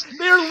 Because like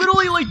they're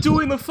literally like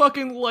doing the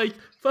fucking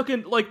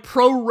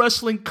pro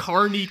wrestling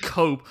carny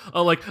cope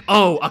like,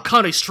 oh,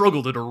 Akane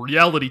struggled in a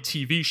reality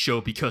TV show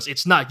because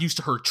it's not used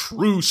to her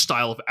true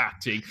style of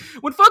acting.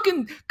 When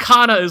fucking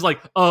Kana is like,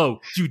 oh,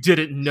 you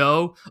didn't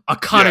know?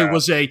 Akane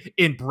was a,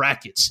 in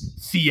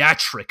brackets,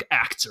 theatric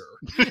actor.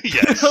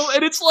 Yes. You know?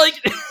 And it's like,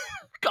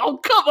 oh,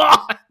 come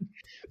on!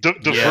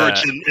 The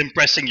Virgin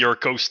impressing your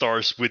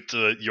co-stars with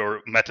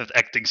your method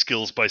acting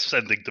skills by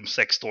sending them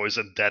sex toys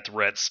and death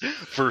threats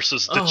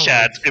versus the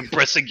Chad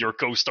impressing your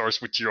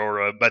co-stars with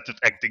your method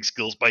acting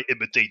skills by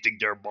imitating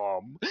their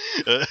mom.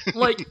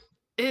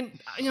 And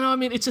I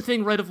mean, it's a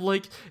thing, right? Of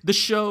like the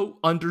show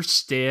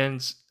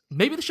understands.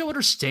 Maybe the show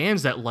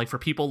understands that, like, for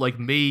people like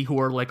me who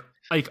are like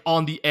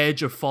on the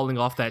edge of falling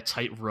off that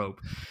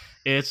tightrope,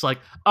 it's like,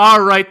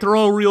 all right,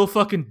 throw a real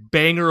fucking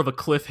banger of a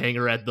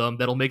cliffhanger at them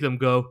that'll make them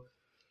go,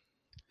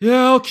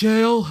 yeah,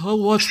 okay, I'll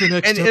watch the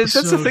next episode. And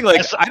that's the thing,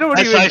 like,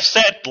 I've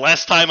said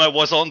last time I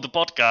was on the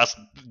podcast,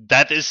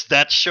 that is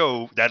that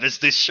show. That is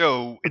this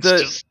show. It's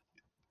just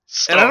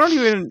stuff.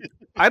 And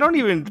I don't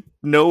even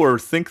know or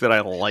think that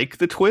I like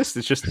the twist.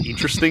 It's just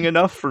interesting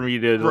enough for me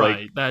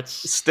to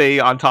stay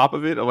on top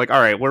of it. I'm like, all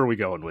right, where are we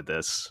going with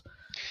this?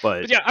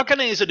 But yeah,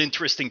 Akane is an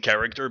interesting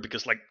character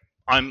because, like,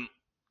 I'm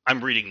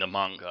reading the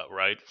manga,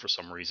 right, for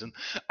some reason,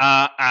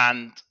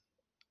 and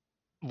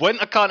when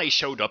Akane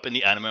showed up in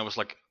the anime, I was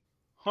like,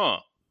 huh,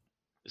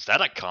 is that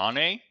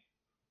Akane?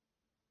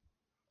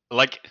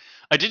 Like,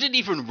 I didn't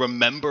even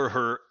remember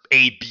her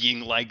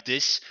being like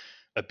this,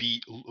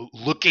 be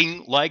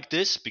looking like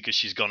this, because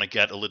she's gonna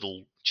get a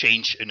little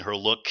change in her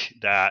look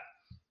that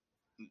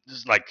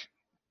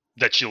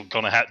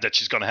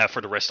she's gonna have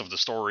for the rest of the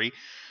story.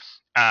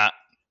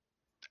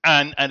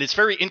 And it's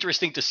very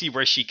interesting to see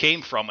where she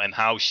came from and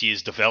how she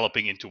is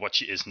developing into what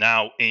she is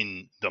now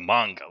in the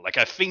manga. Like,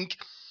 I think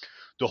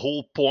the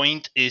whole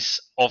point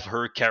of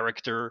her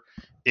character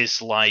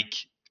is like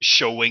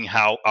showing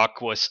how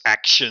Aqua's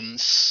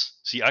actions.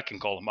 See, I can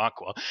call him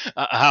Aqua.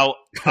 How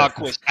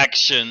Aqua's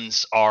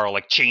actions are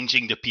like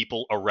changing the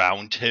people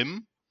around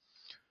him,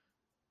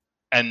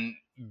 and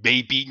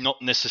maybe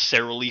not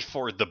necessarily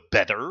for the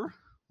better.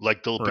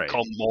 Like, they'll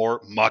become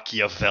more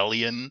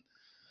Machiavellian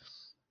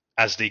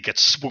as they get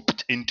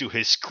swooped into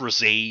his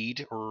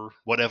crusade or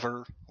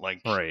whatever.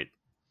 Like, right,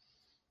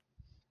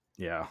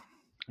 yeah.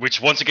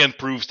 Which once again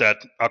proves that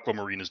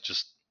Aquamarine is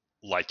just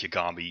like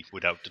Yagami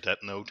without the Death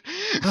Note.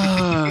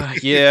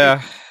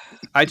 Yeah,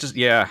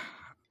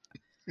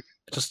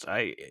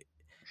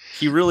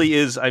 he really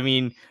is. I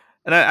mean,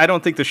 and I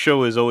don't think the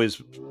show is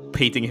always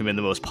painting him in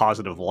the most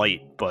positive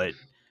light, but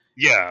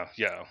yeah,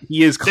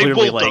 he is clearly,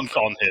 they will like, dunk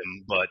on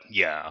him, but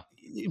yeah.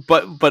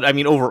 But I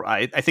mean,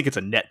 I think it's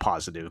a net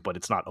positive, but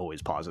it's not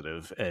always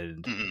positive.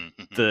 And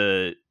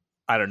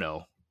I don't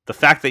know, the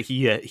fact that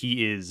he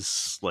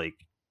is, like,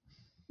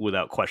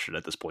 without question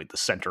at this point the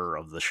center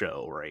of the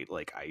show, right?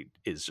 Like,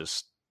 it's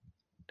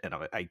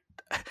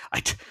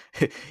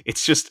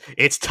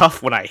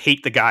tough when I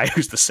hate the guy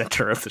who's the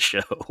center of the show.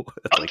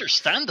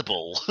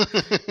 Understandable.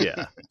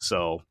 Yeah.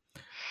 So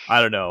I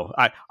don't know.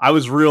 I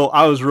was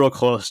real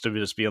close to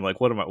just being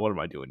like, what am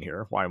I doing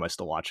here? Why am I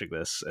still watching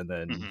this? And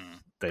then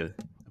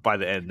by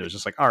the end, it was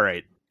just like, all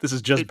right, this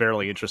is just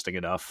barely interesting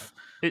enough.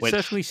 It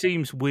certainly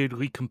seems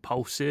weirdly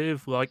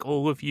compulsive. Like,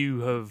 all of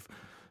you have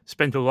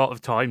spent a lot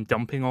of time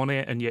dumping on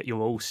it, and yet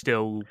you're all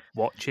still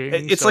watching.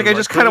 It's like, I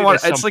just kind of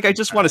want. It's like I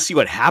just want to see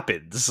what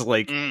happens.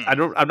 Like, I'm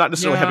not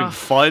necessarily having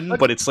fun,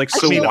 but it's like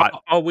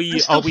not. Are we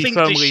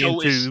firmly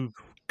into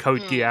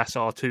Code Geass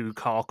R2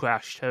 car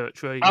crash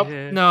territory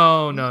here?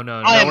 No. We're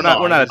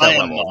not at that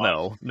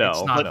level. No,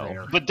 it's not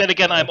there. But then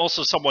again, I'm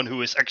also someone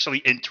who is actually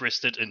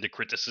interested in the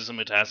criticism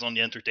it has on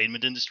the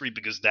entertainment industry,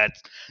 because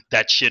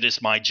that shit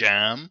is my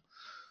jam.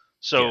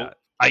 So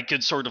I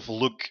can sort of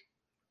look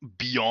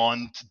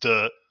beyond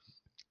the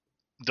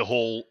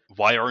whole,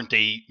 why aren't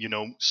they,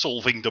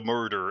 solving the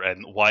murder,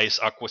 and why is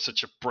Aqua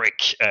such a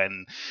prick,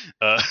 and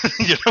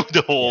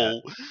the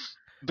whole.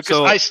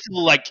 Because I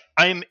still, like,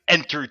 I'm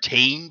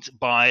entertained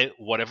by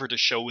whatever the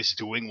show is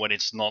doing when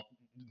it's not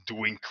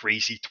doing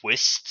crazy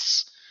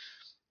twists.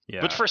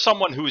 Yeah. But for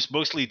someone who is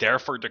mostly there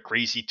for the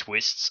crazy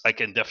twists, I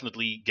can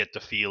definitely get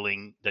the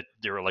feeling that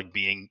they're, like,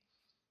 being,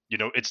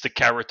 it's the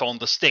carrot on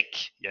the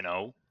stick,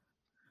 Yeah,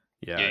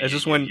 it's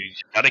just when you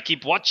gotta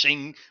keep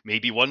watching.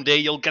 Maybe one day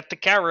you'll get the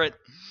carrot.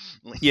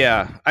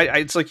 Yeah,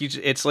 it's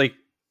like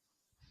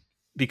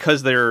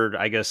because they're,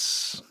 I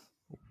guess,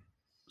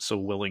 so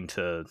willing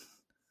to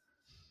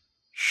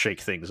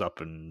shake things up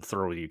and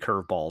throw you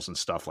curveballs and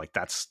stuff, like,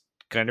 that's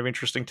kind of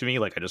interesting to me.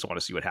 Like, I just want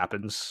to see what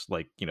happens,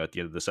 like, at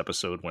the end of this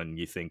episode, when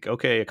you think,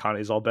 okay,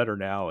 Akane's all better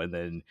now, and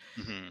then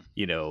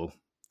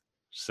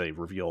say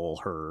reveal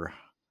her,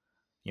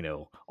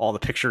 all the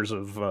pictures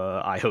of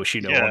Ai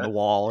Hoshino on the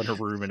wall in her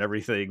room and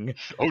everything.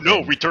 Oh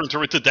no, we turned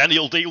her into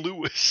Daniel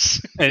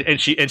Day-Lewis. and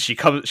she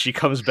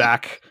comes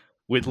back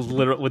with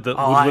literally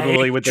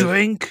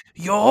drink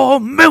your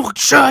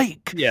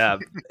milkshake. Yeah,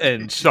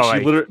 and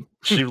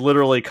she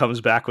literally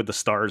comes back with the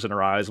stars in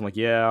her eyes. I'm like,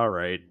 yeah, all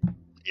right.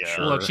 Yeah.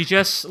 Sure.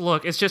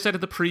 It's just that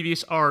in the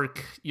previous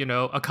arc,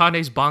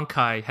 Akane's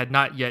Bankai had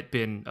not yet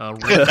been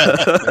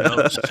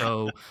ripped,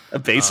 so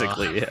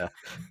basically, yeah.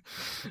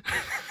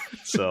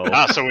 So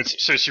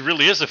so she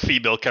really is a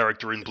female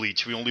character in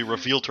Bleach. We only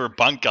revealed her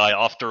Bankai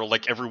after,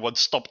 like, everyone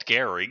stopped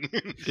caring.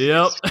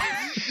 Yep.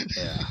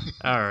 Yeah.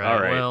 All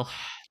right. Well,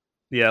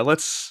 yeah.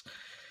 Let's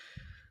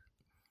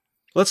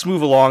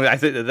move along. I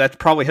think that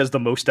probably has the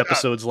most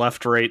episodes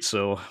left, right?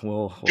 So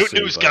we'll Good see,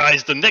 news,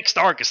 guys. The next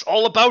arc is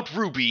all about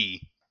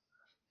Ruby.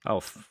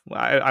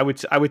 I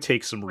would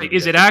take some Ruby. Wait,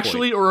 is it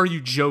actually, or are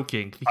you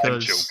joking? I'm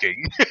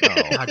joking.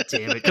 God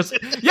damn it! Because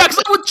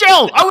I would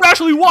gel. I would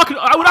actually watch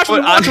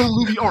a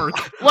Ruby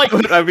arc. Like,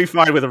 I'd be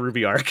fine with a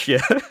Ruby arc.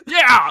 Yeah.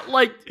 Yeah,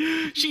 like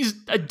she's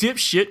a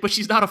dipshit, but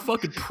she's not a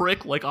fucking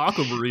prick like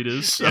Aquamarine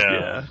is. So.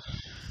 Yeah.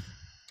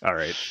 All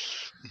right.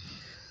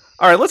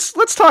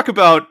 Let's talk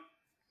about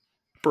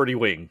Birdie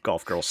Wing,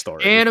 Golf Girl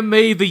Story.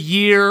 Anime the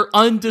year,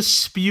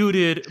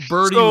 undisputed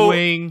Birdie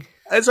Wing.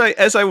 As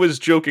I was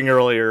joking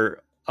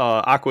earlier,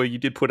 Aqua, you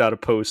did put out a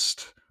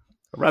post,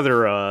 a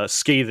rather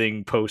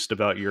scathing post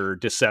about your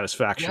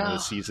dissatisfaction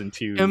with season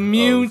 2.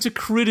 Immune to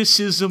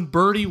criticism,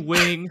 Birdie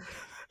Wing.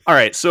 All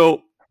right,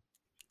 so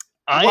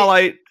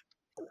I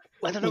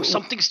don't know,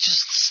 something's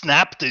just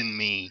snapped in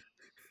me.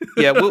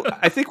 Yeah,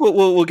 I think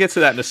we'll get to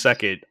that in a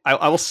second.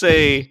 I will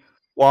say,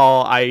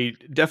 while I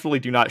definitely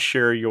do not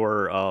share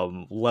your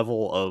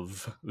level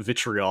of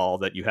vitriol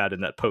that you had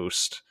in that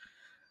post,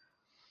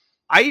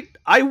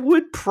 I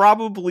would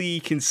probably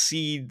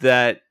concede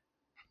that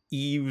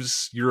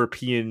Eve's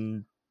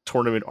European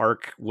tournament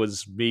arc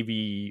was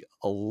maybe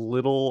a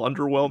little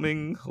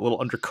underwhelming, a little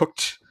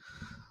undercooked.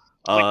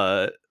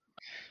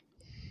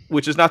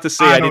 Which is not to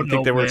say I didn't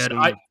think there was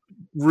some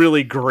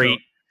really great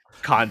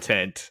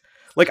content.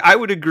 Like, I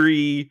would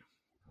agree.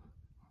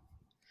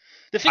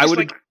 I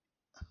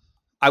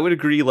would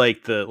agree.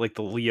 Like the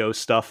Leo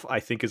stuff, I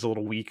think is a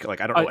little weak.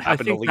 Like, I don't know what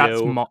happened to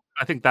Leo.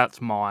 I think that's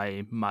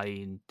my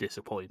main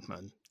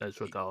disappointment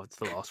as regards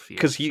the last few.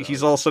 Because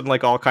he's all of a sudden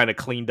like all kind of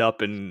cleaned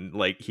up and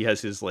like he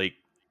has his like,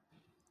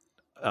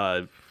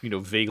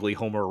 vaguely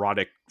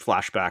homoerotic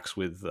flashbacks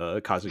with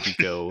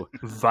Kazuhiko.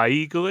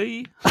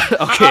 Vaguely.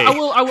 Okay.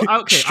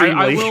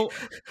 I will.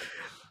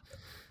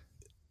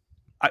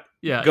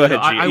 Yeah. Go ahead,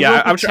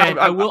 G.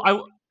 I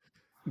will.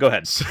 Go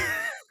ahead.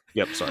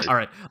 Yep. Sorry. All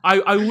right.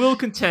 I will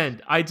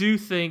contend. I do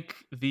think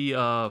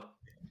the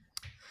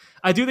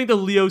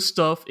Leo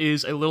stuff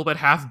is a little bit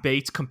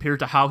half-baked compared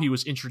to how he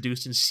was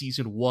introduced in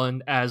season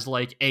 1 as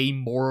like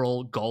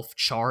amoral golf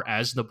char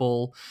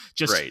Aznable,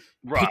 just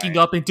picking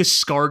up and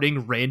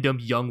discarding random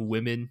young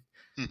women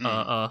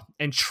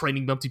and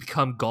training them to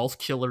become golf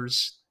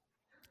killers.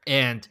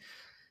 And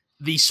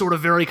the sort of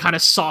very kind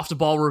of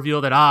softball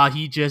reveal that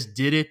he just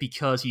did it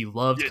because he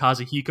loved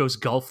Kazuhiko's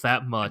golf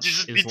that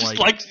much.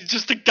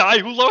 Just a guy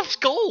who loves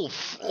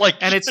golf. Like,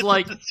 and it's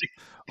like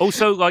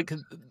also like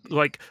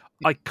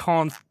I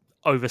can't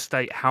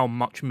overstate how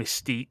much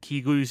mystique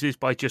he loses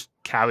by just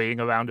carrying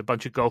around a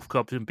bunch of golf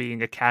clubs and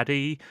being a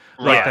caddy.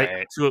 Like, they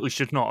absolutely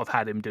should not have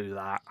had him do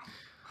that.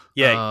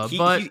 Yeah,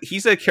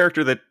 he's a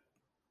character that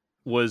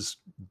was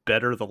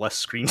better the less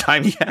screen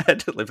time he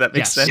had, if that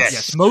makes sense.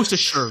 Yes, most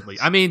assuredly.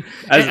 I mean,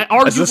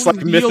 as this like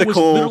mythical, was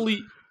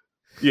literally...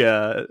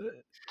 yeah,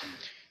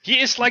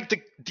 he is like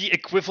the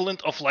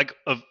equivalent of like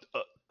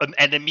an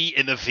enemy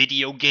in a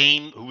video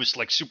game who is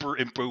like super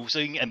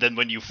imposing, and then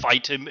when you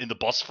fight him in the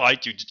boss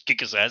fight, you just kick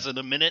his ass in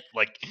a minute.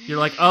 Like, you're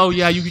like, oh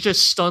yeah, you could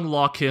just stun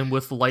lock him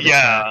with light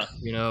attack,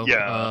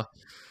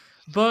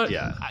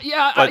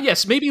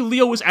 yes, maybe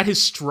Leo was at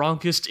his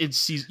strongest in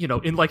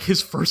season, in like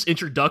his first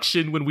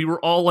introduction when we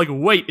were all like,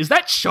 wait, is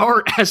that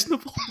Char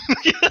Aznable?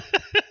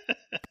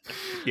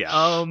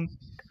 Yeah.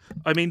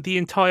 I mean, the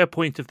entire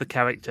point of the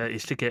character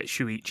is to get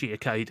Shuichi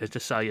Ikeda to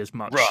say as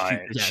much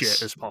stupid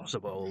shit as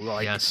possible.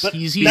 Like,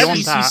 he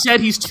said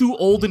he's too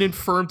old and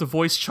infirm to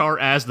voice Char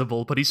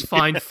Aznable, but he's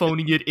fine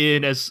phoning it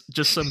in as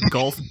just some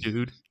golf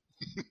dude.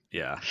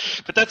 Yeah.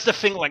 But that's the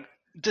thing, like,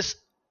 this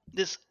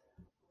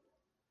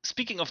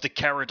speaking of the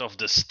carrot of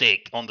the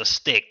stick on the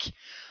stick,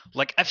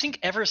 like, I think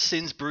ever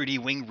since Birdie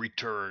Wing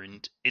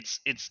returned, it's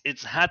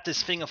had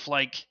this thing of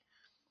like,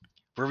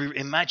 where we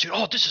imagine,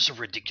 oh, this is a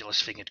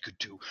ridiculous thing it could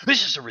do.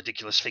 This is a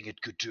ridiculous thing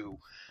it could do.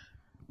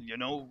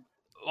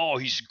 Oh,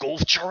 he's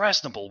golf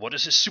Char-Aznable. What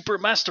is his super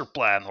master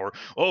plan? Or,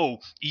 oh,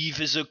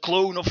 Eve is a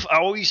clone of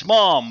Aoi's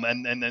mom,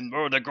 and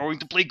they're going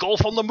to play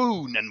golf on the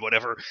moon and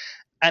whatever.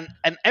 And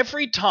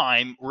every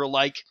time we're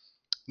like,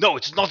 no,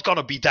 it's not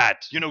gonna be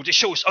that. This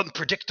show is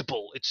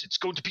unpredictable. It's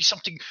going to be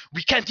something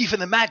we can't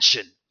even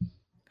imagine.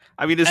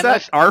 I mean, is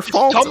that our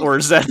fault or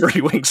is that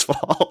Birdie Wing's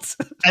fault?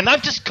 And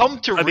I've just come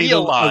to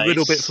realize a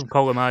little bit from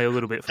column A, a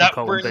little bit from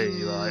column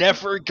B. We're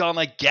never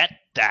gonna get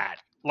that.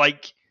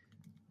 Like,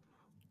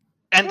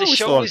 and the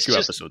show is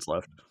just episodes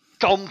left.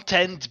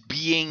 Content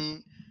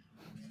being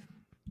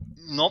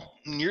not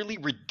nearly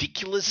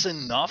ridiculous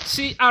enough.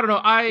 See, I don't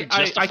know. I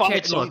can't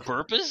its own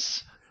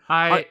purpose.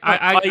 I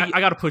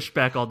got to push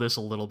back on this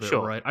a little bit,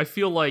 right? I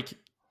feel like,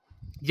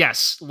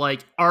 yes,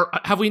 like,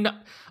 have we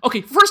not...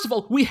 Okay, first of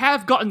all, we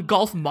have gotten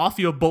golf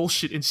mafia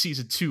bullshit in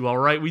season 2, all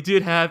right? We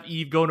did have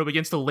Eve going up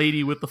against a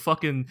lady with the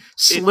fucking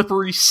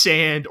slippery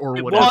sand or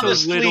whatever.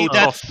 Honestly,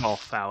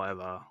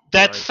 however.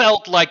 That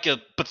felt like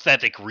a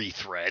pathetic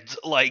rethread.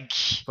 Like...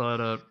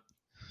 But,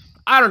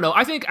 I don't know.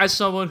 I think as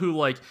someone who,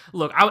 like,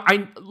 look,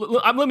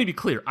 let me be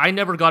clear. I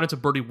never got into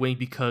Birdie Wing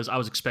because I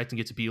was expecting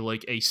it to be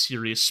like a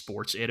serious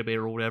sports anime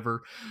or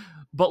whatever.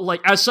 But,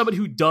 like, as someone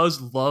who does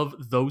love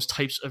those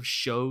types of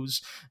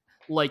shows,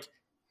 like,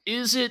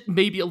 is it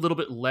maybe a little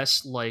bit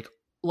less, like,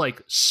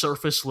 like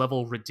surface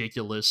level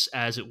ridiculous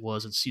as it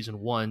was in season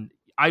 1,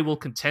 I will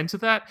contend to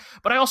that.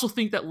 But I also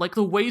think that like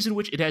the ways in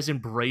which it has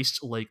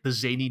embraced like the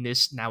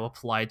zaniness now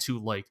applied to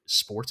like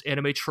sports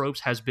anime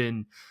tropes has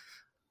been,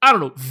 I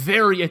don't know,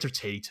 very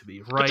entertaining to me,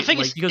 right? But the thing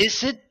like,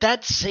 is it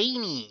that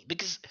zany?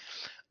 Because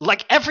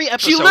like every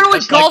episode, she literally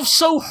has, golfs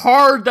so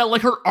hard that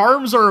like her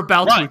arms are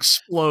about to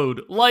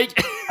explode.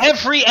 Like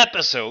every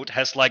episode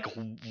has like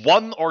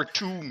 1 or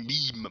 2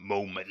 meme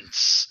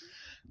moments,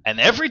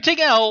 and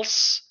everything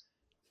else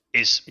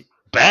is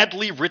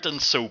badly written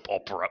soap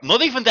opera.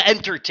 Not even the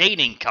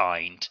entertaining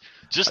kind,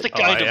 just the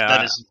kind of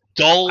that is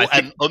dull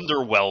and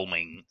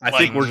underwhelming. I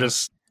think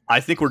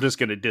we're just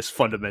going to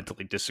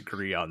fundamentally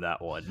disagree on that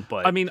one.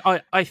 But I mean,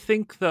 I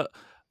think that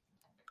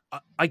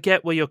I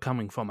get where you're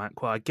coming from,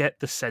 Aqua. I get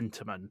the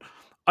sentiment.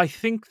 I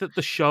think that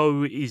the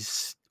show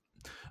is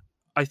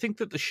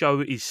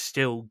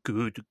still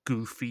good,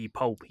 goofy,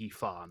 pulpy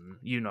fun.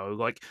 You know,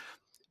 like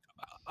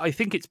I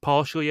think it's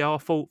partially our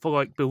fault for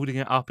like building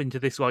it up into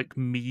this like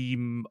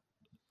meme,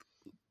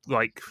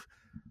 like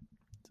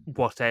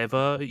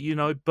whatever, you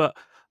know. But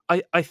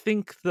I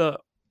think that.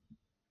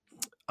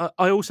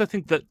 I also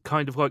think that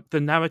kind of like the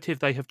narrative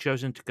they have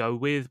chosen to go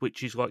with,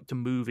 which is like to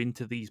move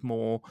into these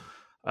more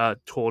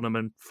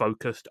tournament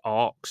focused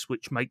arcs,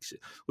 which makes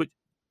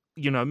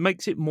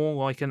it more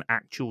like an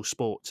actual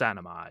sports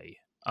anime.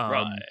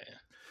 Right.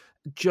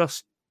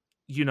 Just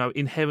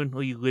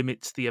inherently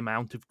limits the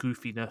amount of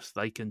goofiness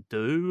they can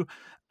do.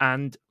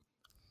 And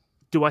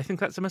do I think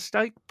that's a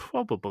mistake?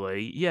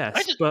 Probably,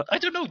 yes. But I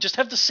don't know. Just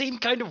have the same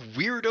kind of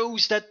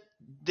weirdos that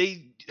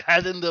they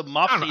had in the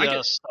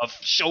Mafia stuff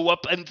show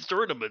up in the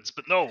tournaments.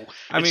 But no,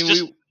 it's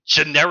just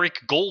generic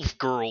golf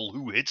girl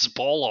who hits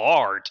ball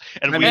hard,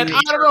 and we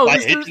beat her by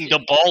hitting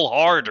the ball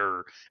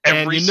harder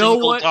every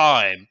single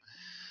time.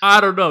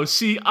 I don't know.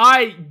 See,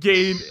 I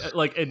gain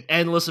like an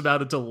endless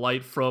amount of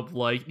delight from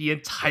like the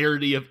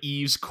entirety of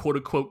Eve's quote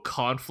unquote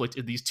conflict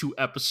in these 2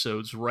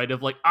 episodes, right?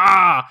 Of like,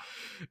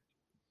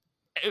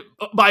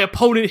 my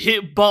opponent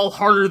hit ball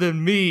harder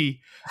than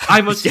me.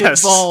 I must hit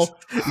ball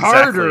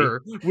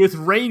harder with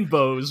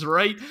rainbows,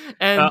 right?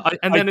 And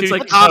then it's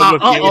like,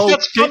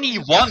 that's funny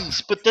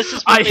once, but this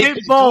is what I hit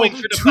ball doing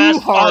for the too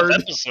past hard. 5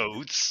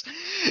 episodes.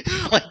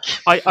 Like,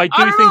 I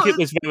do think it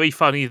was very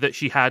funny that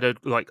she had a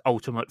like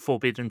ultimate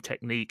forbidden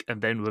technique,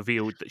 and then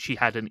revealed that she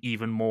had an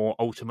even more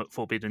ultimate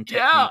forbidden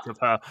technique of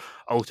her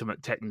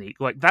ultimate technique.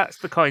 Like that's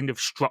the kind of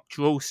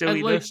structural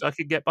silliness I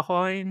could get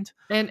behind.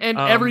 And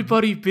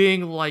everybody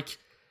being like,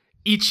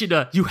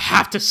 Ichida, you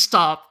have to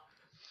stop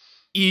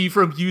Eve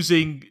from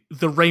using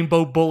the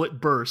rainbow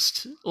bullet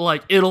burst.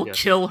 Like it'll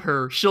kill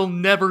her. She'll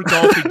never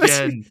golf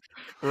again.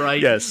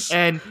 Right? Yes.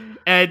 And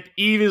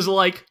Eve is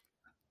like,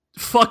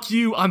 fuck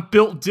you, I'm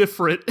built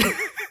different.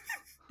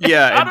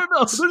 Yeah. I don't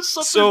know. There's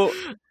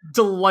something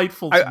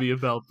delightful to me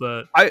about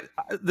that.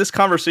 This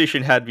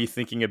conversation had me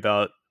thinking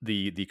about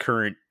the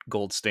current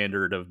gold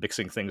standard of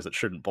mixing things that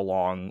shouldn't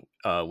belong,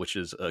 which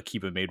is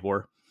Kiba Made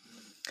War.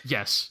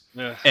 Yes.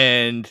 Yeah.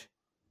 And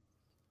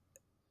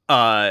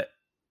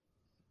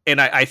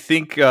I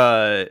think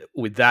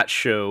with that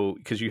show,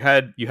 because you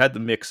had the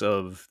mix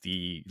of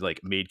the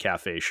like Maid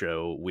Cafe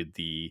show with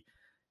the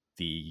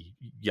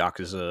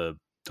Yakuza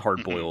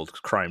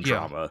hard-boiled crime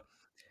drama,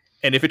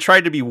 and if it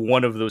tried to be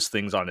one of those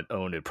things on its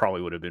own, it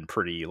probably would have been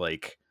pretty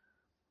like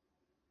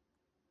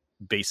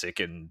basic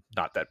and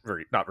not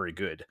very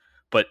good.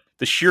 But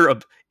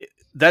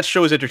that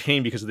show is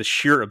entertaining because of the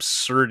sheer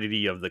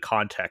absurdity of the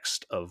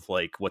context of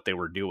like what they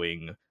were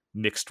doing,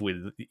 mixed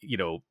with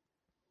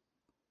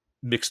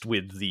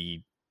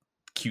the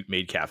cute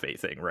Maid Cafe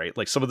thing, right?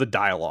 Like some of the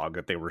dialogue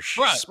that they were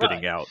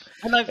spitting out.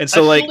 And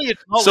so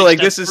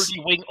this is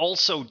Birdie Wing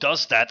also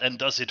does that and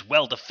does it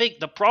well.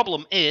 The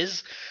problem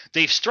is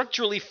they've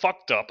structurally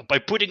fucked up by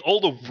putting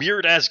all the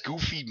weird ass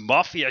goofy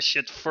mafia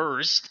shit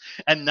first,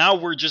 and now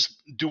we're just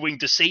doing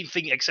the same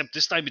thing except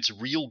this time it's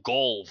real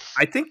golf.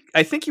 I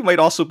think you might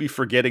also be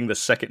forgetting the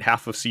second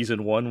half of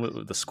season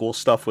 1. The school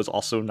stuff was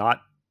also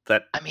not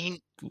that. I mean,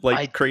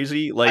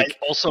 crazy. Like,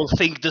 I also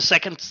think the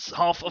second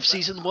half of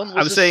season 1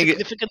 was a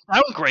significant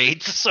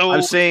downgrade. So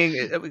I'm saying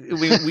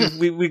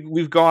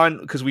we've gone,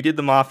 because we did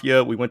the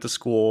mafia, we went to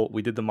school,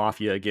 we did the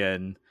mafia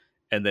again,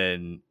 and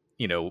then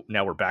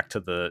now we're back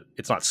to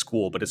it's not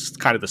school, but it's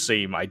kind of the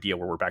same idea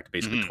where we're back to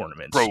basically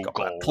tournaments,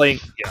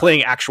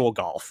 playing actual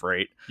golf,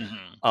 right?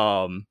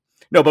 Mm-hmm.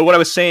 No, but what I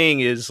was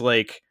saying is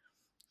like,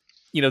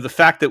 the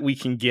fact that we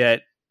can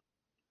get,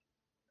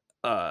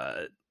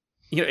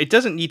 it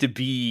doesn't need to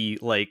be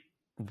like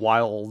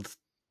wild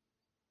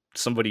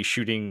somebody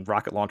shooting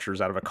rocket launchers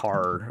out of a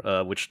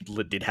car, which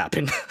did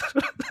happen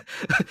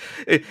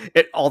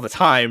all the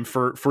time,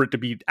 for it to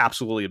be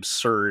absolutely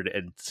absurd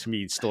and to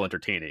me still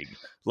entertaining.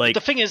 Like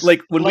the thing is,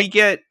 like when we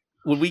get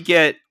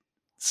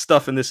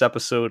stuff in this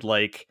episode,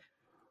 like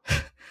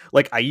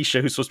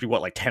Aisha, who's supposed to be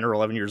like 10 or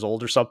 11 years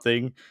old or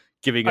something,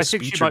 giving a speech.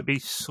 I think she might be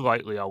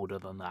slightly older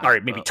than that. All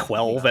right, maybe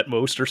 12 at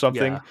most or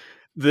something.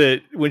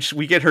 When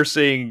we get her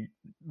saying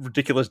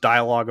ridiculous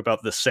dialogue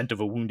about the scent of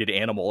a wounded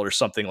animal or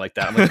something like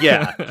that. I'm like,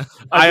 yeah,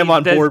 I am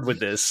on board with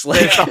this.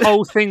 There's the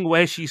whole thing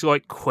where she's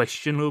like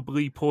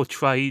questionably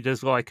portrayed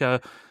as like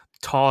a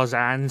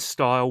Tarzan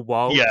style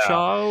wild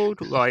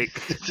child, like.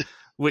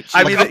 Which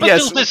I mean, up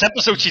until this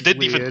episode, she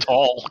didn't even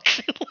talk.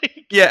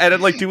 Yeah, and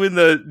then like doing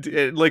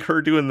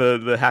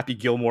the Happy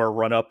Gilmore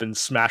run up and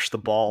smash the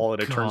ball,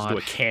 and it turns into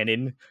a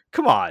cannon.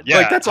 Come on, yeah,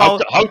 like that's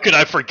all. How could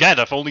I forget?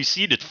 I've only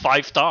seen it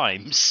 5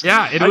 times.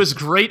 Yeah, it was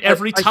great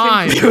every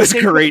time. It was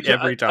great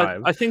every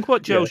time. I think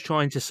what Joe's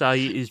trying to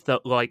say is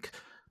that like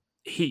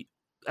he.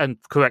 And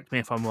correct me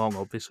if I'm wrong,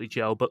 obviously,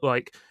 Joe, but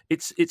like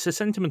it's a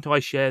sentiment I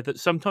share that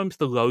sometimes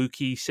the low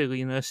key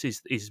silliness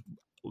is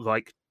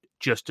like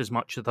just as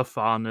much of the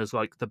fun as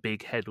like the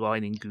big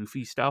headlining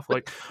goofy stuff.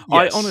 Like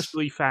I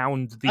honestly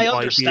found the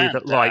idea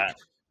that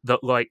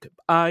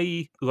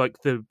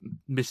the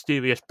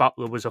mysterious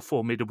butler was a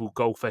formidable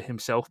golfer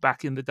himself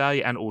back in the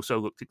day and also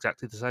looked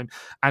exactly the same,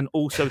 and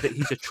also that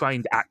he's a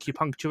trained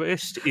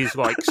acupuncturist is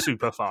like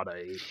super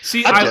funny.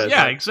 See,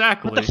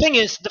 exactly. But the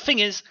thing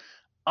is,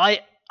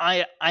 I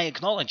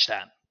acknowledge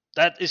that.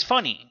 That is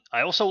funny.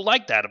 I also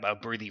like that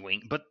about Birdie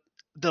Wing, but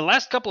the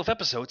last couple of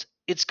episodes,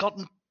 it's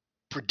gotten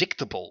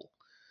predictable.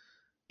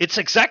 It's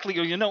exactly,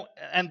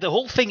 and the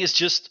whole thing is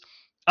just,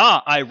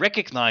 I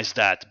recognize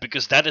that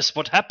because that is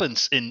what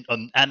happens in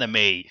an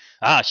anime.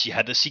 She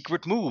had a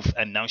secret move,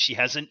 and now she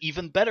has an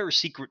even better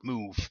secret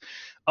move.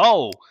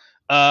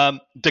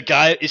 The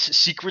guy is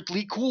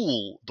secretly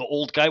cool. The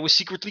old guy was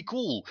secretly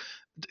cool.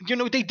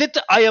 They did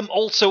the I am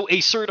also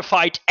a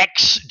certified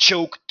X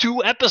joke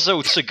 2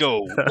 episodes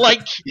ago.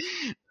 Like,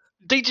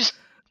 they just...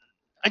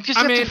 I have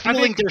the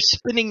feeling they're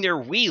spinning their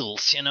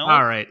wheels,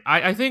 All right,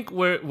 I think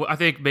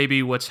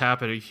maybe what's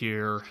happening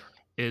here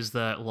is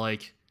that,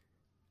 like,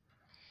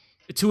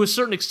 to a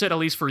certain extent, at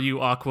least for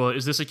you, Aqua,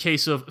 is this a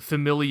case of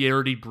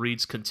familiarity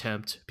breeds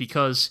contempt?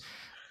 Because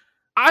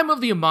I'm of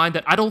the mind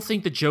that I don't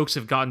think the jokes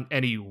have gotten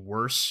any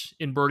worse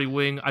in Birdie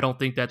Wing. I don't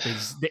think that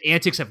the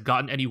antics have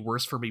gotten any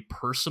worse for me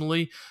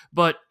personally,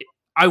 but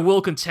I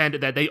will contend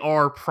that they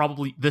are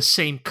probably the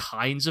same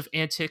kinds of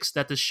antics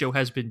that this show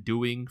has been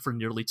doing for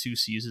nearly 2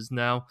 seasons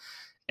now.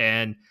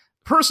 And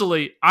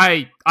personally,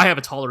 I have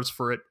a tolerance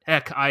for it.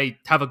 Heck, I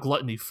have a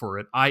gluttony for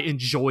it. I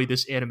enjoy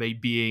this anime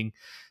being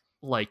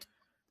like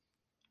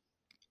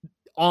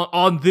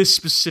on this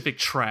specific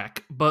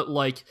track, but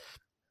like,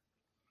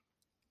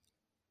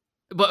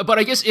 but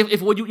I guess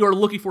if what you are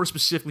looking for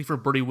specifically for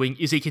Birdie Wing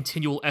is a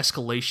continual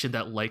escalation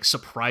that like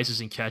surprises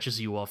and catches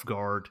you off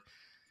guard,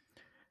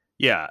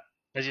 yeah.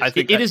 I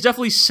think it is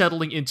definitely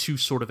settling into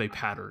sort of a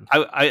pattern.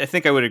 I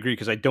think I would agree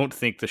because I don't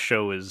think the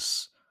show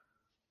is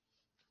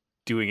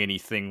doing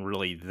anything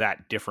really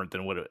that different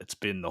than what it's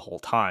been the whole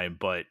time.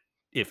 But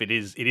if it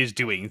is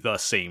doing the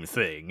same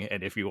thing,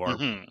 and if you are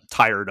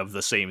tired of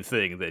the same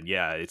thing, then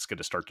yeah, it's going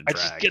to start to drag. I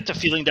just get the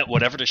feeling that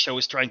whatever the show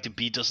is trying to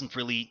be doesn't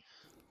really,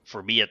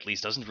 for me at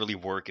least, doesn't really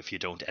work if you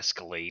don't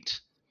escalate.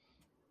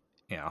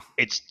 Yeah,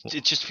 it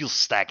just feels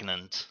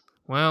stagnant.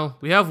 Well,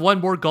 we have one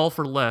more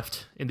golfer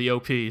left in the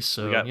OP,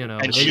 so,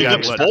 And she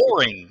looks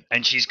boring,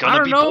 and she's going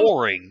to be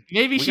boring.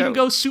 Maybe she can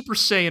go Super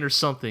Saiyan or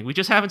something. We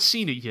just haven't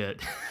seen it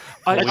yet.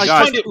 I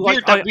find it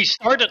weird that we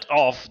started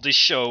off the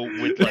show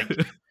with,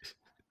 like,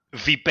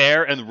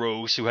 Viper and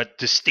Rose, who had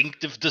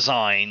distinctive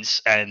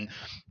designs, and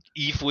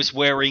Eve was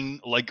wearing,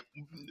 like,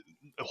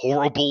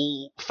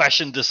 horrible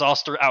fashion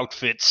disaster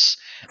outfits,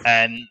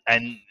 and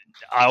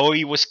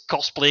Aoi was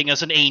cosplaying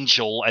as an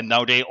angel, and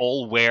now they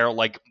all wear,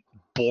 like,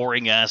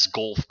 boring ass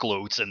golf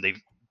clothes and they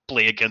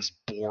play against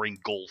boring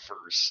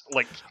golfers.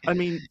 Like, I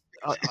mean,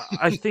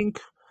 I think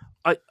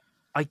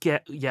I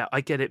get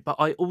it, but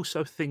I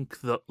also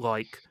think that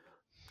like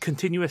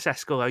continuous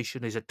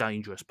escalation is a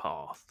dangerous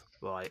path,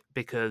 right?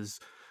 Because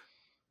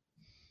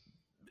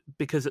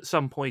at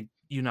some point,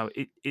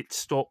 it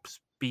stops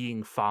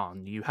being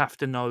fun. You have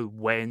to know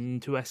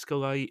when to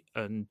escalate,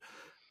 and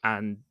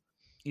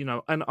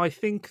I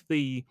think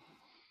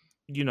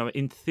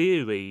in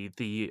theory,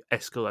 the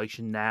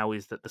escalation now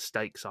is that the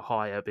stakes are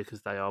higher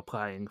because they are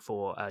playing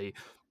for a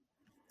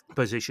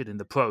position in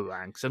the pro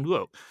ranks. And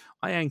look,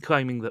 I ain't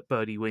claiming that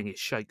Birdie Wing is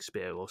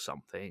Shakespeare or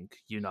something,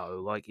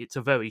 like it's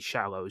a very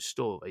shallow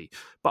story.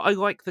 But I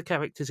like the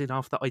characters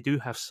enough that I do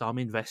have some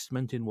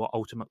investment in what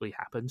ultimately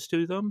happens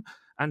to them.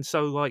 And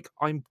so, like,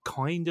 I'm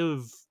kind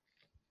of,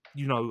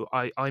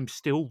 I'm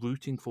still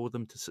rooting for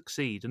them to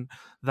succeed. And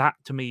that,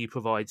 to me,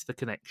 provides the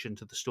connection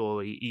to the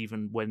story,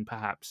 even when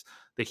perhaps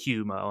the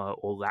humour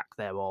or lack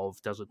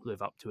thereof doesn't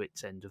live up to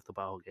its end of the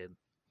bargain.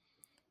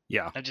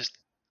 Yeah.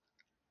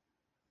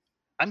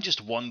 I'm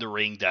just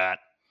wondering that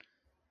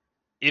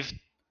if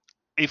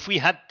we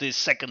had this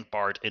second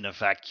part in a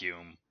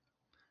vacuum,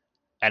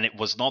 and it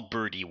was not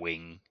Birdie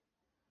Wing,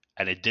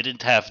 and it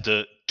didn't have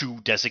the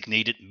 2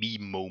 designated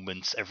meme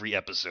moments every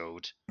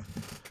episode.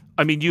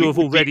 I mean, you have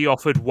already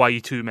offered way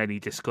too many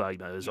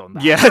disclaimers on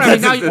that. Yeah,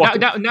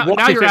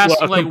 now you're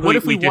asking, like, what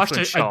if we watched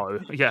a show?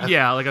 Like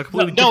a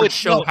completely different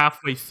show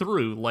halfway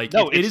through? Like,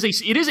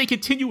 it is a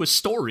continuous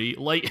story.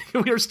 Like,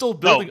 we are still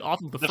building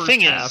off of the first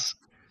half.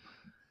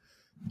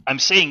 I'm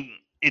saying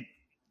it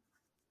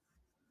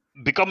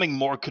becoming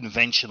more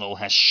conventional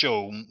has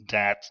shown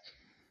that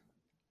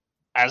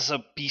as a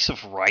piece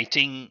of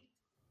writing,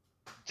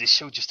 this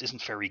show just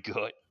isn't very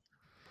good.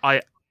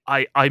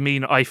 I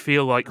mean, I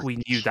feel like we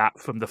knew that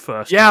from the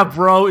first. Yeah, time.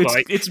 bro,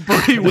 Like, it's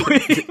Birdie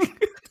Wing.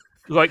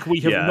 Like, we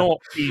have Yeah. not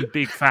been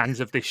big fans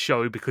of this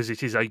show because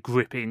it is a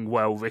gripping,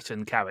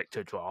 well-written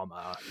character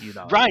drama, you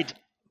know. Right.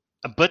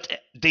 But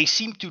they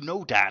seem to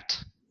know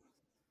that.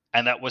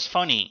 And that was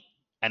funny.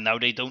 And now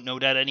they don't know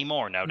that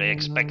anymore. Now they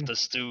expect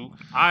us to...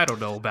 I don't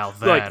know about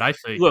that. Like, I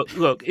think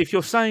look, if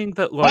you're saying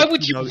that, like, Why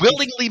would you know,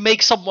 willingly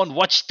make someone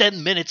watch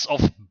 10 minutes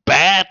of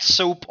bad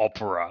soap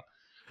opera?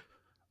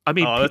 I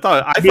mean, I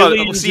thought.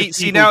 millions of See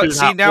people now, do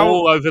that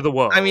all over the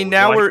world. I mean,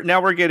 now like,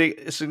 we're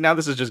getting. So now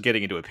this is just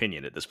getting into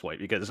opinion at this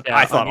point because Yeah,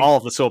 I thought I mean- all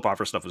of the soap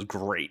opera stuff was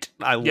great.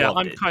 I loved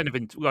I'm it. kind of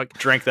into like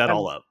Drank that and-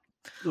 all up.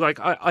 like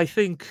I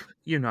think,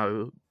 you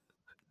know,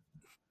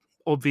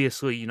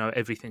 obviously, you know,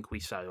 everything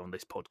we say on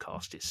this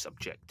podcast is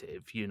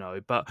subjective, you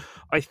know, but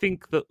I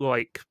think that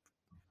like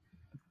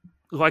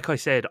I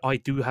said, I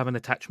do have an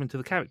attachment to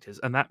the characters,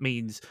 and that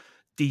means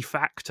de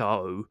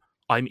facto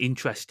I'm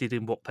interested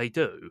in what they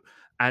do.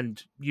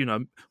 And, you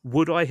know,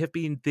 would I have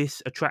been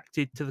this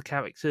attracted to the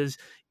characters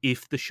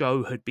if the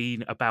show had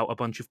been about a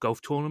bunch of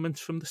golf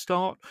tournaments from the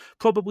start?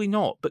 Probably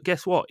not. But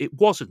guess what? It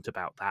wasn't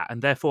about that.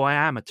 And therefore I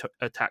am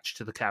attached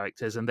to the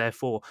characters. And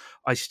therefore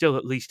I still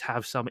at least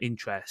have some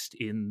interest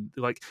in,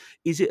 like,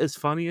 is it as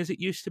funny as it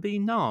used to be?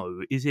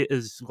 No. Is it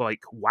as,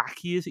 like,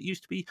 wacky as it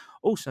used to be?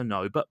 Also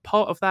no. But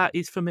part of that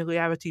is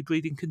familiarity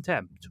breeding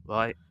contempt,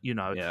 right? You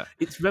know, Yeah.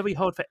 it's very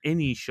hard for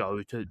any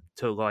show to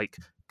like,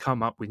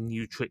 come up with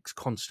new tricks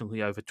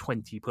constantly over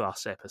 20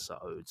 plus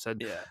episodes,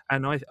 and Yeah.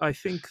 and I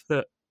think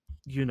that,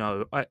 you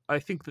know, I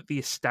think that the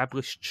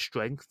established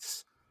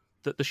strengths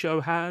that the show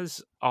has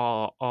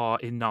are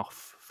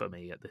enough for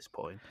me at this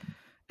point.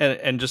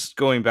 And just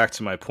going back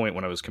to my point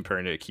when I was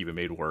comparing it to Akiba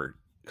Made War,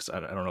 because I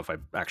don't know if I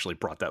actually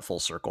brought that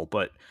full circle,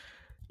 but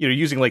you know,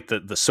 using like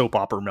the soap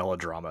opera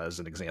melodrama as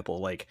an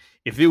example, like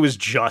if it was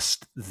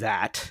just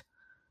that,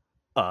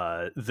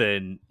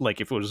 then like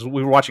if it was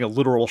we were watching a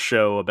literal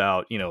show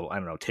about, you know, I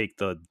don't know, take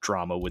the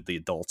drama with the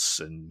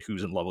adults and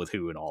who's in love with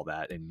who and all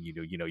that, and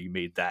you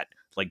made that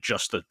like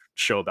just a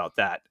show about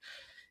that,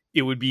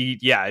 it would be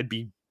it'd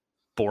be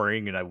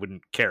boring and I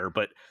wouldn't care.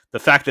 But the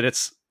fact that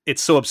it's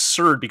so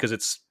absurd because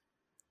it's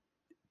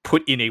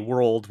put in a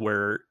world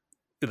where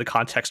in the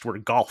context where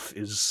golf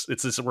is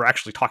we're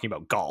actually talking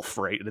about golf,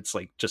 right? And it's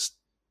like just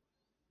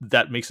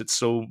that makes it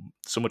so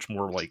much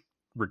more like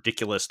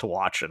ridiculous to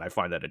watch, and I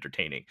find that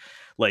entertaining.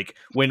 Like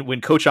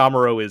when Coach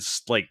Amuro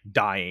is like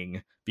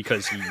dying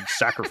because he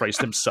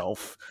sacrificed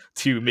himself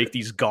to make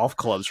these golf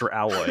clubs for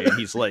Alloy, and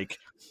he's like,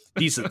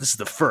 this is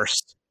the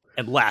first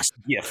and last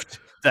gift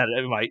that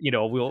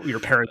your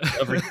parents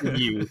will ever give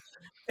you.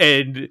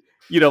 And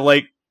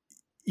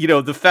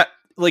the fact,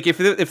 like if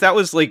that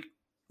was like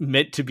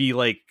meant to be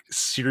like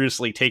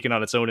seriously taken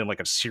on its own in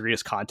like a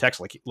serious context,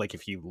 like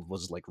if he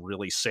was like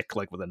really sick,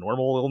 like with a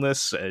normal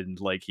illness, and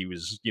like he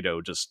was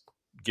just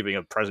giving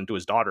a present to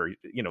his daughter,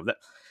 that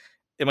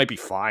it might be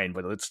fine,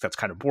 but that's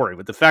kind of boring.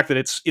 But the fact that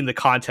it's in the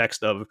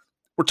context of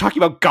we're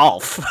talking about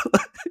golf,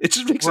 it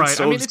just makes it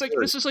so. I mean, it's like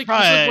this is like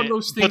Right. one of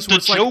those things.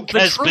 But the where joke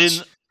like, has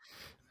been.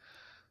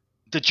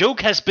 The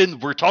joke has been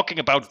we're talking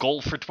about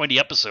golf for 20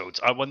 episodes.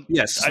 That's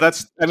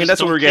what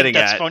don't we're getting think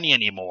that's at. funny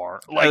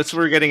anymore. Like, That's what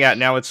we're getting at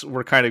now.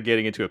 We're kind of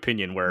getting into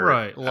opinion where,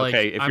 Right, like,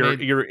 okay, if I you're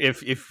mean- you're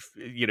if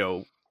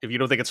you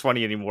don't think it's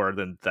funny anymore,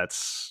 then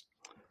that's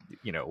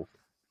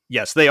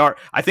yes, they are.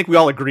 I think we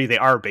all agree they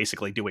are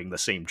basically doing the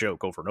same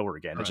joke over and over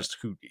again. Right. It's just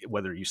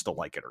whether you still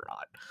like it or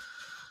not.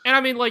 And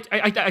I mean, like,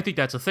 I think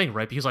that's a thing,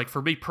 right? Because, like,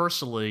 for me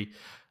personally,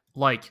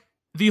 like,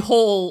 the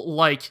whole,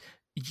 like,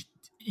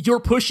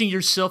 you're pushing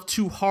yourself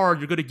too hard,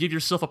 you're going to give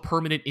yourself a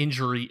permanent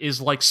injury is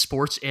like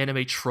sports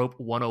anime trope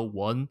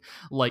 101.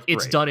 Like,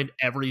 it's Right. done in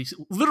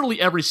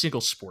literally every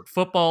single sport.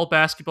 Football,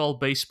 basketball,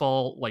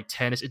 baseball, like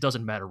tennis, it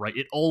doesn't matter, right?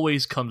 It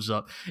always comes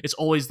up. It's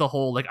always the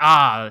whole, like,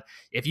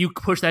 if you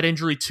push that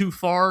injury too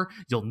far,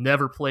 you'll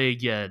never play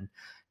again.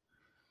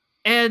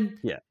 And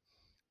Yeah.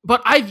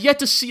 But I've yet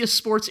to see a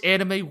sports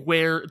anime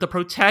where the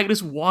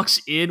protagonist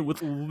walks in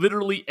with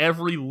literally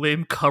every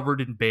limb covered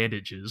in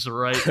bandages,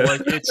 right?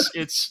 Like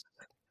it's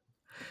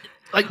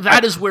like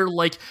that is where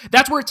like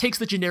that's where it takes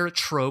the generic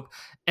trope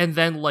and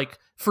then like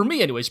for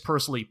me anyways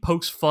personally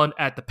pokes fun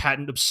at the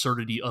patent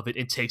absurdity of it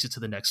and takes it to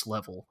the next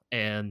level.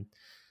 And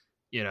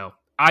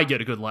I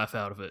get a good laugh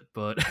out of it,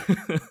 but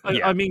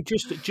I mean,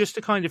 just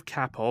to kind of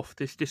cap off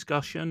this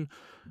discussion,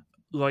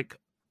 like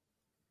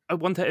I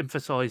want to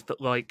emphasize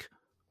that like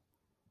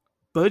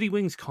Birdie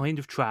Wing's kind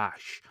of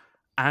trash,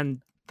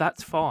 and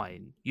that's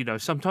fine.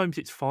 Sometimes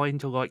it's fine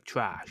to like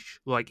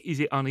trash. Like, is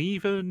it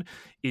uneven?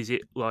 Is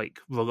it like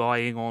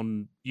relying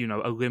on,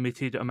 a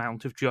limited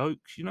amount of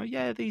jokes?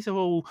 Yeah, these are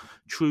all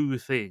true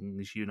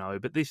things,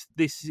 but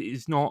this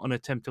is not an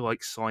attempt to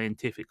like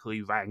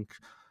scientifically rank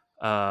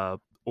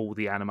all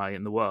the anime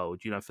in the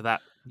world. For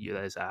that,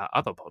 there's our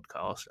other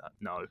podcast.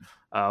 No,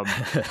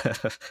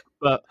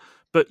 but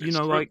It's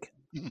true. like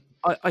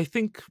I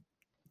think,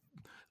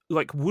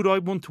 like, would I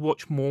want to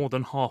watch more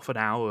than half an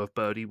hour of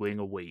Birdie Wing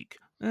a week?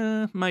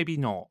 Maybe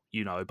not.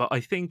 But I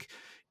think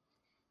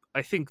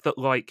that,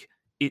 like,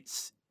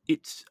 its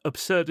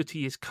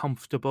absurdity is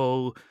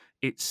comfortable.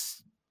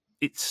 Its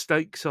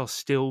stakes are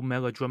still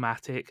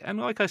melodramatic, and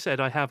like I said,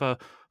 I have a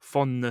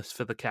fondness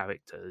for the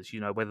characters,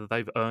 whether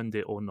they've earned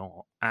it or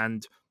not.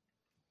 And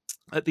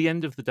at the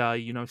end of the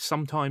day,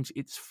 sometimes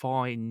it's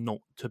fine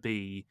not to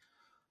be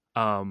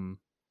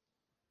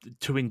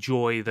to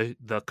enjoy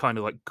the kind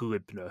of like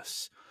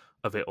glibness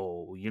of it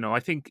all. I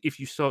think if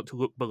you start to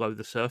look below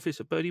the surface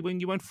of Birdie Wing,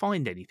 you won't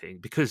find anything,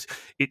 because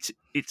it's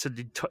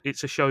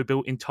a show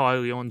built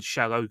entirely on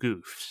shallow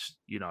goofs.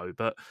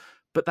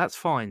 But that's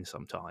fine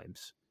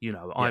sometimes.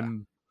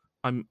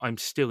 I'm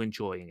still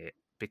enjoying it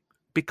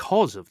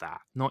because of that,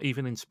 not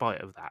even in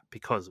spite of that,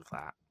 because of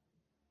that.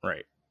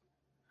 Right.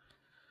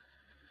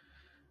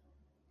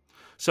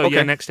 So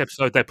yeah, next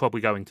episode they're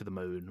probably going to the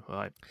moon,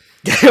 right?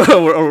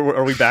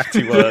 Are we back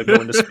to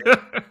going to space?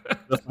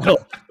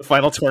 the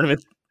final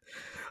tournament?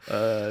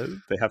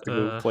 They have to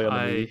go play on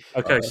the moon.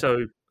 Okay,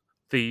 so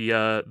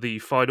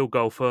the final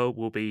golfer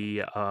will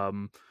be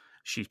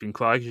she's been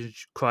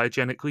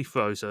cryogenically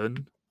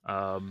frozen.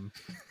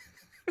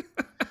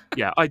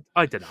 Yeah,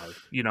 I don't know.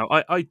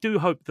 I do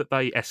hope that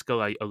they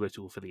escalate a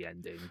little for the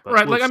ending. But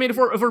right, like, I mean, if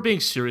we're being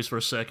serious for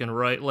a second,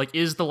 right? Like,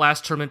 is the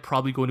last tournament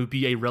probably going to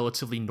be a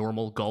relatively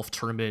normal golf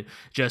tournament?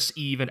 Just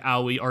Eve and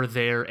Aoi are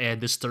there,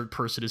 and this third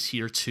person is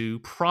here too?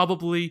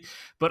 Probably,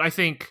 but I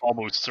think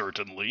almost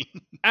certainly,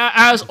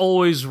 as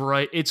always,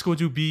 right? It's going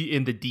to be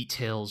in the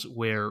details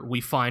where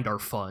we find our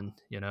fun,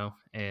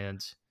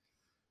 and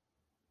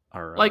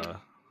our like.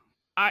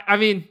 I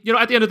mean,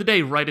 at the end of the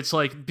day, right, it's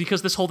like,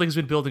 because this whole thing's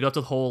been building up to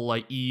the whole,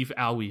 like, Eve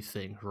Aoi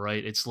thing,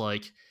 right? It's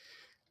like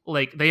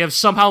they have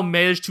somehow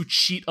managed to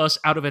cheat us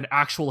out of an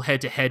actual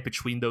head-to-head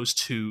between those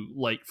two,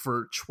 like,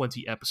 for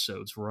 20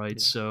 episodes, right?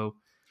 Yeah. So,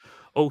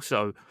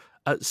 also,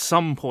 at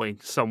some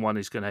point, someone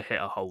is going to hit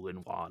a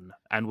hole-in-one,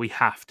 and we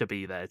have to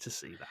be there to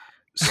see that.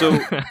 So,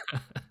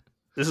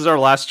 this is our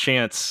last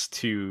chance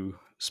to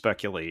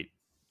speculate.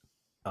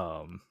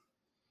 How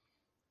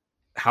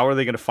are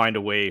they going to find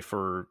a way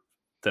for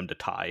them to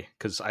tie?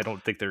 Because I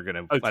don't think they're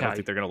gonna. Okay. I don't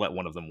think they're gonna let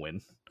one of them win.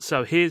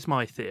 So here's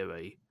my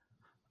theory.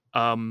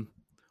 All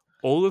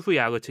of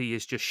reality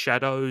is just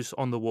shadows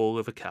on the wall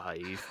of a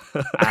cave,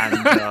 and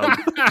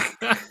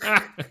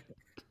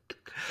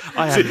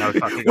I have no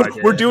fucking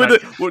idea. We're doing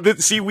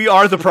it. See, we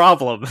are the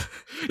problem.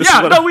 We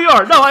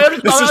are. No, I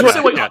understand.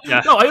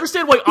 I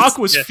understand why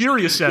Aqua's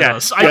furious at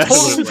us. I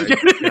totally get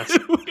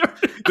it.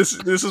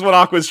 This is what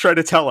Aqua's trying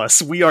to tell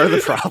us. We are the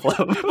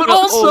problem. But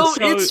also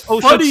it's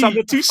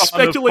funny to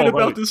speculate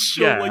about this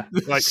show like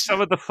this. Like,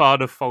 some of the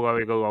fun of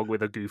following along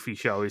with a goofy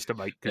show is to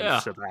make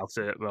goofs about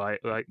it, right?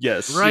 Like,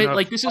 yes, right.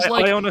 Like, this is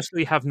I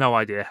honestly have no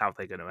idea how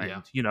they're going to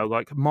end. Yeah.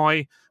 Like,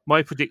 my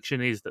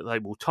prediction is that they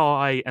will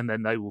tie and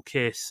then they will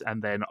kiss,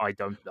 and then I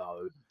don't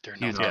know. They're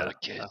not going to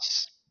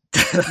kiss.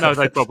 No,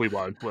 they probably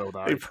won't. Will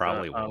they? They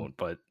probably won't,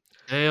 but.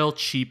 They'll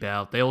cheap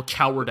out. They'll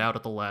coward out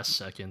at the last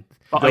second.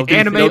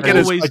 Anime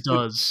always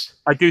does.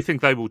 I do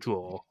think they will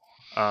draw.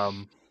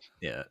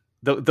 Yeah,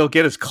 they'll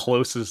get as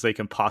close as they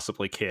can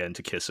possibly can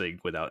to kissing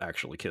without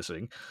actually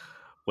kissing,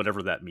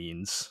 whatever that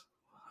means.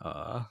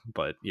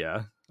 But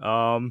yeah,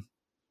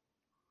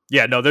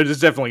 yeah. No,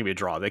 there's definitely gonna be a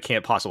draw. They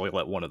can't possibly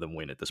let one of them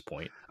win at this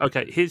point.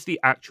 Okay, here's the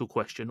actual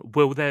question: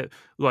 will there,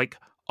 like,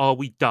 are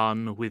we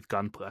done with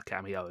Gunpla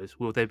cameos?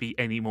 Will there be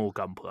any more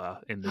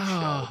Gunpla in this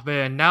show? Oh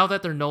man, now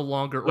that they're no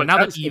longer, or now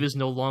that Eve is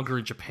no longer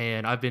in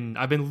Japan, I've been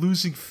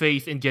losing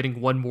faith in getting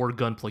one more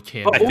Gunpla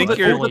cameo. But all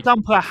the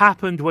Gunpla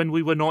happened when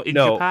we were not in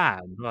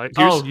Japan. Like,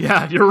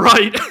 yeah, you're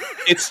right.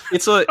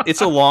 it's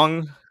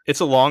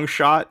a long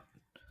shot,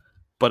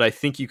 but I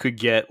think you could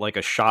get like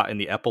a shot in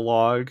the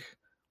epilogue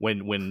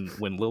when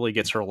Lily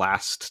gets her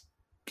last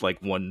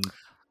like one.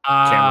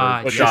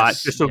 Camera shot,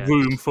 just a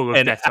room full of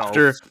and death.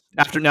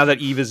 After now that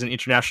Eve is an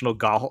international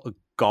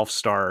golf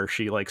star,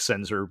 she like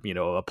sends her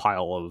a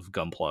pile of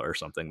Gunpla or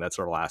something. That's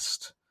our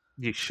last.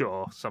 You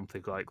sure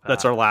something like that?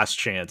 That's our last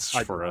chance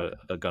for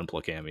a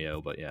Gunpla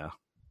cameo. But yeah,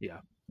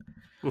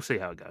 we'll see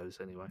how it goes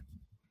anyway.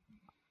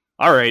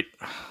 All right.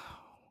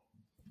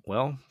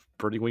 Well,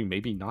 Birdie Wing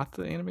maybe not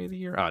the anime of the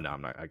year. Oh no,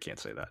 I'm not. I can't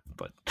say that.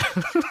 But.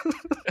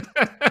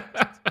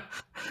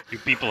 You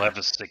people have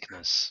a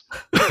sickness.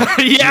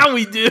 Yeah,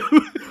 we do.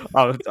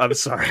 I'm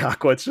sorry,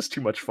 Aqua. It's just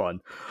too much fun.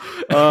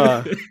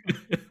 All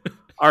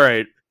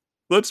right,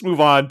 let's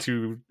move on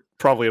to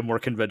probably a more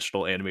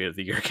conventional anime of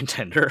the year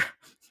contender,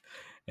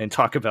 and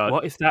talk about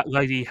what if that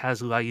lady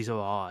has laser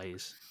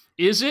eyes.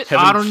 Is it?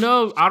 I don't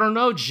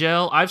know,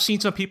 Gel. I've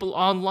seen some people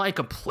online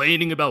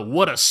complaining about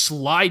what a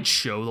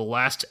slideshow the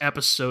last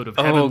episode of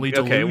Heavenly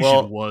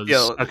Delusion was.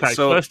 Yeah, okay,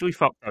 so first we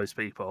fuck those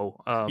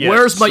people.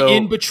 Where's my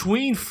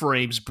in-between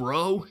frames,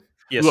 bro?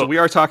 Yeah, Look, so we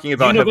are talking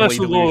about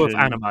universal Heavenly law of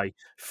Delusion. anime: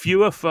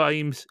 fewer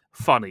frames,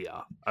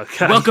 funnier.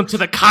 Okay. Welcome to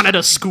the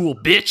Canada school,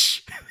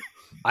 bitch.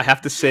 I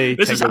have to say,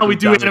 This is Tengoku how we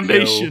do Daimyo-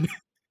 animation.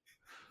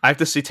 I have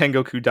to say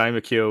Tengoku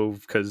Daimyo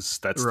because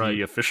that's Right.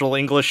 the official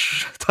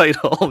English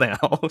title now.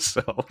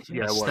 So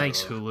Yeah, Yes,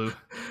 thanks, whatever.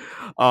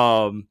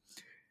 Hulu.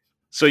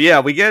 So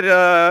yeah, we get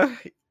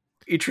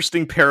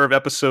interesting pair of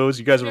episodes.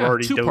 You guys have Yeah,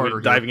 already two-parter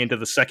here. diving into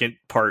the second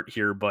part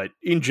here, but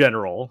in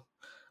general,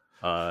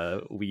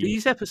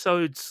 These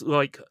episodes,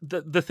 like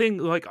the thing,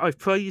 like I've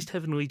praised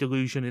Heavenly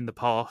Delusion in the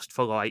past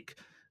for like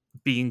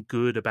being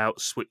good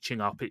about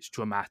switching up its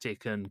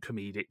dramatic and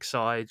comedic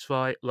sides,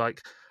 right?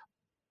 Like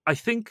I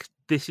think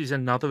this is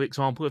another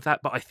example of that,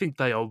 but I think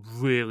they are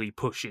really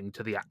pushing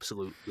to the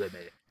absolute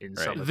limit in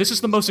some of This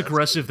is the these most episodes.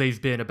 aggressive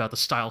they've been about the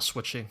style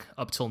switching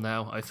up till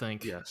now, I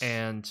think. Yes.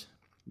 And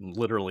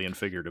literally and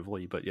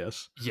figuratively, but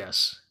yes.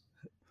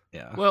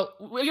 Yeah. Well,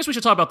 I guess we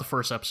should talk about the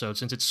first episode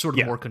since it's sort of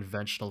the more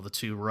conventional of the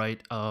two,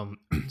 right?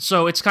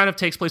 So it's kind of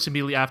takes place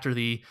immediately after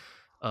the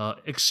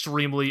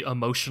extremely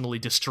emotionally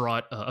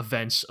distraught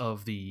events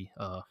of the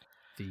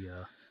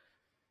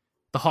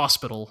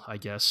hospital, I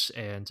guess,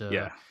 and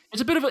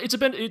it's a bit of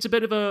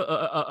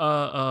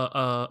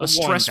a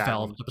stress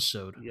valve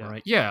episode,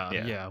 right?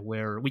 Yeah,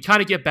 where we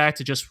kind of get back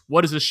to just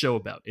what is this show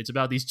about? It's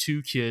about these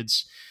two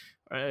kids,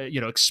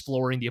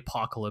 exploring the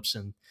apocalypse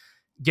and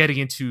getting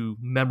into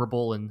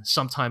memorable and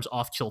sometimes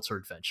off-kilter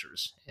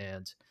adventures,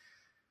 and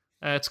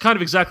it's kind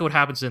of exactly what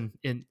happens in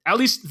at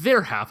least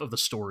their half of the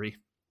story,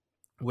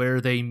 where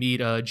they meet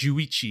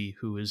Juichi,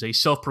 who is a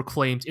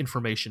self-proclaimed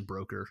information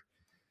broker,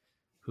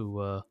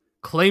 who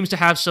claims to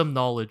have some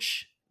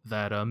knowledge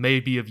that may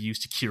be of use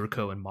to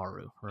Kiriko and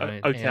Maru,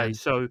 right? Okay,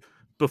 so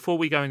before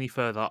we go any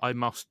further, I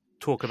must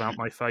talk about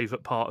my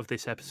favourite part of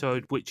this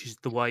episode, which is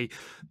the way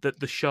that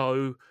the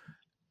show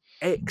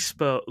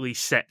expertly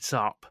sets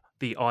up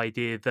the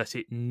idea that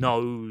it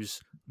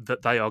knows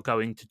that they are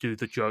going to do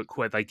the joke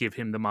where they give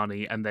him the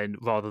money and then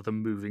rather than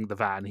moving the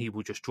van, he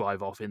will just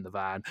drive off in the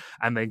van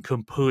and then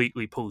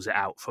completely pulls it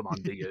out from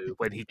under you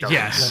when he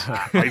does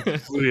that. I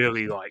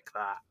really like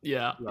that.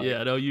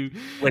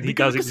 When he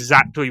does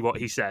exactly what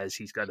he says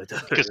he's going to do.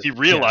 Because he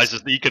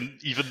realizes that he can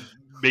even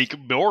make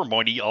more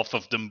money off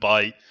of them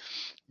by,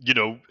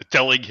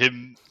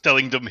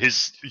 telling them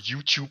his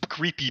YouTube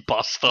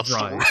creepypasta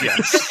story.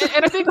 Yes.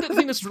 and I think the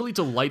thing that's really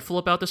delightful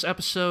about this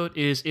episode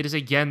is it is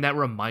again that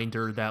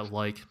reminder that,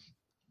 like,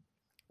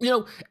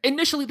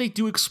 initially they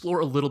do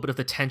explore a little bit of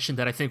the tension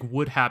that I think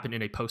would happen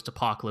in a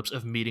post-apocalypse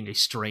of meeting a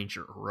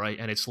stranger, right?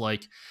 And it's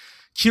like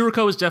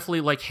Kiriko is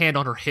definitely like hand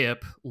on her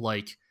hip,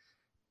 like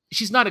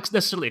she's not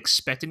necessarily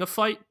expecting a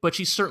fight, but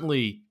she's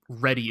certainly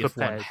ready if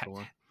one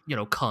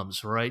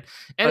comes, right?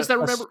 And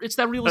it's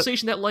that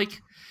realization that,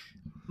 like,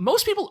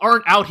 most people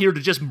aren't out here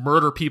to just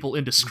murder people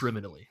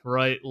indiscriminately,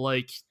 right?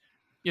 Like,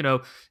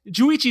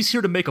 Juichi's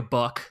here to make a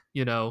buck,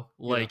 and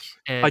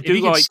if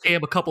he can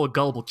scam a couple of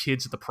gullible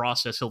kids in the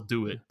process, he'll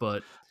do it.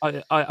 But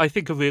I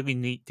think a really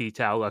neat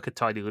detail, like a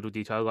tiny little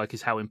detail, like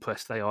is how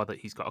impressed they are that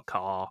he's got a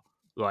car.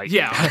 Like,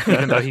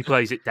 even though he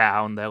plays it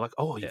down, they're like,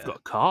 "Oh, you've got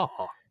a car!"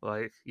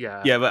 Like,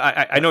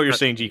 but I know what you're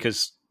saying, G,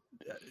 because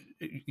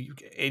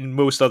in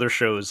most other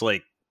shows,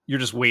 like, you're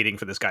just waiting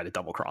for this guy to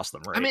double cross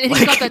them, right? I mean,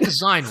 he's got that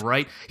design,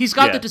 right? He's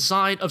got the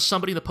design of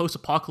somebody in the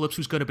post-apocalypse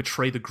who's going to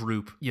betray the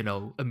group,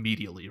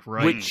 immediately,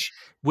 right?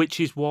 Which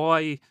is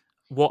why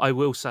what I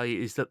will say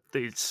is that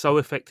it's so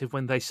effective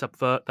when they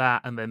subvert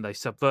that, and then they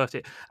subvert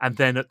it, and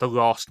then at the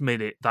last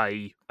minute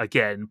they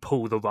again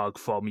pull the rug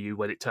from you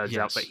when it turns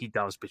out that he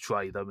does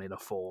betray them in a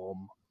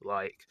form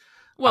like.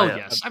 Well,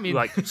 yes. I mean,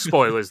 like,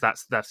 spoilers.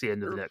 That's the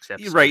end of the next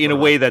episode, right? In a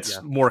way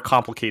that's more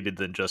complicated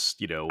than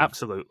just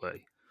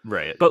absolutely.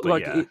 Right. But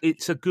like,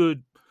 it's a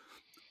good,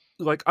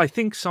 like, I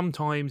think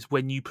sometimes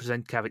when you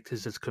present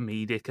characters as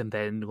comedic and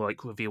then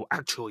like reveal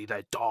actually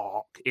they're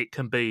dark, it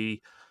can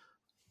be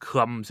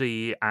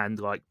clumsy and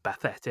like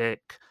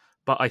pathetic.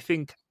 But I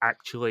think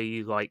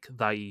actually, like,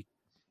 they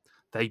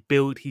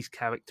build his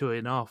character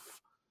enough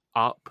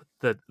up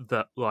that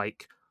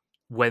like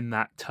when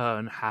that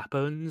turn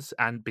happens,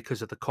 and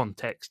because of the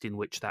context in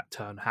which that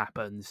turn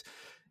happens,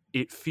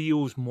 it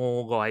feels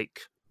more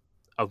like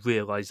a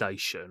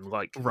realization,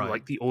 like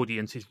the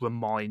audience is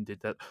reminded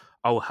that,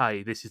 oh,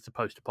 hey, this is the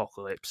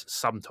post-apocalypse.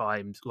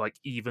 Sometimes, like,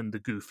 even the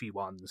goofy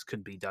ones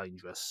can be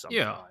dangerous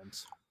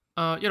sometimes.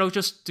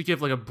 Just to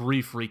give like a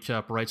brief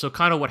recap, right? So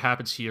kind of what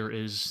happens here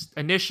is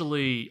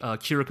initially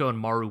Kiriko and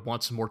Maru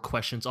want some more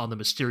questions on the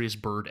mysterious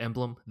bird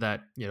emblem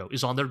that,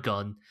 is on their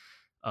gun.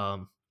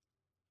 And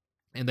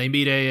they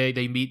meet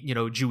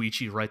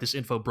Juichi, right? This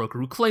info broker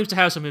who claims to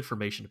have some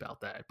information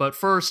about that. But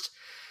first,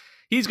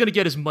 he's going to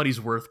get his money's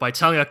worth by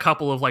telling a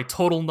couple of like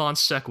total non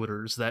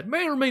sequiturs that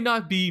may or may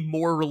not be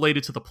more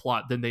related to the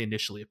plot than they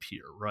initially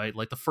appear, right?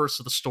 Like the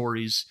first of the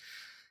stories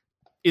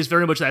is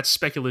very much that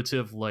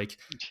speculative, like,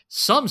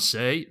 some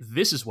say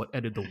this is what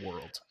ended the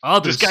world.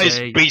 Others this guy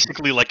say, is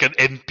basically like an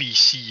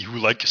NPC who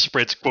like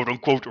spreads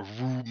quote-unquote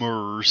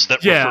rumors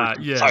that refer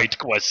to side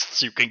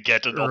quests you can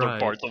get in other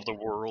parts of the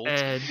world.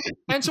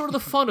 And sort of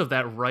the fun of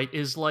that, right,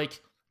 is like,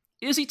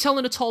 Is he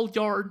telling a tall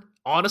yarn?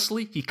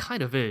 Honestly, he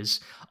kind of is.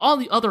 On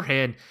the other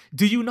hand,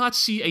 do you not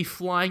see a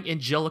flying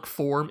angelic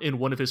form in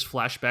one of his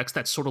flashbacks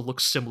that sort of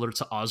looks similar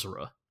to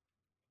Azura?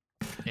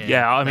 And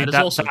yeah, I mean that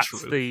is also that's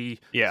true.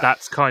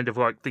 that's kind of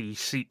like the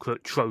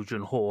secret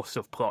Trojan horse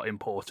of plot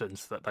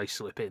importance that they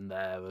slip in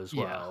there as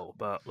well.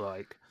 But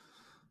like,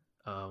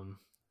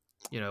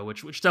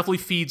 which definitely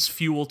feeds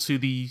fuel to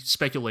the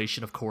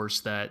speculation, of course,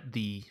 that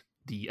the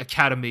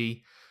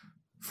Academy,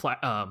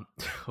 well,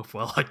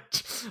 I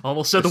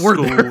almost said the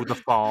word there. The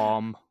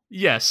farm,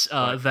 yes,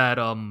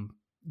 that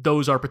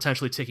those are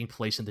potentially taking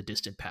place in the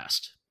distant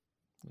past.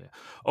 Yeah.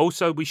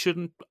 Also, we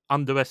shouldn't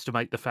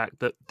underestimate the fact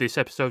that this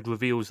episode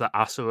reveals that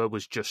Asura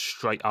was just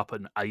straight up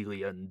an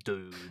alien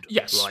dude.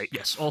 Yes,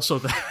 yes.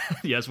 Also,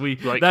 yes,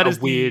 that is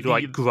weird,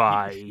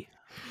 grey.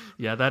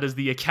 Yeah, that is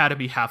the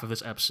Academy half of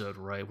this episode,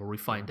 right, where we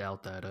find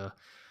out that,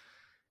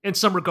 in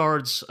some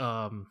regards,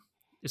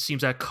 it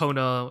seems that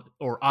Kona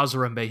or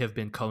Azura may have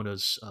been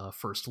Kona's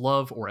first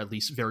love, or at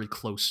least very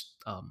close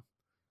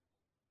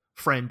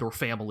friend or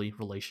family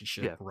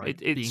relationship, right?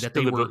 It's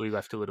deliberately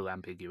left a little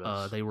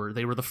ambiguous. They were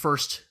the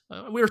first.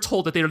 We were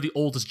told that they were the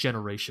oldest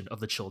generation of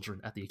the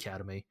children at the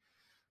Academy,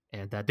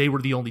 and that they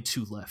were the only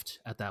two left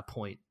at that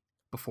point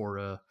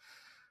before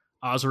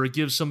Azura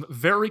gives some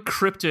very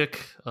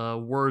cryptic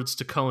words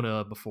to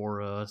Kona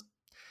before,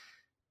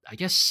 I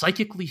guess,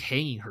 psychically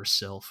hanging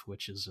herself,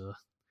 which is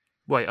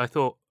Wait, I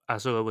thought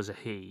Azura was a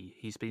he.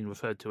 He's been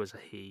referred to as a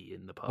he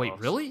in the past. Wait,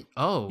 really?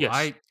 Oh,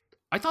 yes.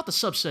 I thought the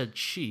sub said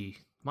she.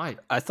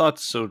 I thought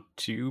so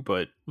too,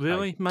 but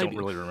really, I don't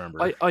really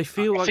remember. I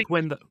feel like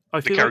when the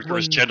character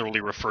is generally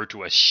referred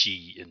to as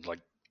she in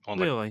on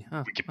really?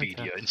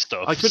 Wikipedia and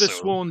stuff. I could have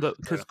sworn that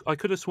because I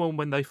could have sworn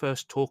when they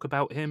first talk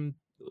about him,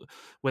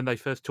 when they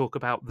first talk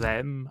about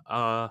them,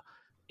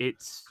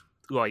 it's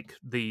like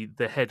the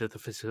head of the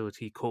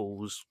facility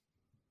calls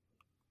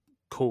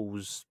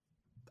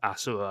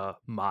Asura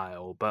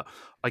male, but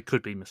I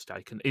could be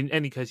mistaken. In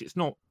any case, it's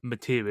not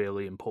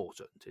materially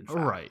important. In fact,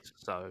 right?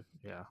 So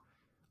yeah.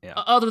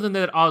 Other than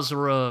that,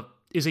 Azura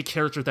is a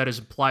character that is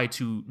implied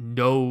to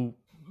know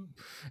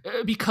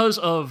because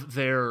of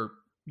their,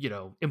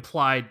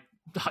 implied,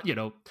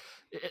 Azura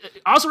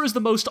is the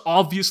most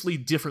obviously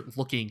different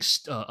looking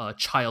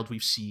child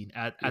we've seen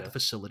at the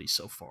facility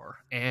so far,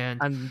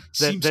 and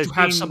seems to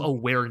have some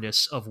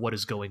awareness of what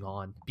is going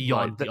on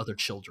beyond the other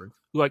children.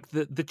 Like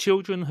the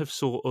children have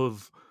sort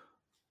of,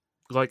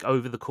 like,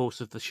 over the course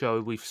of the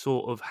show, we've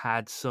sort of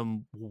had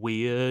some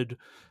weird,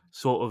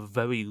 sort of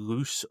very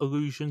loose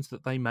illusions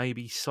that they may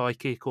be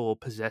psychic or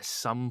possess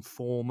some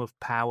form of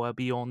power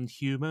beyond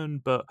human,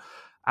 but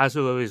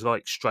Azura is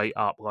like straight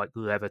up like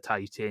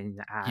levitating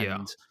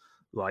and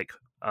like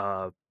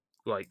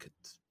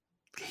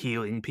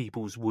healing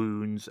people's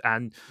wounds,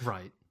 and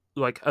right,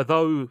 like,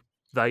 although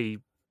they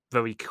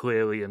very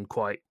clearly and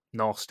quite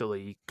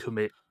nastily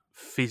commit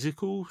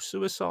physical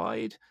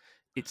suicide,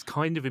 it's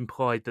kind of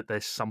implied that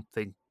there's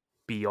something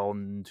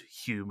beyond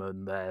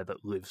human there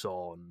that lives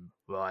on,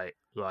 right?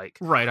 Like,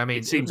 right. I mean,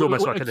 it seems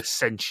almost like an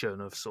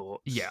ascension of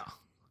sorts. Yeah.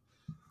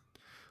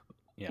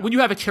 When you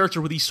have a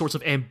character with these sorts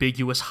of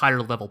ambiguous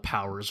higher level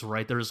powers,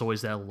 right? There's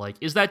always that, like,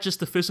 is that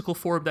just the physical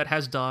form that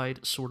has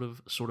died? Sort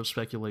of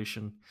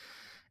speculation.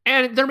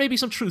 And there may be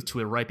some truth to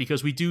it, right?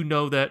 Because we do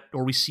know that,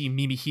 or we see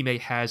Mimihime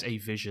has a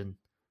vision,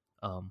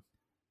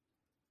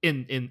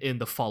 in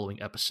the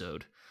following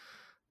episode.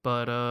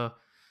 But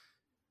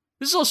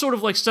this is all sort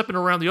of like stepping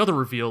around the other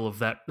reveal of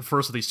that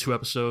first of these two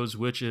episodes,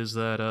 which is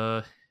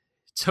that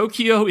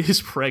Tokyo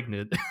is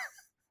pregnant.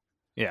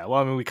 Yeah, well,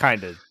 I mean, we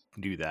kind of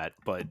knew that,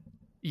 but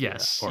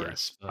yes.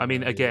 I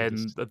mean,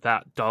 again,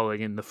 that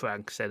Darling in the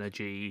Franxx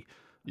energy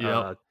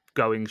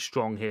going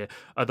strong here.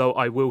 Although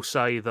I will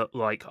say that,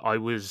 like, I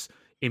was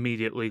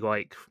immediately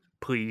like,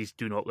 please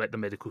do not let the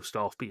medical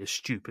staff be as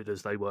stupid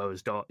as they were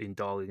in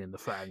Darling in the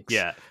Franxx.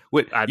 Yeah.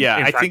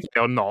 I think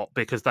they're not,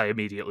 because they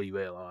immediately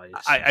realise.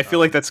 I feel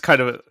like that's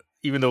kind of,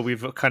 even though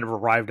we've kind of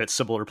arrived at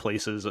similar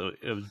places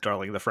of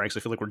Darling in the Franxx,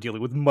 I feel like we're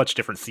dealing with much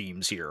different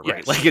themes here,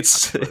 right? Yes, like,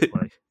 it's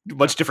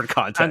much different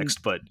context,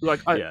 and, but like,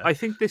 I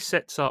think this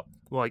sets up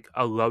like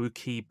a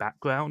low-key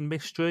background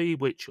mystery,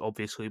 which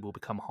obviously will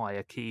become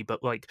higher key,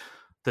 but like,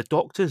 the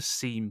doctors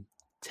seem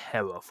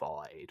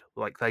terrified.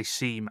 Like, they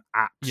seem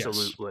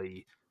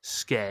absolutely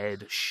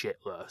scared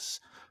shitless,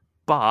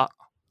 but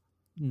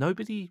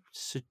nobody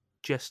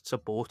suggests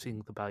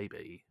aborting the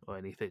baby or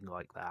anything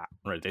like that.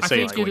 Right? They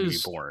say it's going to be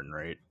born,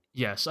 right?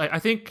 Yes, I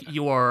think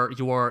you are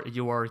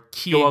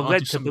keying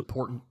onto some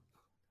important.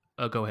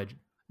 Go ahead.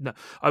 No,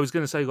 I was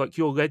going to say, like,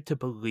 you're led to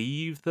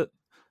believe that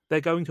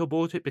they're going to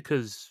abort it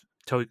because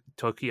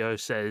Tokyo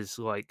says,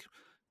 like,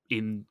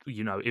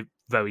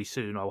 very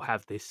soon I'll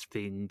have this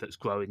thing that's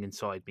growing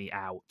inside me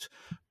out,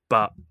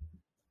 but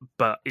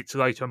it's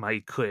later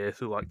made clear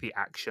through, like, the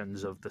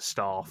actions of the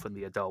staff and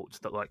the adults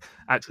that, like,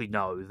 actually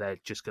no, they're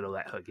just going to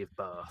let her give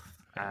birth.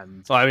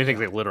 And well, I think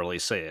they literally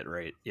say it,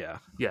 right? Yeah,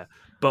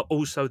 but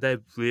also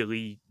they're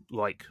really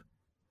like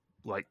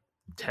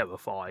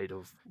terrified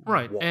of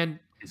what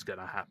is going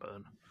to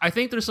happen. I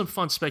think there's some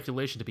fun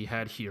speculation to be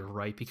had here,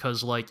 right?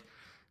 Because, like,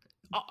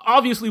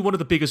 obviously one of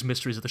the biggest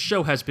mysteries of the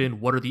show has been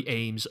what are the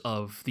aims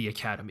of the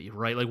Academy,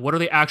 right? Like, what are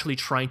they actually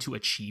trying to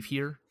achieve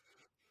here?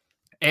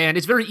 And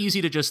it's very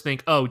easy to just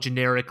think, oh,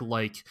 generic,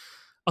 like,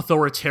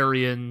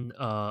 authoritarian,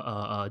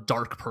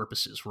 dark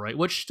purposes, right?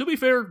 Which, to be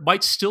fair,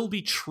 might still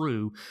be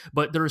true,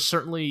 but there is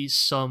certainly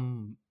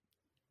some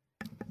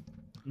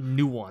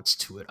nuance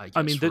to it, I guess,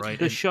 I mean, right?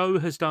 the show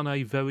has done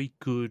a very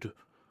good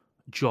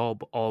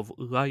job of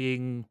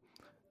laying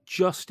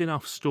just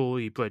enough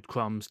story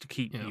breadcrumbs to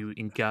keep you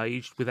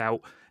engaged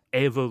without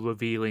ever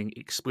revealing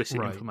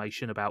explicit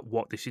information about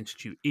what this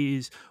institute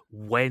is,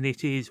 when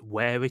it is,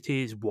 where it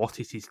is, what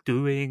it is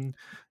doing.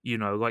 You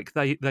know, like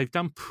they've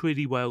done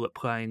pretty well at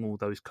playing all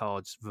those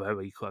cards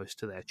very close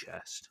to their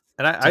chest.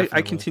 And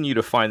I continue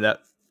to find that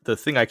the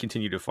thing I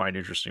continue to find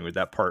interesting with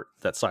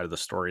that side of the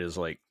story is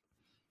like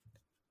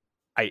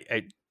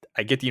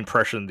I get the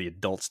impression the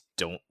adults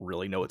don't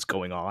really know what's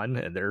going on,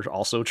 and they're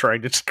also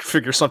trying to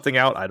figure something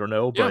out. I don't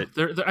know, but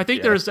I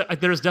think there's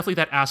definitely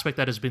that aspect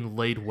that has been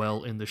laid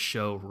well in the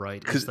show,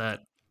 right? Is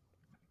that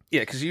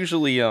because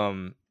usually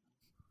when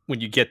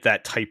you get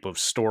that type of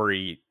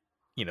story,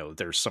 you know,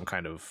 there's some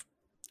kind of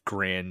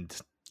grand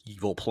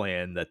evil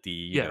plan that the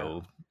you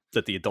know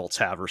that the adults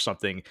have or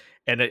something,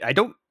 and I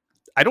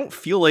don't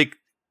feel like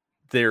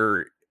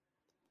they're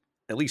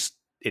at least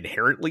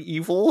inherently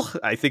evil.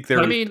 I think they're.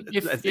 I mean,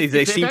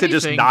 they seem to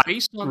just not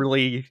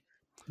really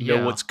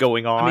know what's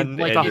going on. I mean,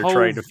 like and the you're whole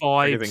trying to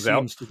vibe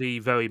seems to be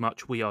very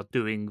much we are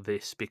doing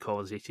this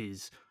because it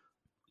is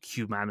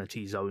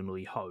humanity's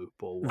only hope.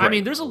 Or I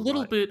mean, there's a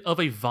little bit of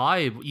a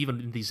vibe even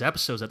in these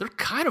episodes that they're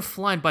kind of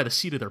flying by the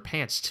seat of their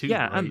pants too.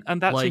 Yeah, right?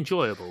 and that's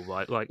enjoyable,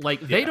 right?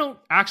 Like they don't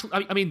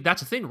actually. I mean,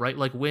 that's the thing, right?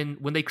 Like when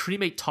they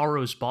cremate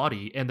Taro's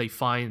body and they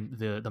find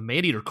the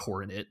man-eater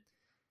core in it.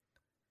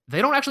 They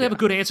don't actually have a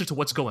good answer to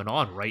what's going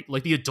on, right?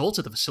 Like the adults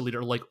at the facility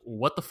are like,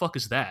 "What the fuck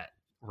is that?"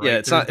 Right?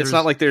 Yeah, it's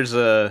not like there's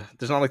a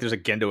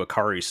Gendo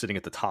Akari sitting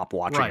at the top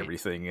watching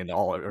everything and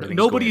everything's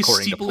nobody's going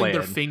according to steepling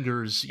their plan.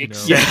 fingers,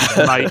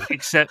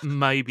 except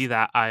maybe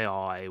that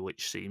AI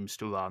which seems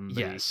to run.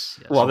 Yes.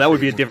 Well, that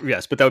would be a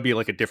different but that would be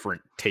like a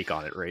different take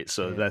on it, right?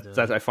 So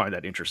that I find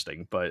that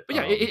interesting, but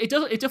yeah, it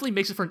definitely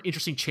makes it for an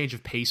interesting change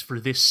of pace for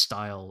this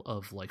style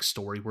of like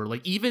story where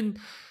like even.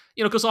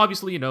 You know, because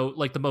obviously, you know,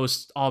 like the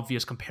most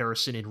obvious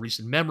comparison in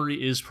recent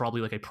memory is probably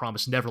like a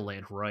Promised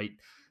Neverland, right?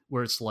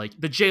 Where it's like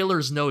the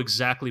jailers know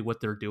exactly what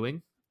they're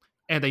doing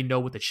and they know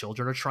what the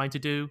children are trying to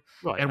do.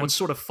 Right. And what's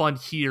sort of fun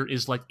here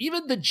is like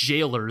even the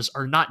jailers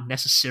are not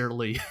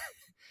necessarily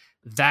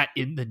that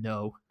in the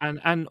know.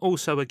 And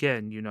also,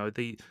 again, you know,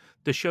 the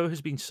show has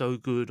been so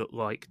good at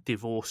like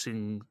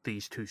divorcing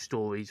these two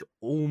stories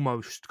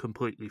almost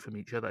completely from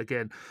each other.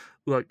 Again,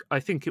 like I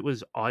think it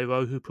was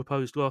Iroh who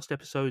proposed last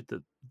episode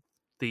that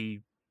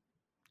the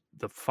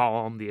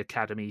farm, the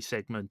academy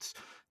segments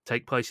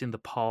take place in the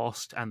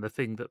past, and the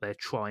thing that they're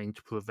trying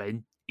to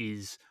prevent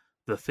is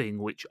the thing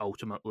which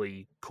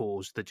ultimately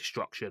caused the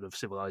destruction of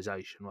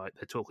civilization, right?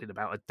 They're talking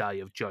about a day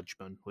of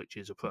judgment which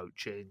is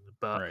approaching,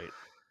 but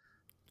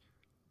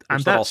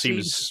and that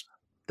seems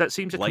a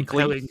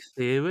compelling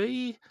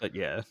theory,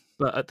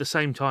 but at the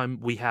same time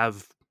we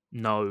have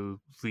no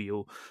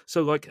real,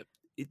 so like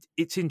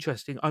it's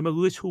interesting. I'm a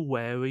little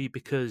wary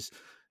because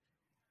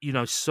you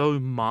know, so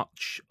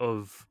much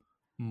of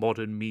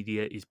modern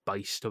media is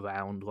based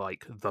around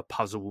like the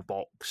puzzle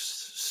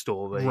box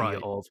story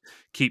of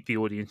keep the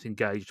audience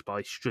engaged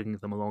by stringing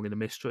them along in a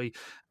mystery,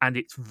 and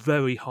it's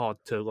very hard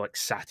to like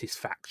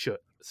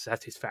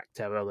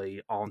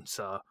satisfactorily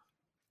answer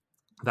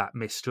that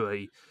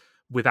mystery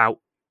without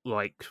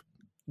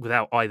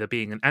either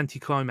being an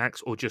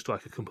anticlimax or just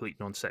like a complete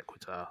non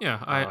sequitur.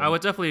 Yeah, I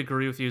would definitely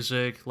agree with you,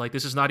 Zig. Like,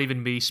 this is not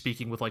even me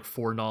speaking with like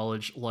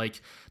foreknowledge. Like,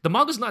 the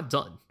manga's not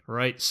done,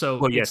 right? So,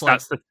 well, yes,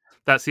 that's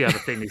the other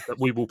thing is that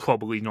we will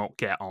probably not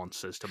get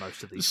answers to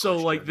most of these.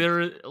 So,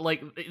 questions.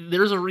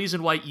 there's a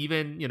reason why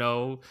even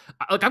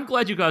I'm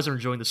glad you guys are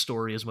enjoying the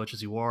story as much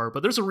as you are,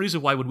 but there's a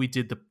reason why when we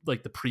did the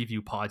preview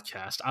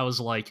podcast, I was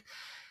like.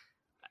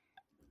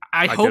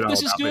 I hope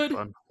this is good.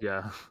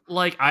 Yeah.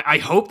 Like, I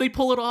hope they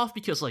pull it off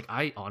because, like,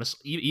 I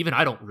honestly, even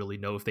I don't really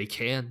know if they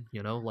can,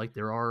 you know, like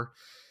there are,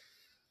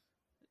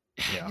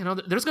 you know,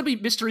 there's going to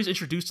be mysteries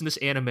introduced in this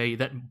anime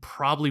that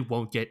probably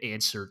won't get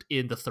answered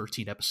in the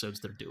 13 episodes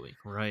they're doing.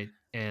 Right.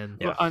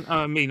 And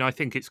I mean, I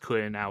think it's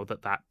clear now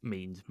that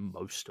means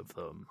most of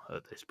them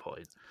at this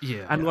point.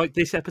 Yeah. And like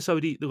this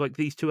episode, like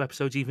these two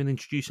episodes even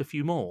introduce a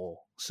few more.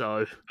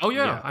 So,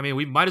 I mean,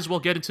 we might as well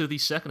get into the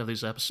second of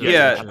these episodes.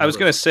 Yeah. I was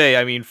going to say,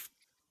 I mean,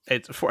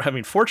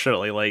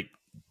 fortunately, like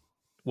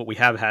what we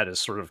have had is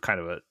sort of kind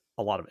of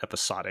a lot of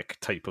episodic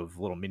type of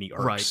little mini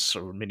arcs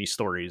or mini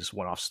stories,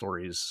 one-off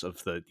stories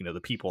of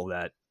the people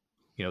that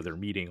they're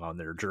meeting on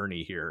their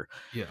journey here.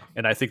 Yeah,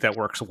 and I think that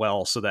works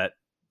well. So that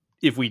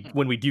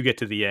when we do get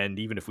to the end,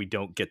 even if we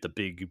don't get the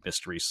big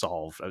mystery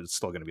solved, it's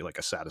still going to be like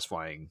a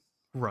satisfying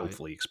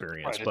hopefully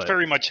experience. Right. But It's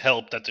very much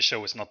helped that the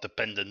show is not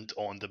dependent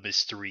on the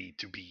mystery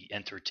to be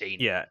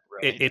entertaining. yeah,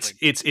 right?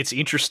 it's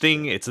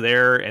interesting. It's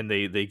there, and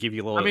they give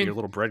you your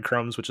little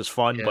breadcrumbs, which is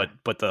fun. Yeah.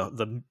 But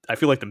the I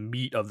feel like the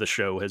meat of the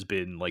show has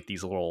been like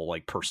these little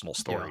like personal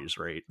stories,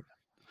 right?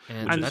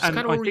 And that's And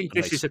kind of I where think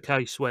this is a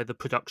case where the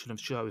production of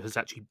the show has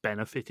actually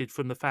benefited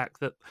from the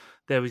fact that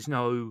there is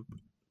no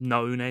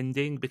known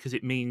ending, because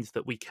it means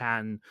that we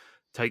can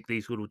take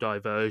these little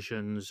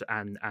diversions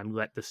and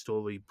let the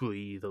story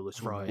breathe a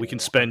little Right. We can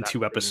more, spend and that's 2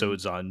 been-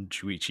 episodes on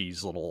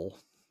Juichi's little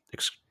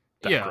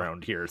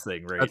background here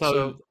thing, right?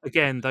 Although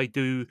again,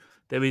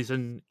 there is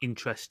an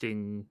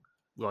interesting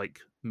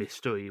like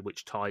mystery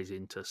which ties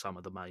into some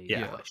of the main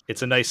questions.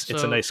 It's a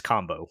nice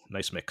combo,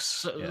 nice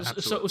mix.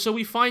 So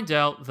we find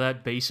out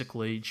that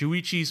basically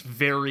Juichi's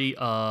very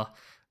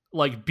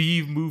like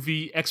B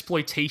movie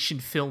exploitation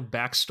film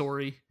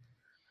backstory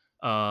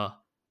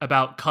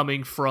about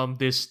coming from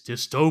this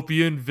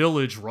dystopian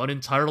village run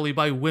entirely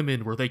by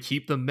women where they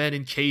keep the men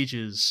in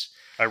cages.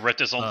 I read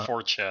this on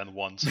 4chan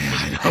once.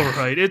 I know,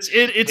 right? It's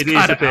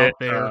kind of out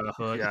there,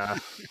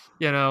 but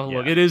you know,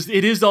 look, it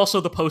is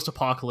also the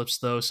post-apocalypse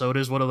though, so it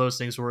is one of those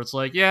things where it's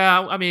like,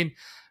 I mean,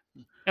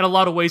 in a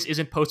lot of ways,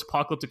 isn't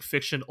post-apocalyptic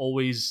fiction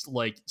always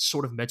like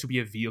sort of meant to be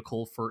a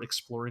vehicle for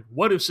exploring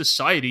what is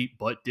society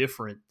but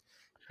different?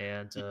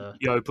 And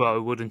yo,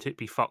 bro, wouldn't it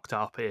be fucked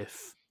up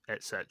if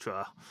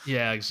etc.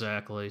 Yeah,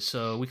 exactly.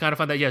 So we kind of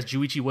find that yes,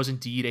 Juichi was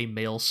indeed a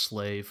male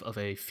slave of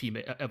a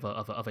female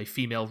of a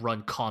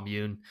female-run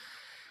commune,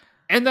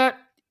 and that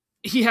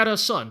he had a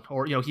son,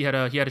 or you know, he had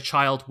a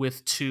child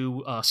with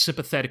 2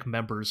 sympathetic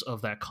members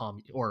of that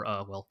commune, or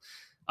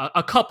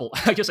a couple,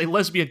 I guess a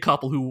lesbian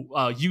couple who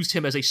used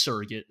him as a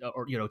surrogate,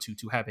 or you know, to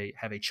have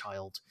a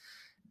child.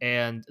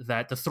 And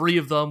that the 3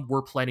 of them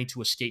were planning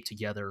to escape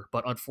together,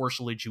 but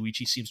unfortunately,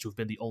 Juichi seems to have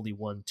been the only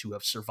one to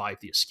have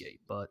survived the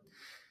escape. But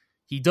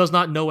he does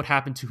not know what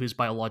happened to his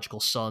biological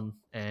son,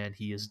 and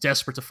he is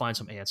desperate to find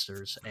some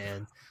answers,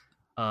 and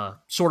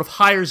sort of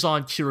hires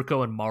on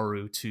Kiriko and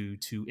Maru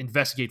to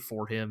investigate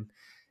for him.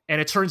 And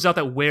it turns out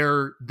that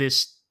where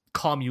this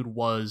commune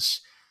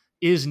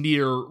is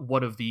near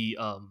one of the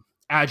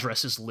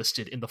addresses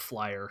listed in the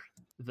flyer,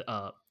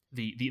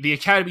 the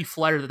Academy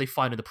flyer that they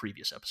find in the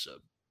previous episode.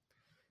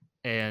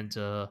 And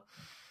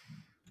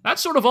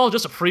that's sort of all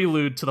just a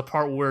prelude to the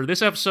part where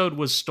this episode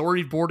was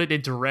storyboarded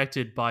and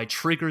directed by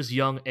Trigger's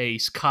young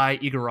ace, Kai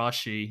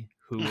Igarashi,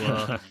 who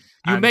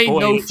you may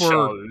know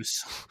for...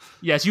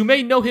 Yes, you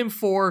may know him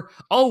for,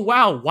 oh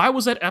wow, why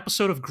was that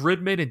episode of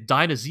Gridman and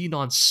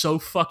Dynazenon so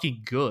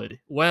fucking good?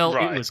 Well,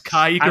 it was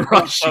Kai Igarashi. And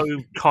also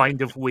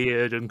kind of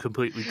weird and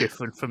completely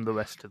different from the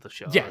rest of the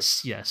show.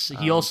 Yes.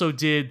 He also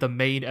did the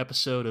main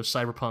episode of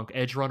Cyberpunk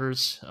Edge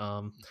Runners.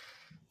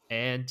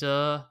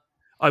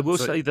 I will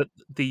say that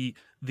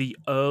the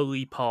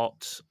early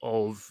parts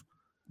of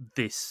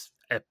this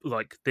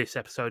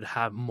episode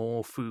have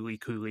more Fooly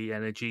Cooly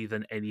energy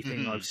than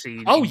anything I've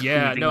seen. Oh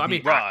yeah, no, I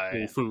mean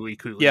Fooly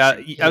Cooly. Yeah,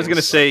 I was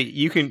gonna say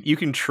you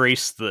can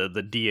trace the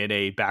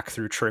DNA back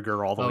through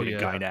Trigger all the way to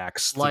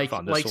Gynax.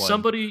 On this one.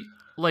 Somebody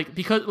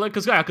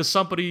because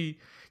somebody.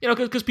 You know,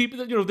 because people,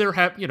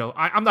 you know,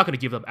 I'm not going to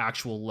give them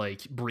actual,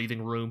 like,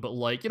 breathing room, but,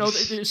 like, you know,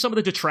 some of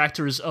the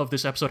detractors of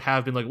this episode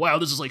have been like, wow,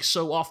 this is, like,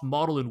 so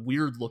off-model and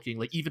weird-looking,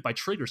 like, even by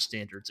Trigger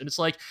standards. And it's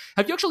like,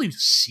 have you actually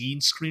seen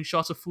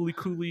screenshots of Fooly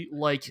Cooly?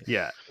 Like,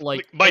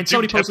 and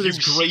somebody posted this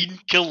great...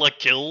 Kill la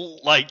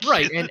Kill? Like...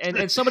 Right,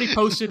 and somebody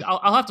posted,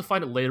 I'll have to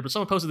find it later, but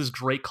someone posted this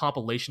great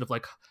compilation of,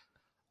 like,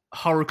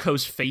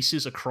 Haruko's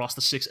faces across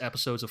the 6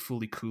 episodes of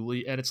Fooly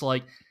Cooly, and it's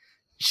like...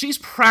 She's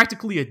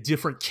practically a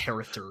different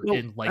character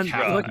in like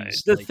half of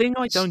these. The thing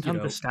I don't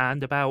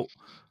understand about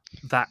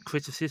that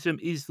criticism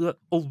is that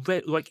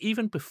already, like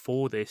even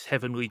before this,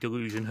 Heavenly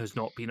Delusion has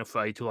not been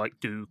afraid to like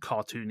do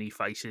cartoony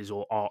faces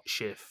or art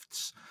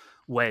shifts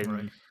when.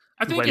 Right.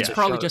 I think it's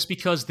probably just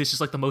because this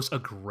is like the most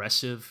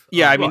aggressive.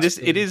 Yeah, I mean,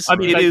 it is.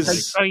 They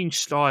change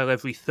style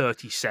every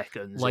 30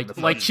 seconds. Like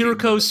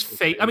Kiriko's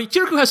face. I mean,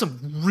 Kiriko has some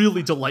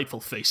really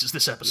delightful faces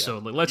this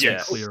episode. Like, let's be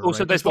clear.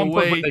 Also, there's one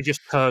point where they just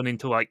turn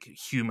into like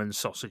human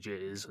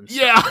sausages and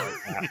stuff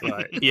like that.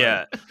 Right?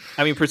 Yeah,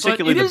 I mean,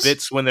 particularly the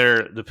bits when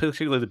they're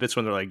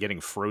like getting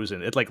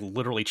frozen. It like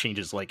literally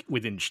changes like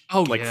within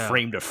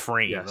frame to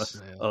frame.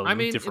 Yes. I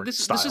mean, different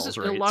styles. This is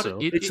right? a lot of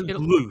it's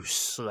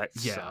loose.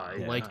 Let's say.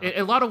 Like in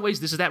a lot of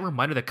ways, this is that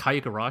reminder that Kai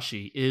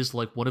Igarashi is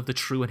like one of the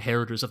true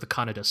inheritors of the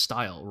Kaneda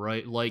style,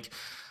 right? Like,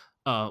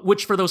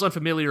 which for those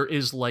unfamiliar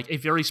is like a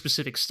very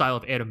specific style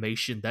of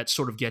animation that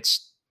sort of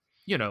gets,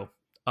 you know,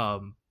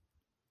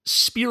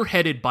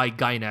 spearheaded by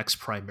Gainax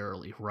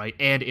primarily, right?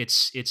 And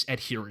its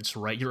adherents,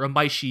 right? Your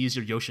Amaishis,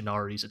 your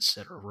Yoshinaris,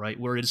 etc., right?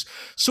 Where it is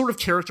sort of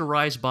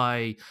characterized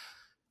by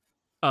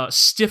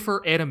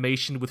stiffer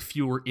animation with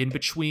fewer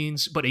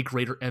in-betweens, but a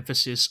greater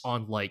emphasis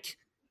on like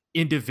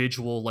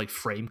individual like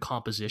frame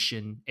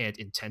composition and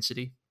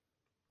intensity.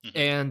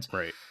 And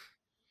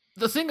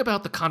the thing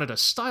about the Kaneda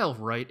style,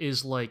 right,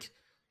 is like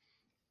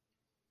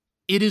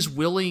it is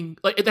willing,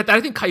 like that I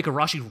think Kai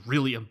Igarashi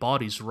really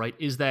embodies, right,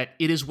 is that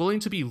it is willing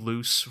to be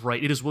loose,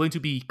 right? It is willing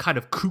to be kind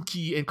of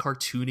kooky and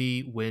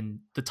cartoony when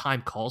the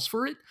time calls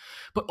for it,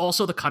 but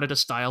also the Kaneda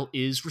style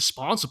is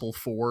responsible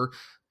for,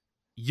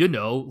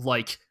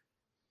 like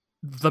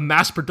the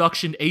mass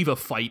production Eva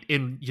fight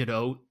in,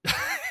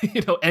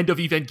 End of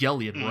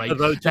Evangelion, right?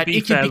 Although, to that be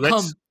it fair, can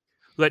become.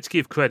 Let's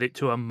give credit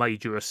to a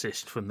major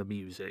assist from the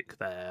music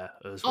there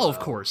as well. Oh, of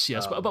course,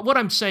 yes. But what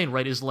I'm saying,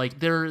 right, is like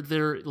they're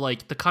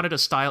like the Kaneda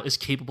style is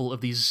capable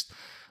of these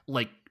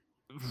like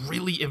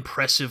really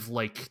impressive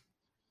like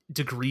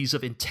degrees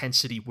of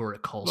intensity where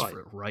it calls for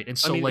it, right? And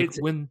so it's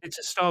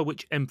a style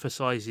which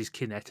emphasizes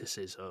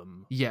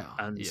kineticism.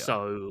 And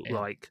so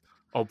like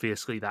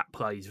obviously that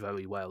plays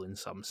very well in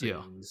some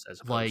scenes as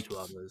opposed to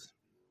others.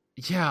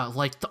 Yeah,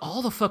 like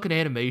all the fucking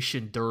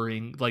animation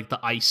during like the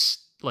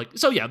ice. Like,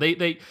 so yeah,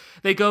 they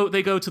go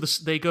to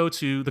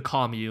the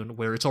commune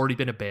where it's already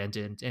been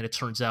abandoned, and it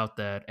turns out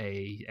that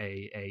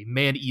a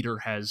man eater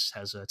has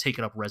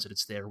taken up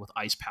residence there with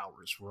ice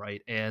powers,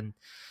 right? And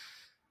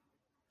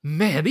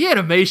man, the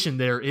animation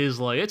there is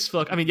like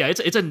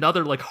it's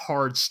another like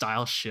hard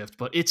style shift,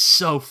 but it's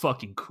so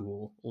fucking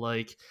cool.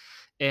 Like,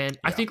 and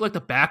I think like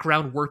the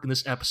background work in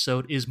this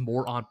episode is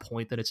more on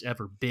point than it's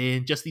ever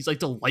been. Just these like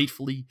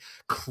delightfully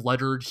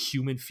cluttered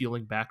human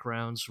feeling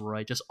backgrounds,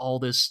 right? Just all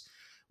this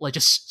like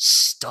just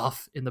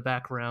stuff in the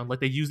background.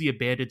 Like they use the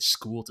abandoned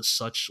school to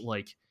such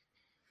a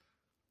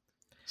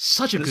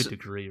good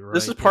degree, right?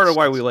 This is part of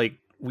why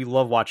we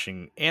love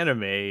watching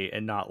anime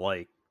and not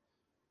like,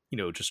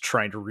 just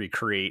trying to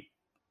recreate.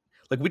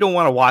 Like we don't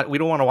want to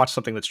watch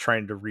something that's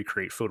trying to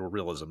recreate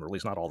photorealism, or at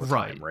least not all the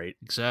time, right?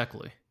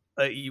 Exactly.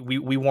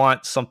 We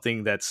want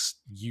something that's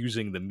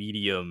using the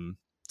medium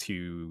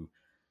to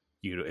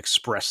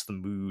express the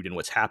mood and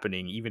what's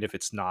happening, even if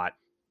it's not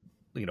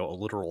a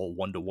literal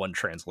 1-to-1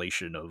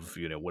 translation of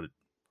what it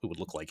would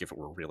look like if it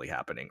were really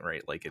happening,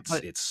 right? Like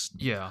it's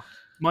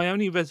my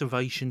only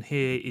reservation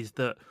here is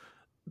that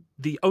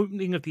the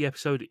opening of the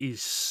episode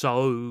is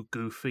so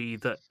goofy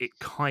that it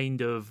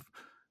kind of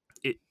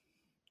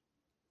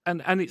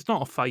and it's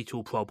not a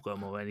fatal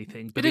problem or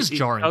anything, but it is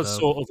jarring.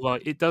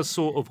 It does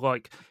sort of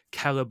like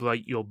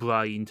calibrate your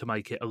brain to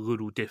make it a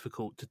little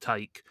difficult to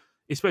take,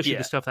 especially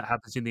the stuff that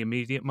happens in the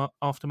immediate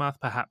aftermath,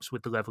 perhaps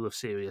with the level of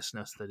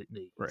seriousness that it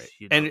needs. Right.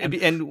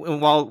 And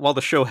while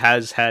the show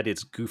has had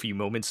its goofy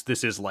moments,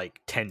 this is like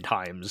 10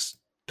 times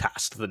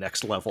past the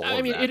next level.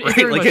 I mean, that, it right?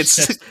 very like much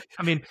sets,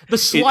 I mean, the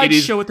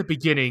slideshow at the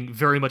beginning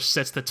very much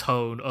sets the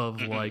tone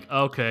of like,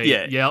 okay,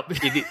 yep,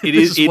 it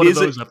is one of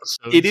those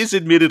episodes. It is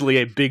admittedly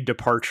a big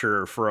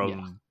departure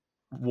from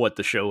what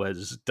the show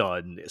has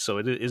done, so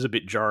it is a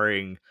bit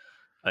jarring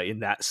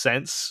in that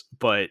sense.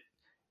 But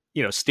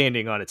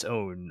standing on its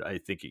own, I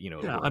think it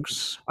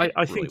works.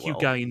 I think you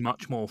gain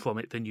much more from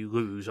it than you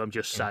lose. I'm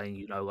just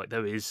saying, like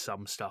there is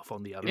some stuff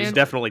on the other. It's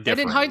definitely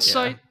different. And in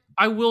hindsight,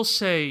 I will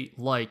say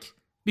like.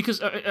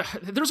 Because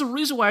there's a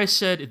reason why I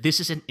said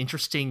this is an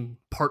interesting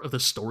part of the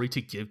story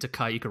to give to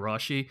Kai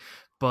Igarashi,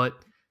 but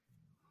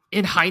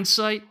in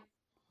hindsight,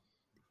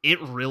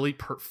 it really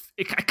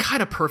it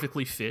kind of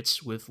perfectly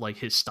fits with like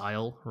his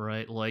style,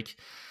 right? Like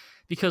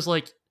because there's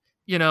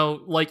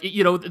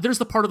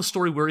the part of the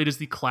story where it is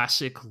the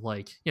classic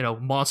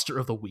monster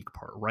of the week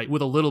part, right?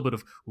 With a little bit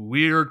of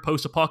weird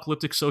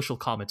post-apocalyptic social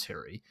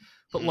commentary,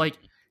 but like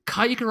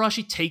Kai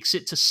Igarashi takes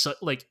it to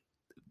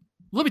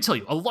let me tell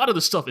you, a lot of the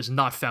stuff is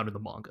not found in the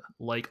manga.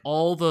 Like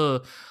all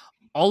of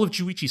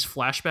Juichi's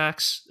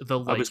flashbacks,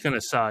 I was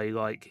gonna say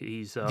like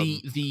he's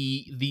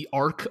the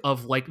arc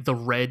of like the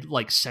red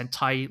like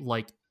Sentai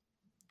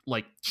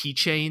like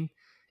keychain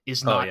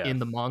is not in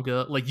the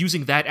manga. Like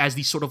using that as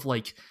the sort of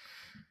like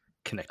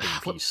connecting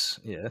piece.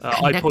 Yeah,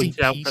 I pointed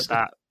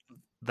out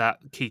that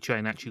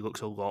keychain actually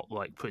looks a lot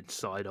like Prince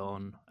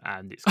Sidon,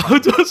 and it's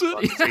does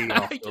it?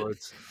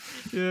 Afterwards.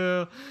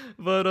 Yeah,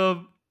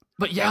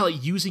 But yeah,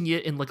 like using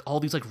it in like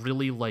all these like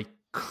really like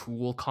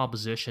cool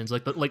compositions,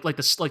 like the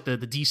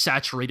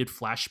desaturated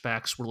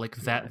flashbacks where like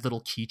that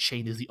little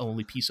keychain is the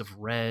only piece of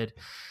red,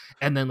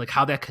 and then like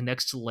how that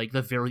connects to like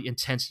the very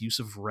intense use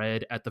of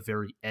red at the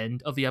very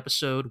end of the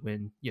episode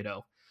when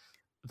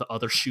the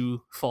other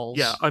shoe falls.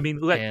 Yeah, I mean,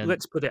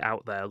 let's put it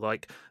out there.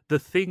 Like the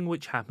thing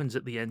which happens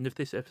at the end of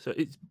this episode,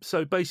 it's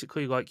so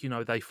basically like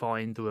they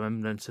find the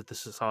remnants of the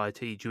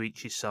society.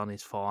 Juichi's son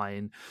is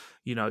fine,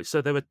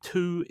 So there are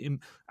two,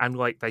 and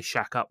like they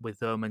shack up with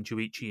them, and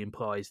Juichi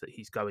implies that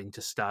he's going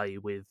to stay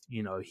with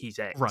his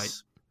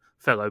ex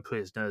fellow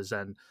prisoners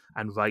and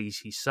raise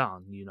his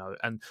son.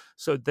 And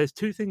so there's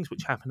two things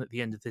which happen at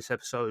the end of this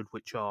episode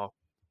which are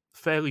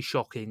fairly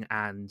shocking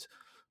and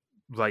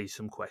raise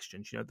some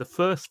questions. The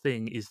first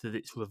thing is that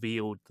it's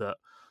revealed that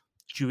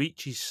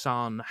Juichi's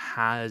son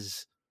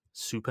has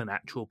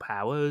supernatural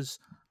powers.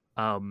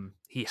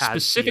 He has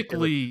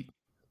specifically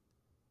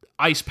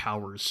ice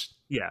powers.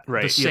 Yeah,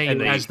 right. The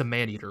same as the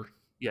man-eater.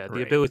 Yeah,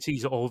 the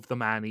abilities of the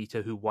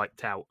man-eater who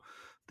wiped out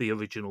the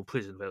original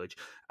prison village.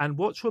 And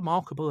what's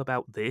remarkable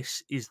about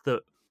this is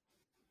that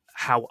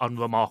how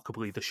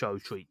unremarkably the show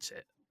treats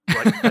it.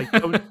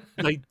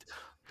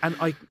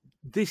 Like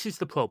this is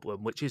the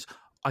problem, which is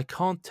I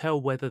can't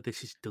tell whether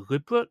this is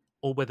deliberate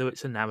or whether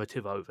it's a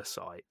narrative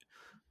oversight,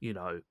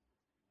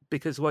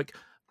 because like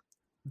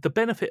the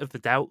benefit of the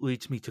doubt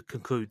leads me to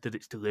conclude that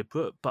it's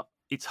deliberate, but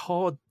it's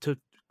hard to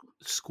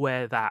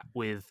square that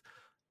with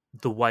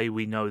the way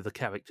we know the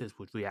characters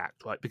would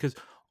react, right? Because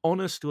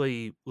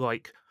honestly,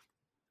 like,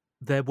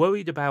 they're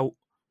worried about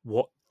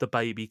what the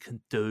baby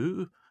can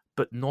do,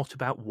 but not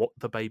about what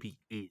the baby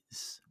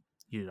is,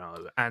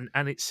 and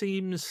it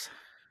seems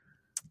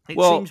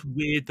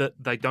weird that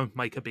they don't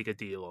make a bigger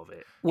deal of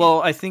it.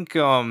 Well, I think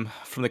from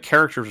the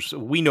characters,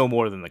 we know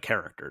more than the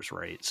characters,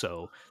 right?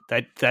 So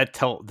that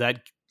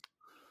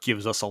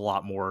gives us a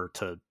lot more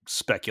to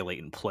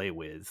speculate and play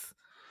with.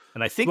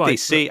 And I think they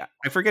say,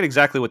 I forget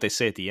exactly what they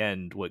say at the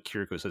end, what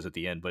Kiriko says at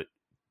the end, but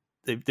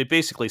they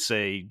basically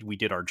say, we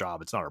did our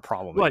job, it's not our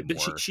problem anymore.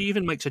 But she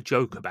even makes a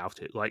joke about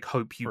it, like,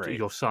 hope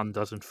your son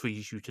doesn't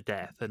freeze you to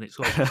death. And it's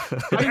like,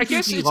 I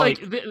guess it's like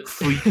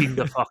freaking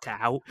the fuck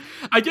out.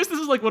 I guess this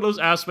is like one of those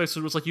aspects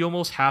where it's like you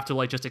almost have to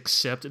like just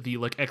accept the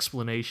like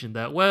explanation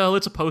that, well,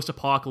 it's a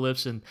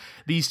post-apocalypse and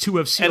these two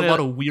have seen a lot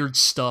of weird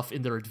stuff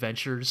in their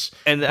adventures.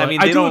 And I mean,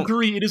 I do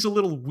agree it is a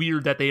little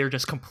weird that they are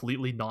just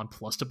completely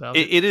nonplussed about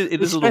it. It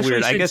is a little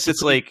weird. I guess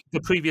it's like the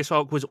previous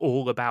arc was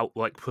all about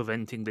like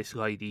preventing this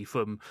lady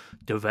from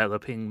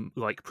developing,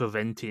 like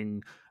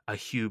preventing a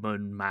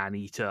human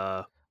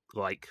man-eater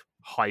like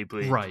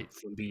hybrid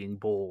from being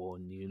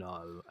born,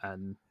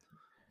 and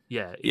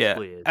it's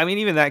weird. I mean,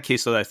 even in that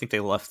case though, I think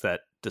they left that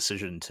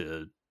decision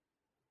to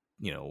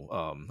I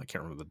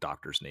can't remember the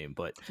doctor's name,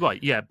 but but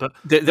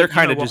they're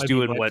kind of just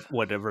doing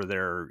whatever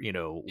they're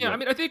I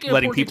mean, I think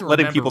letting people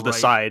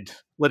decide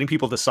what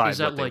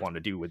they want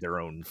to do with their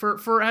own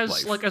for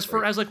as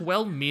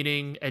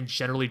well-meaning and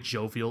generally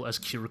jovial as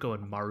Kiriko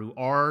and Maru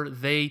are,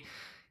 they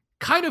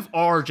kind of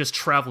are just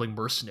traveling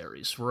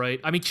mercenaries, right?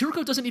 I mean,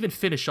 Kiriko doesn't even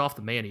finish off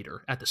the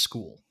man-eater at the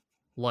school.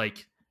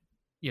 Like,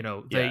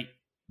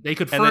 they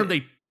confirm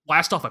they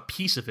blast off a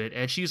piece of it,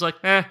 and she's like,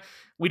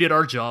 we did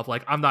our job.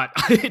 Like, I'm not.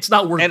 It's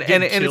not worth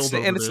getting killed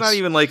over it's not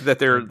even like that.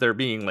 They're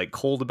being like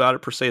cold about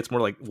it per se. It's more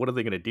like, what are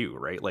they going to do,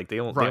 right? Like they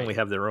only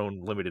have their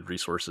own limited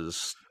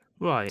resources,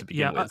 right? To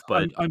begin with,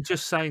 but I'm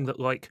just saying that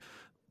like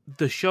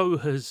the show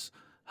has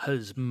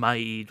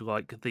made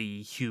like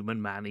the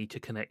human man-eater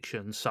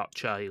connection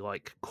such a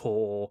like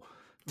core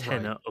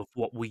tenet of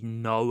what we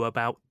know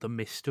about the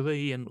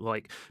mystery, and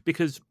like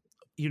because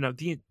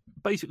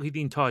basically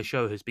the entire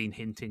show has been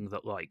hinting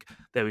that like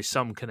there is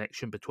some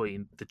connection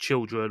between the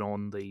children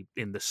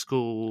in the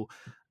school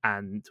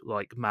and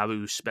like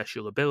Maru's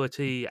special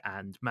ability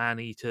and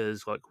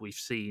man-eaters. Like we've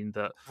seen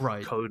that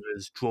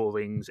Kona's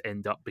drawings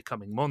end up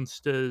becoming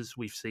monsters.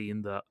 We've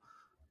seen that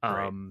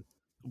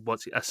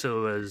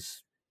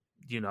Asura's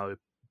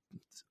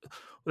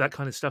that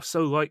kind of stuff.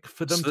 So like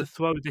for them to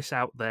throw this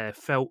out there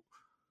felt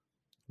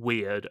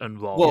weird and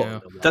wrong.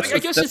 Well, that's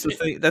the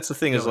thing. That's the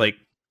thing is like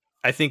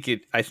I think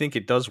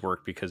it does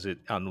work because it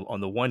on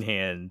the one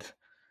hand,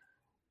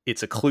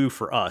 it's a clue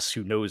for us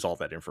who knows all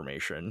that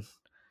information,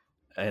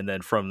 and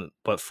then from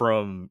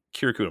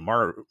Kiriko and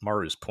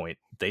Maru's point,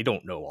 they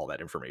don't know all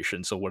that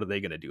information. So what are they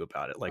going to do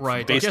about it?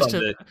 Like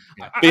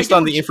based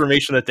on the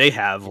information that they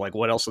have, like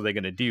what else are they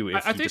going to do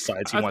if he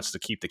decides he wants to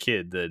keep the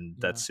kid? Then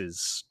that's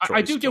his choice.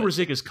 I do get where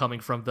Zig is coming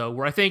from though,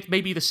 where I think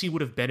maybe the scene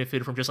would have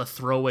benefited from just a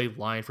throwaway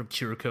line from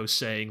Kiriko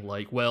saying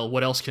like, "Well,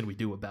 what else can we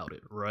do about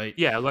it?" Right?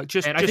 Yeah, like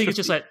I think it's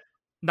just that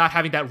not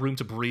having that room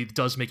to breathe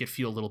does make it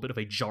feel a little bit of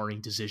a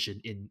jarring decision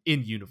in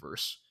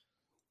universe.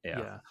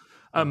 Yeah.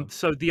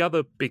 So the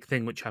other big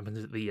thing which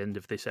happens at the end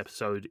of this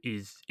episode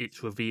is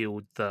it's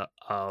revealed that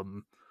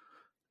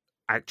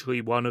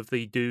actually one of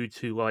the dudes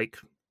who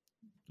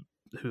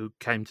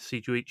came to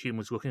see Juichi and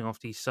was looking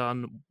after his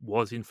son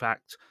was in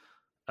fact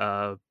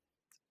the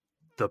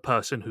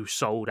person who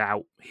sold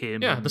out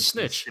him. Yeah, the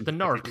snitch, the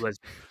narc.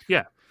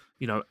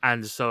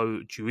 And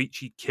so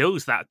Juichi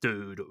kills that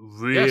dude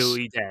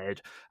really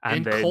dead, and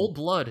in then cold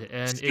blood,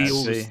 and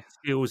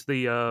steals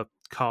the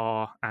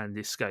car and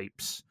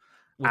escapes.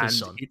 With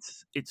his and son.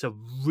 It's a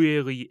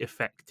really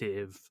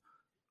effective,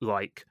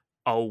 like,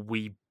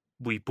 we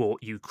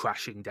brought you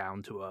crashing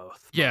down to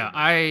earth. Yeah,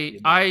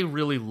 I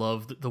really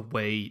loved the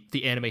way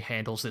the anime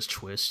handles this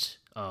twist,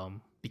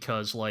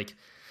 because like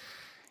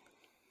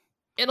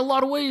in a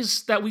lot of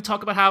ways that we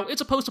talk about how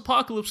it's a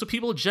post-apocalypse, so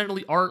people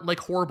generally aren't like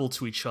horrible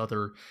to each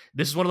other.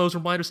 This is one of those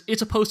reminders.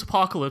 It's a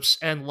post-apocalypse,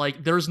 and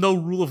like there's no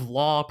rule of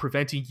law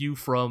preventing you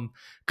from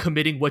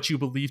committing what you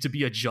believe to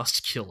be a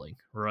just killing,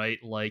 right?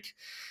 Like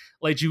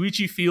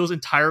Juichi feels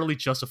entirely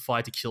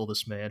justified to kill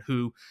this man,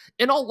 who,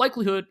 in all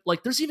likelihood,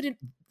 like there's even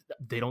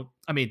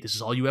this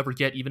is all you ever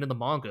get, even in the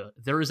manga.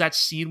 There is that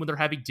scene when they're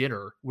having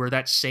dinner where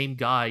that same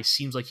guy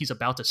seems like he's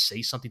about to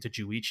say something to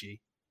Juichi,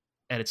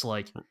 and it's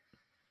like,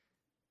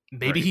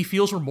 maybe he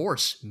feels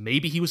remorse.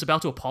 Maybe he was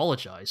about to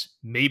apologize.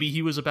 Maybe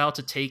he was about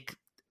to take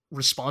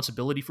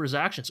responsibility for his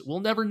actions. We'll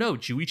never know.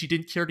 Juichi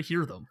didn't care to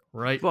hear them,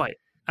 right? Right.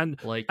 And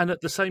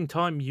at the same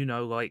time,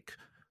 like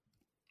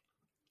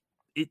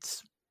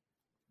it's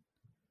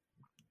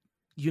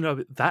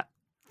that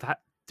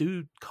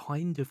dude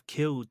kind of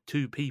killed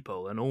 2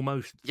 people and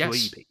almost 3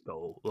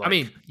 people. I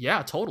mean,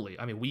 yeah, totally.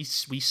 I mean, we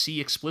see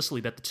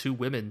explicitly that the 2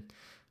 women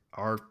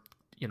are,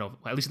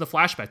 at least in the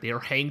flashback, they are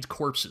hanged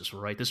corpses,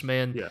 right? This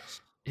man,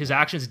 his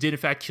actions did in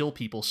fact kill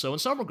people. So in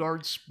some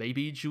regards,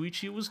 maybe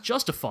Juichi was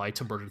justified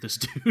to murder this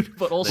dude.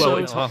 But also,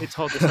 it's hard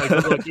to say.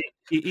 But like,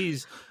 it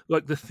is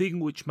like the thing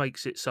which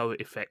makes it so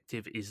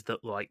effective is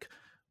that like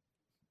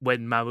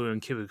when Maru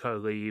and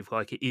Kiriko leave,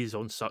 like it is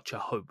on such a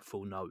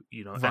hopeful note,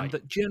 Right. and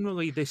that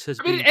generally this has.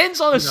 I mean, it ends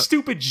on a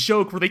stupid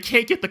joke where they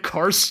can't get the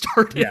car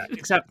started. Yeah,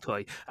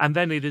 exactly. And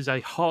then it is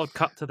a hard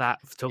cut to that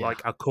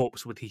like a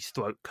corpse with his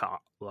throat cut.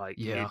 Like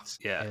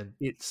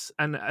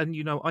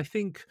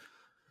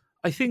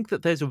I think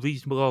that there's a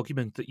reasonable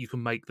argument that you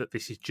can make that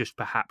this is just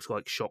perhaps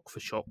like shock for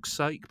shock's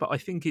sake, but I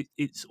think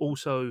it's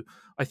also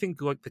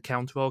like the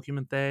counter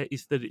argument there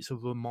is that it's a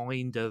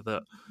reminder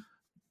that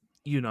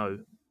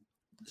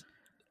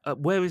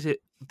where is it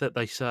that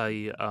they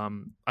say?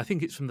 I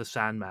think it's from the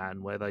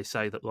Sandman where they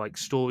say that like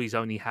stories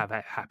only have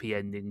happy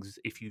endings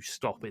if you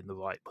stop in the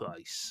right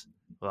place,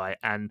 right?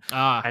 And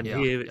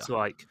here it's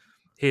like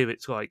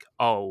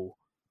oh.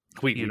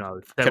 We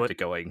kept it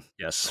going.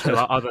 Yes, there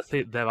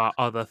are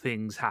other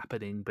things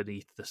happening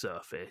beneath the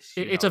surface.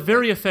 It's a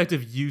very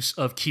effective use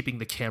of keeping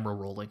the camera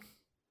rolling,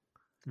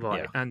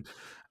 right? Yeah.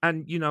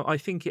 And I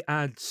think it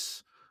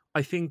adds.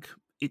 I think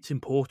it's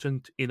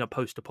important in a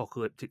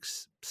post-apocalyptic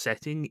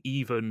setting,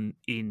 even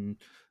in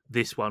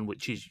this one,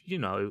 which is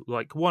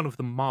like one of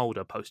the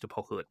milder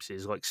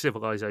post-apocalypses. Like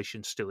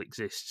civilization still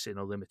exists in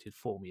a limited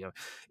form.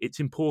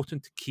 It's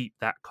important to keep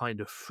that kind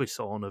of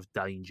frisson of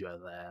danger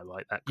there,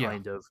 right?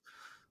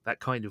 That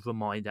kind of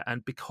reminder.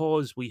 And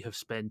because we have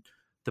spent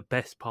the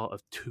best part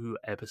of 2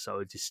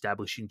 episodes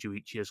establishing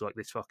Juichi as like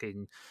this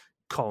fucking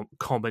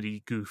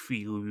comedy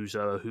goofy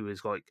loser who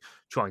is like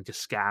trying to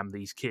scam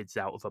these kids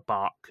out of a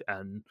buck,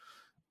 and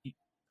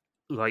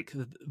like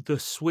the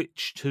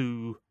switch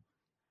to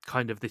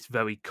kind of this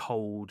very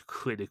cold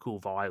critical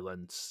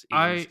violence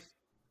is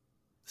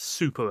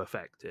super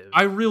effective.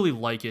 I really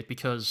like it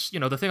because,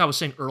 the thing I was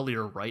saying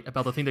earlier, right,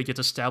 about the thing that gets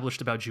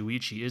established about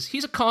Juichi is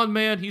he's a con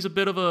man, he's a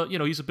bit of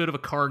a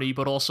carny,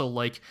 but also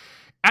like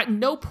at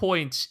no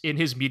point in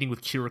his meeting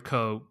with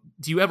Kiriko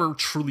do you ever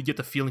truly get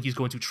the feeling he's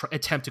going to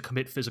attempt to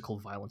commit physical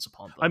violence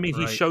upon them. I mean,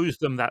 he shows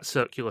them that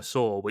circular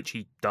saw, which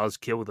he does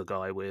kill the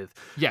guy with.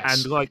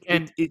 Yes. And like,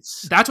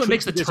 it's that's what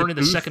makes the turn in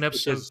the second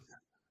episode.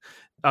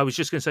 I was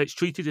just going to say it's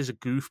treated as a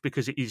goof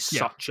because it is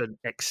such an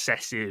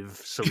excessive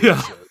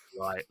solution,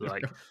 right?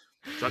 Like,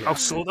 I'll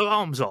saw their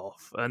arms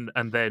off, and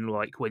then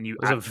like when you,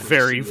 it's a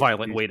very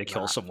violent way to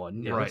kill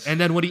someone, right? And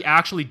then when he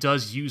actually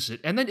does use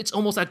it, and then it's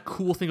almost that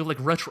cool thing of like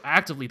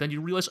retroactively, then you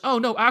realize, oh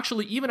no,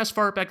 actually, even as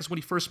far back as when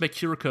he first met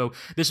Kiriko,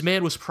 this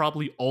man was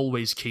probably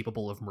always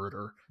capable of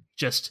murder.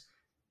 Just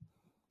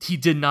he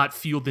did not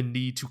feel the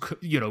need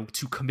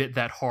to commit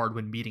that hard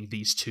when meeting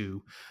these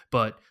 2,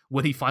 but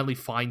when he finally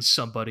finds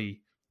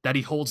somebody that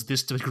he holds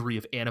this degree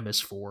of animus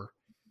for,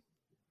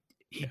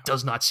 he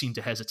does not seem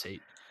to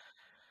hesitate.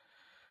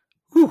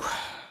 Whew.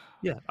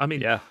 Yeah, I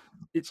mean,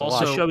 it's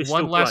also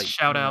one last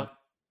shout out.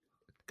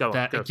 Go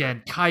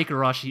again, Kai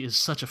Igarashi is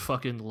such a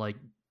fucking like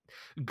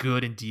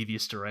good and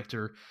devious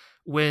director.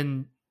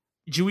 When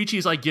Juichi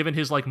is like given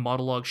his like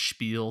monologue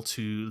spiel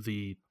to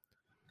the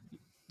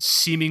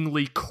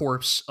seemingly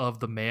corpse of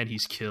the man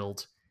he's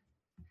killed,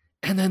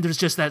 and then there's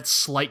just that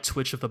slight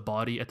twitch of the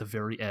body at the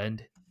very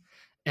end,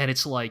 and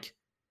it's like,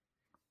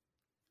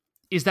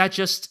 is that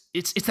just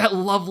it's that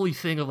lovely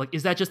thing of like,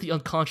 is that just the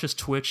unconscious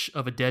twitch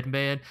of a dead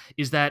man?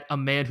 Is that a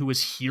man who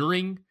is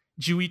hearing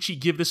Juichi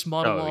give this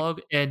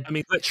monologue? And I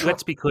mean,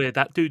 let's be clear,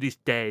 that dude is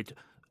dead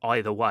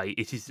either way.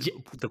 It is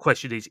the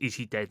question is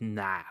he dead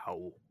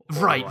now?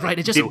 Right.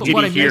 It just did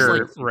what I mean is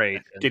like,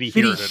 right? Did he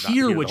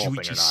hear what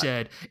Juichi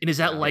said? And is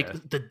that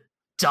the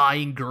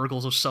dying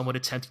gurgles of someone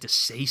attempting to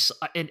say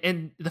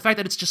and the fact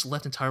that it's just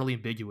left entirely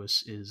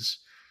ambiguous is.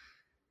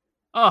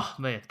 Oh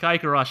man, Kai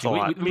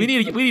Igarashi. We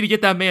need to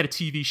get that man a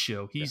TV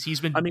show.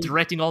 He's been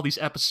directing all these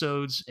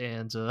episodes,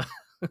 and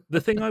the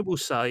thing I will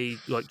say,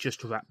 like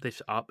just to wrap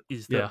this up,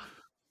 is that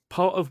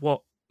part of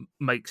what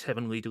makes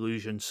Heavenly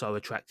Delusion so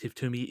attractive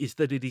to me is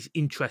that it is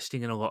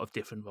interesting in a lot of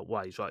different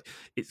ways. Right,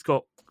 it's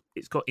got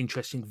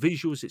interesting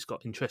visuals, it's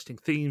got interesting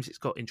themes, it's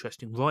got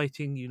interesting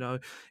writing.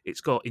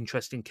 It's got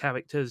interesting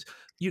characters.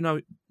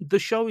 The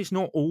show is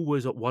not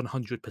always at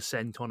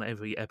 100% on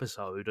every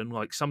episode, and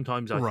like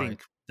sometimes I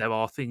think there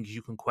are things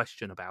you can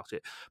question about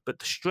it, but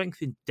the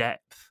strength in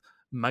depth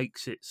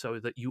makes it so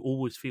that you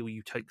always feel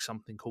you take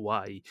something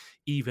away,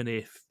 even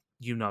if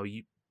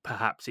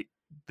perhaps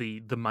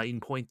the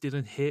main point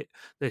didn't hit.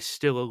 There's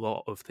still a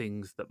lot of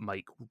things that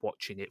make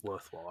watching it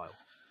worthwhile.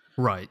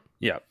 Right.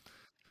 Yeah.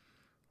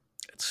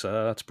 It's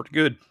pretty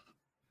good.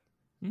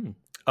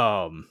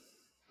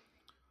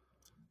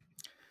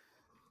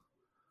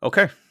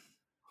 Okay.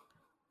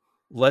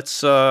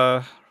 Let's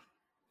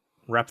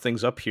wrap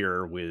things up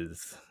here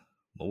with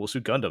Mobile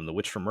Suit Gundam: The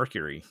Witch from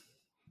Mercury.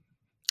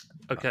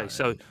 Okay,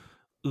 so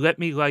let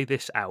me lay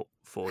this out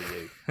for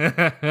you.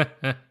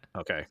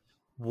 Okay.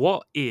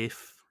 What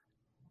if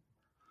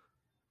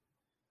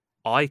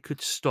I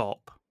could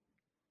stop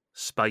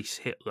Space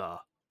Hitler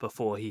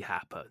before he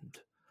happened.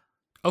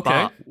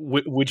 Okay.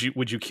 But, would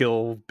you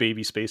kill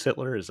baby Space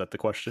Hitler? Is that the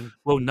question?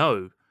 well,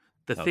 no.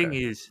 The Okay. thing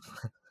is,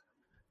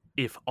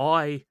 if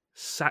I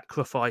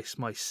sacrifice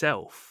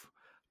myself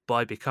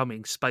by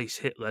becoming Space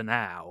Hitler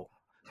now,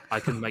 I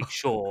can make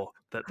sure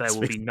that there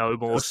will be no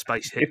more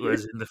Space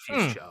Hitlers in the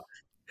future.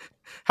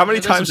 How many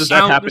times has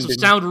that happened?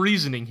 There's sound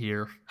reasoning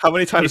here. How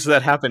many times has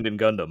that happened in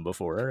Gundam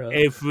before?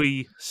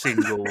 Every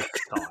single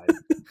time.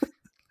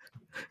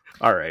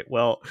 All right.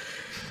 Well,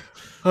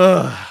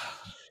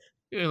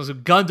 It was a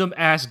Gundam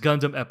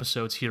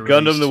episodes here.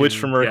 Gundam: The Witch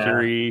from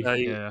Mercury.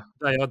 They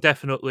are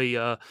definitely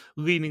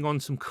leaning on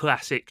some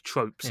classic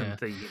tropes and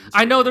themes.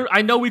 I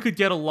know we could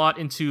get a lot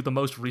into the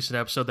most recent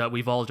episode that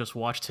we've all just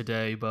watched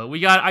today, but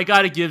I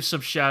got to give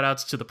some shout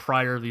outs to the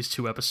prior of these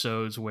two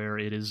episodes where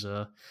it is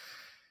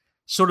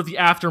sort of the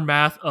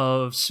aftermath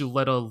of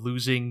Suletta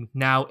losing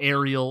now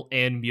Ariel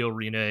and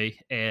Miorine,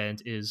 and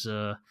is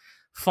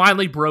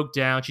finally broke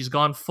down. She's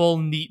gone full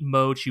neat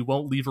mode. She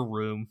won't leave her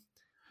room.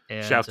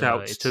 And, shout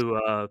outs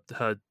to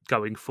her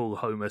going full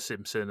Homer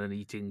Simpson and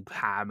eating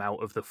ham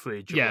out of the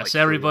fridge. Yes,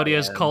 everybody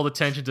has called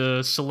attention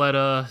to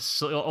Suletta.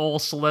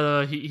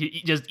 Suletta,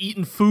 he just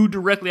eating food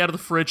directly out of the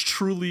fridge.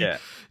 Truly,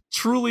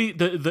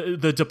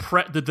 the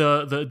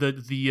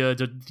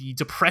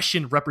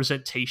depression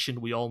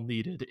representation we all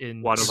needed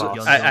in one of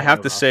us. I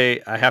have to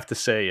say,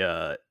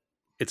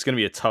 it's going to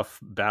be a tough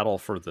battle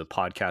for the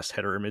podcast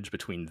header image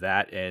between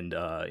that and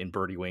in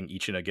Birdie Wing,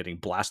 Ichina getting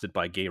blasted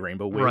by gay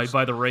rainbow waves. Right,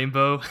 by the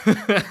rainbow.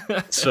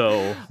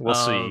 So we'll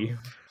see.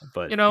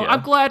 But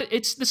I'm glad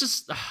this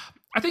is.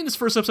 I think this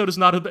first episode is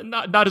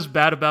not as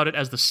bad about it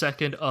as the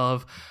second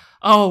of.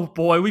 Oh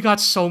boy, we got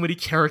so many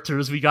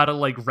characters. We got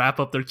to wrap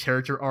up their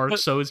character arc.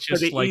 So it's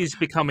just it is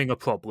becoming a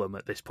problem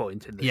at this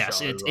point in the show.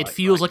 Yes, it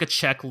feels like a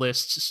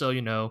checklist.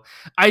 So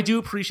I do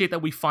appreciate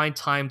that we find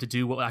time to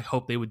do what I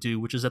hope they would do,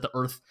 which is that the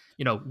Earth.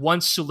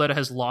 Once Suletta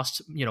has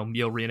lost,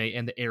 Miorine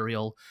and the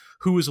Ariel,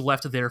 who is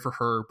left there for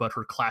her, but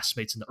her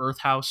classmates in the Earth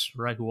House,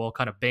 right, who all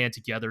kind of band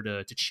together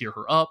to cheer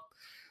her up.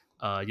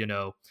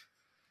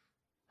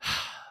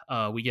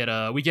 We get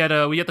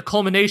the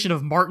culmination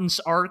of Martin's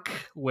arc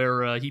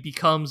where he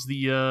becomes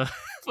the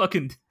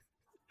fucking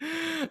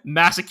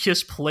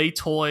masochist play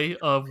toy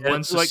of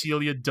one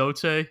Cecilia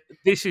Dote.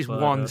 This is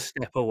one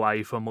step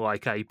away from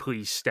a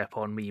please step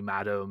on me,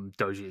 madam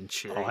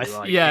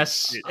doujinshi.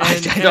 Yes,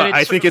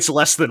 I think it's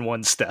less than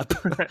one step.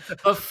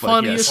 The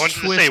funniest I wanted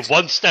twist. to say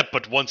one step,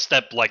 but one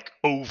step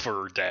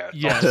over that.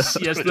 Yes,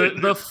 yes.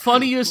 The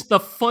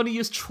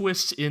funniest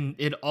twist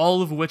in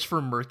all of Witch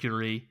from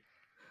Mercury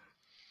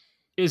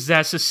is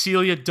that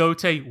Cecilia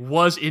Dote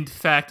was in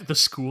fact the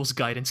school's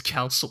guidance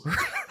counselor.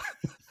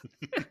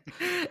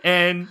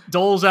 And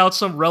doles out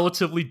some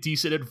relatively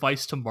decent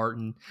advice to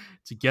Martin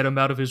to get him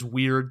out of his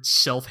weird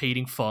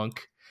self-hating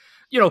funk.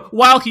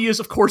 While he is,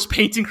 of course,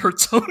 painting her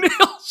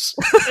toenails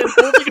and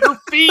holding her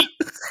feet.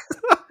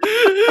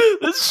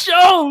 This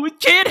show, it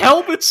can't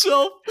help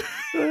itself.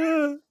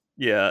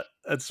 Yeah,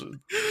 it's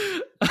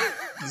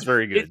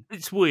very good.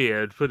 It's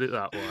weird, put it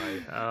that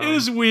way. It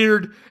is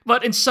weird,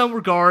 but in some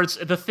regards,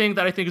 the thing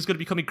that I think is going to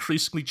become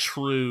increasingly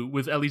true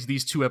with at least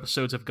these two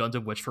episodes of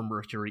Gundam Witch from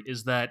Mercury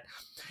is that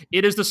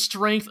it is the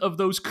strength of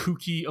those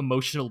kooky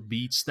emotional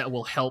beats that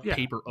will help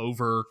paper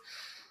over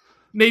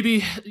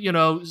maybe,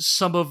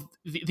 some of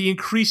the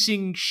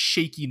increasing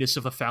shakiness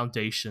of the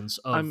foundations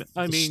of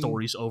the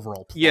story's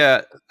overall plot.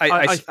 Yeah,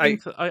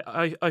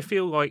 I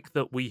feel like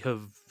that we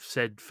have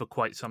said for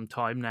quite some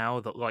time now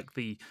that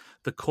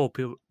the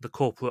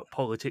corporate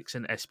politics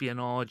and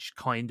espionage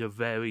kind of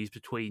varies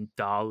between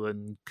dull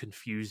and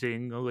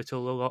confusing a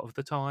lot of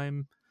the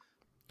time.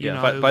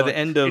 By the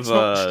end of it's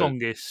not the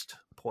strongest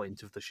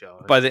point of the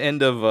show. By the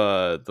end of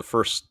the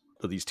first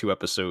of these two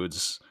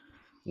episodes,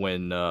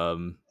 when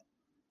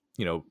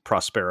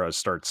Prospera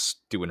starts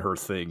doing her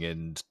thing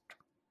and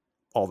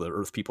all the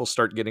Earth people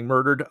start getting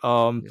murdered.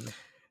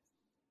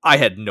 I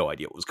had no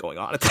idea what was going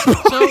on at that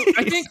point. So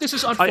I think this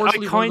is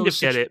unfortunately I kind of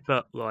get it,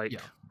 but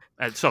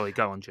sorry,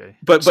 go on, Jay.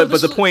 But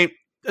the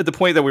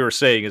point that we were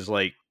saying is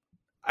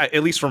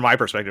at least from my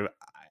perspective,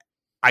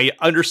 I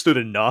understood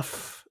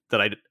enough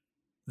that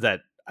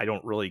I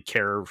don't really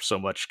care so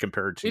much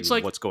compared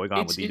to what's going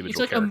on with the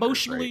individual characters.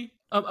 Emotionally,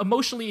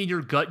 emotionally in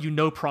your gut,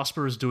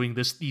 Prosper is doing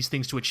these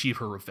things to achieve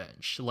her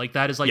revenge.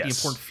 That is the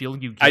important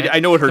feeling you get.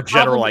 I know what her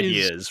general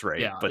idea is, right?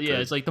 Yeah, but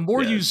it's the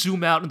more you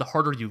zoom out and the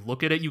harder you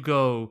look at it, you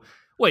go,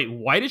 wait,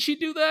 why did she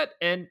do that?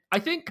 And I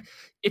think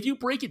if you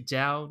break it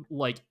down,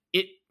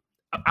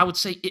 I would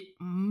say it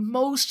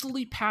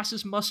mostly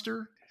passes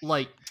muster.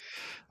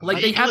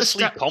 Like they have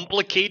needlessly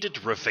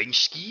complicated revenge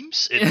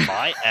schemes in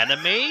my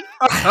anime.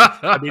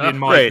 I mean, in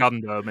my Right.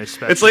 Gundam,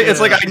 especially. It's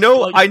like I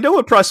know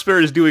what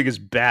Prospera is doing is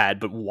bad,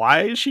 but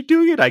why is she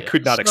doing it? I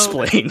could not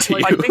explain to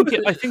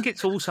you. I think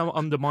it's also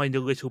undermined a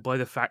little by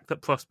the fact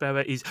that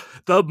Prospera is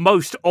the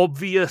most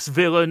obvious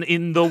villain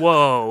in the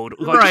world.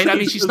 Like, right. I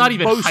mean, she's not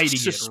even hiding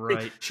it,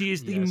 right? She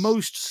is the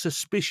most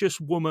suspicious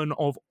woman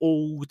of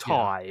all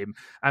time.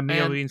 And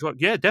Miorine's like,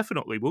 yeah,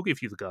 definitely, we'll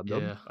give you the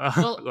Gundam. Yeah.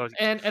 Well,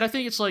 and I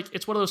think it's like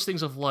it's one of those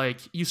things of like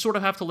you sort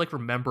of have to like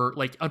remember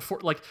like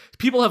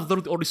people have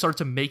literally already started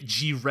to make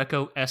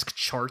G-Reco-esque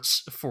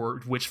charts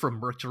for Witch from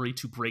Mercury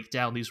to break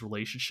down these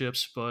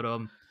relationships, but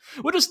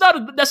which is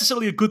not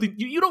necessarily a good thing.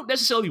 You don't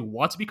necessarily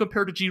want to be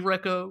compared to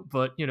G-Reco,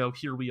 but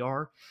here we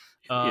are.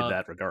 In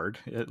that regard,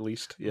 at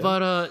least. Yeah.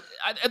 But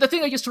the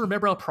thing I guess to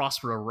remember about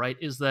Prospera, right,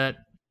 is that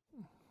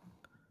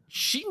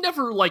she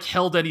never like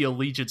held any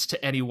allegiance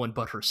to anyone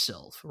but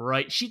herself,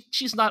 right?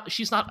 She's not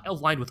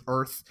aligned with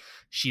Earth.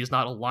 She is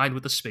not aligned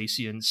with the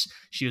Spacians.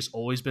 She has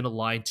always been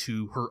aligned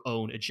to her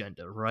own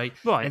agenda, right?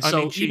 Right. And I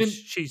so mean,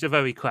 she's a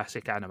very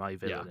classic anime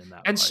villain in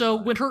that. And way, so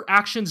right? when her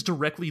actions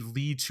directly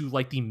lead to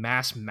like the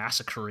mass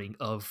massacring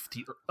of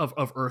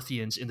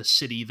Earthians in the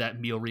city that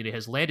Miorine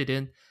has landed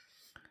in,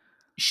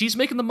 she's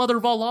making the mother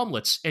of all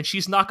omelets, and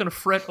she's not going to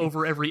fret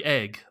over every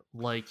egg.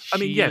 Like, I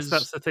mean, yes,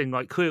 that's the thing.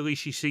 Like, clearly,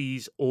 she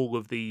sees all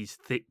of these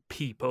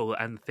people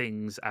and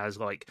things as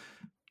like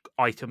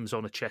items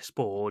on a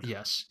chessboard.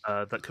 Yes,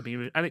 that could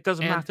be, and it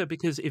doesn't matter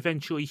because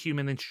eventually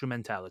human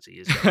instrumentality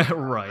is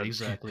right.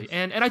 Exactly,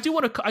 and I do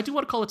want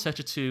to call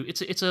attention to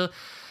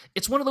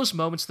it's one of those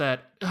moments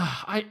that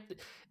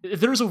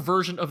there's a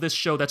version of this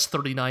show that's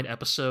 39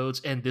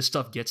 episodes, and this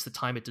stuff gets the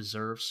time it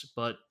deserves,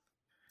 but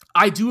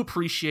I do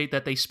appreciate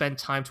that they spend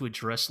time to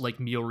address like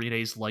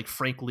Miorine's like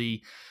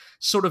frankly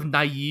sort of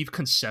naive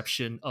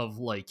conception of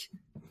like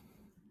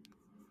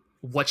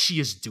what she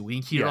is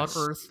doing here on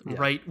Earth,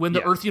 right? When the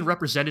Earthian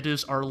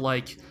representatives are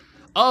like,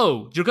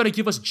 "Oh, you're going to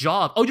give us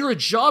job. Oh, you're a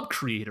job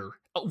creator.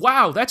 Oh,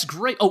 wow, that's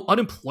great. Oh,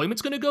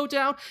 unemployment's going to go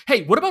down.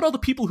 Hey, what about all the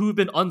people who have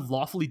been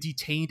unlawfully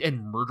detained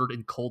and murdered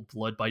in cold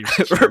blood by your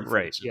security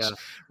forces?"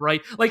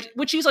 Right? Like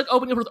when she's like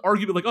opening up with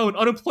argument like, "Oh, and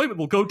unemployment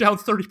will go down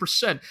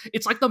 30%."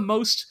 It's like the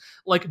most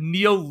like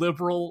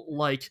neoliberal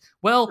like,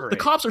 well, the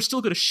cops are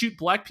still going to shoot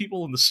black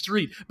people in the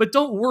street, but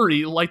don't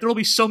worry, like there'll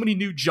be so many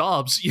new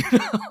jobs,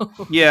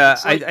 Yeah,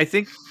 like, I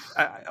think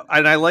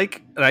I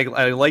like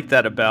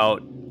that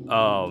about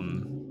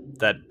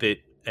that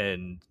bit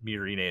and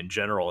Miorine in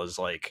general is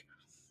like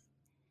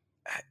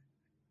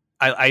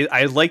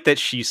I like that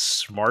she's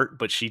smart,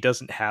 but she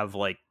doesn't have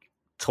like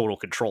total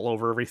control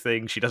over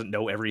everything. She doesn't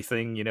know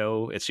everything,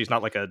 she's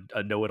not like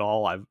a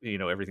know-it-all.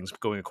 Everything's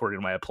going according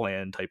to my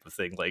plan type of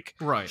thing. Like,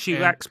 right. She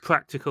lacks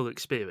practical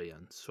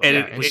experience. Right?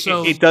 And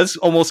it does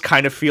almost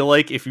kind of feel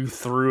like if you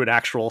threw an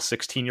actual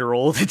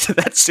 16-year-old into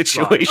that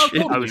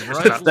situation,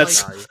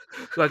 that's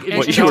like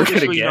what you were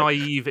going to get.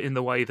 Naive in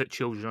the way that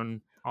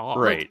children are.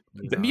 Right.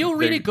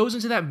 Miorine goes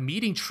into that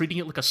meeting treating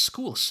it like a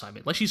school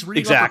assignment. Like she's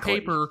reading off a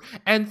paper,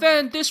 and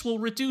then this will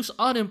reduce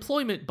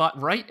unemployment,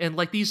 right? And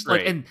like these,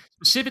 like, and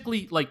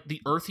specifically, like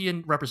the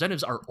Earthian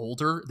representatives are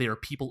older. They are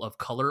people of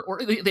color, or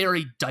they are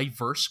a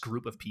diverse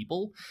group of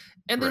people,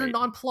 and they're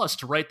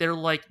nonplussed, right? They're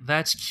like,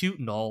 that's cute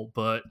and all,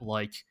 but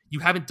like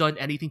you haven't done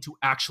anything to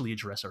actually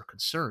address our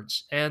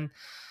concerns. And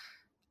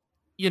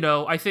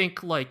I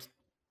think like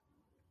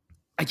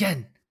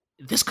again,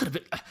 this could have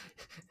been.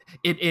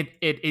 In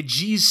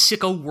G's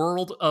sicko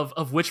world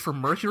of Witch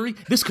from Mercury,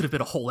 this could have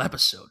been a whole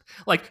episode.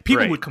 Like,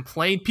 people would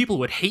complain, people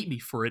would hate me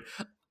for it.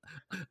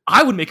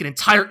 I would make an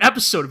entire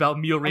episode about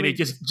Miorine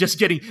just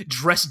getting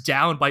dressed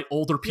down by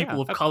older people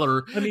of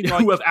color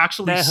who have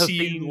actually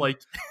seen,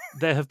 like...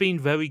 There have been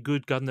very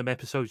good Gundam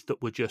episodes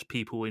that were just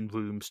people in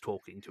rooms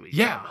talking to each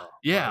other.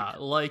 Yeah,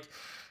 like...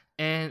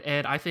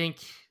 And I think...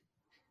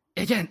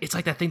 Again, it's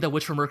like that thing that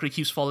Witch from Mercury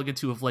keeps falling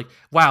into of like,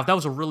 wow, that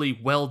was a really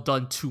well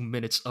done 2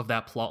 minutes of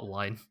that plot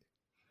line.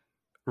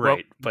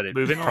 Right, but it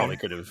probably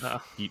could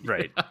have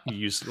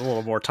used a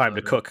little more time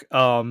to cook.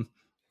 But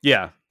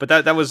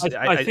that was.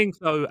 I think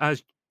though,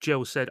 as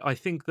Jill said, I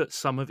think that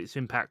some of its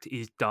impact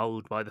is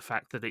dulled by the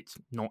fact that it's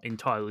not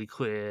entirely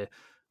clear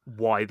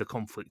why the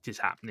conflict is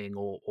happening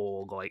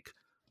or like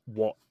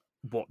what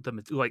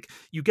the like.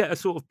 You get a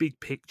sort of big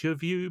picture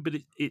view, but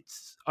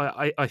it's.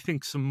 I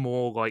think some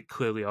more like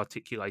clearly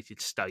articulated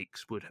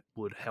stakes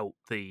would help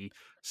the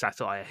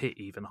satire hit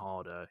even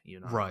harder.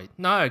 Right?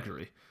 No, I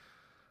agree.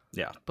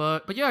 Yeah,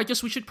 but yeah, I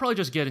guess we should probably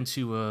just get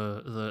into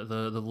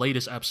the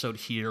latest episode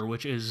here,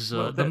 which is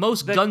the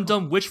most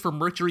Gundam Witch from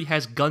Mercury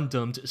has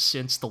Gundammed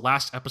since the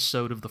last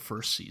episode of the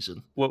first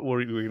season. What were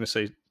you going to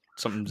say?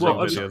 Something? Well,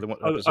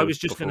 I was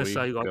just going to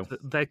say, like,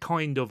 they're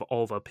kind of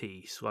a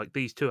piece. Like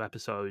these two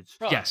episodes,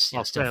 are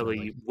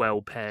fairly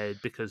well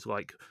paired because,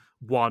 like,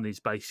 one is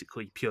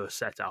basically pure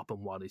setup and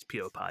one is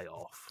pure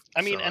payoff.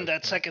 I mean, and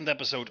that second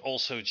episode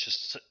also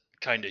just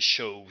kind of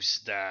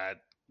shows that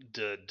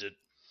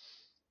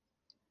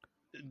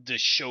the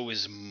show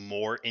is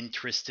more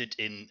interested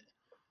in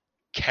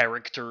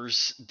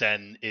characters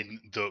than in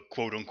the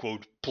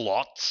quote-unquote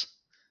plot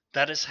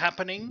that is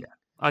happening.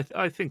 Yeah.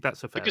 I think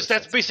that's a fair because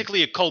that's assessment.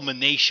 basically a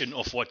culmination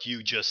of what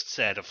you just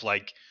said of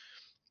like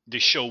the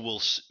show will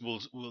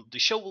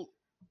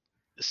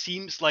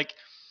seems like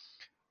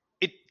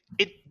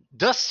it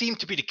does seem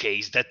to be the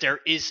case that there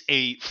is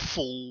a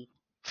full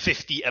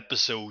 50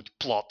 episode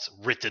plot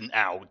written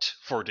out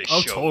for this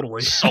show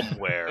totally.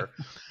 somewhere.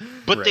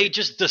 But they Right.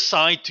 just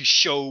decide to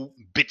show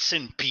bits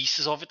and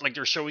pieces of it, like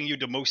they're showing you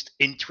the most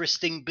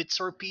interesting bits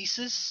or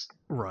pieces.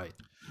 Right.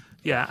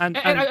 Yeah, and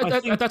And I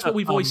think that's what that,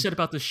 we've always said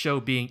about the show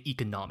being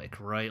economic,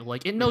 right?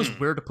 Like it knows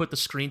where to put the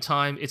screen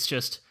time. It's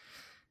just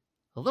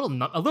a little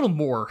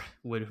more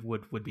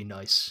would be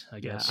nice, I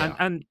guess. Yeah,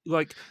 and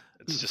like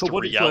It's just for the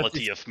what it's worth,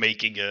 reality of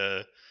making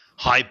a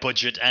high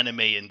budget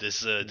anime in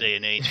this day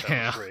and age, I'm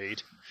Yeah.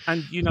 afraid.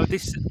 and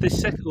this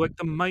second, like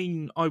the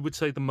main, I would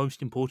say the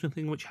most important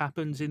thing which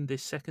happens in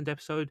this second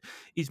episode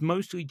is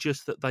mostly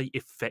just that they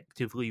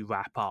effectively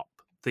wrap up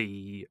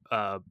the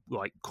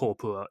like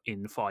corporate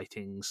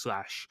infighting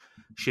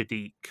 /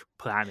 Shadiq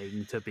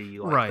planning to be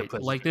like Right, the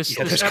president. like this.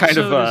 Yeah, this there's kind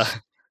of episode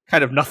is-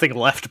 kind of nothing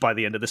left by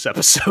the end of this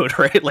episode,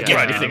 right? Like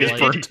Yeah, everything is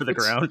like, burned to the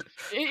it's- ground.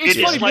 It's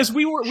It funny is because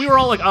we were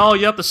all like, "Oh,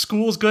 yep, the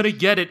school's gonna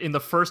get it" in the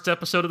first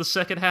episode of the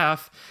second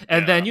half,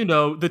 and then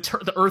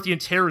the Earthian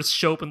terrorists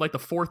show up in like the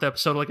fourth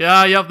episode, like,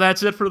 yep,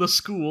 that's it for the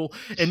school.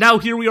 And now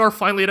here we are,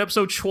 finally at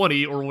episode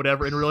 20 or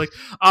whatever, and we're like,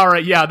 "All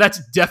right, yeah, that's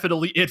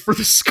definitely it for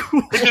the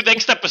school." In the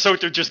next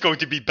episode, they're just going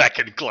to be back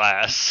in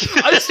class.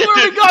 I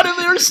swear to God, if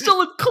they're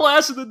still in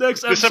class in the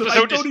next This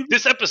episode,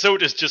 this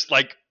episode is just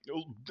like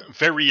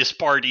various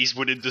parties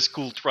within the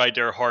school try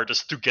their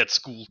hardest to get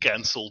school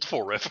cancelled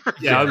forever.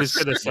 Yeah, I was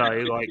gonna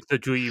say like the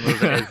dream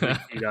of every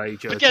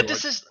teenager. But yeah, to,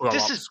 this like, is blow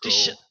this up is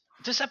school.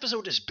 this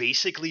episode is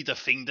basically the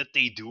thing that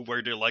they do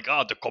where they're like,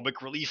 the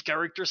comic relief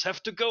characters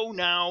have to go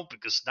now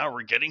because now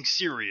we're getting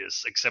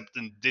serious. Except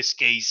in this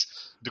case,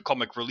 the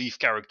comic relief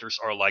characters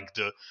are like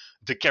the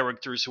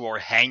characters who are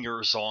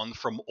hangers on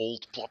from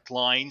old plot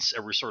lines,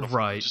 and we're sort of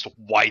just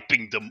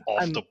wiping them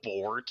off And, the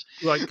board.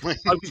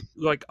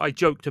 I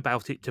joked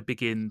about it to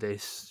begin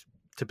this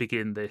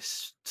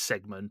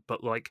segment,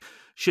 but like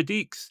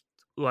Shadiq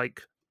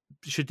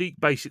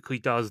basically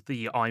does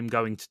the "I'm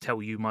going to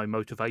tell you my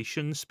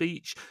motivation"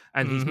 speech,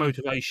 and his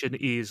motivation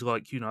is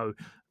like to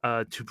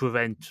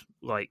prevent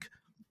like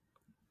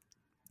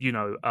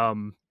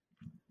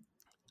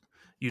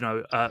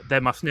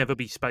there must never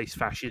be space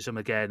fascism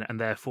again, and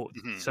therefore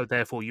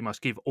you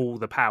must give all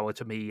the power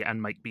to me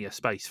and make me a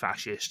space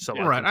fascist. So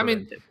right, I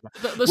mean,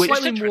 the which,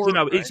 slightly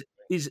more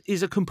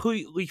is a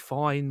completely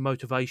fine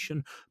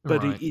motivation,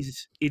 but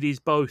it is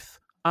both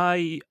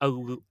a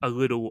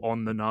little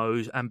on the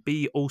nose, and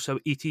B, also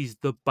it is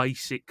the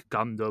basic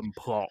Gundam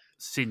plot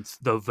since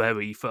the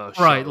very first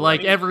show.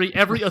 Like every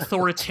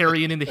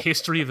authoritarian in the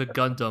history of a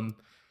Gundam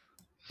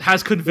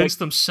has convinced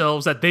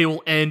themselves that they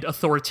will end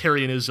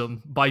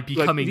authoritarianism by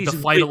becoming the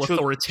final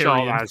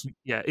authoritarian.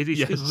 It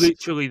is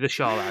literally the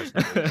Charles.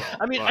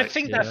 I mean, I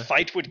think that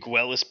fight with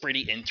Guel is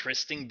pretty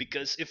interesting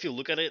because if you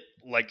look at it,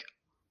 like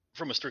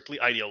from a strictly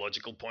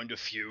ideological point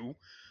of view,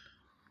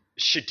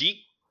 Shadiq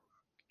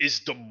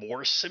is the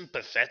more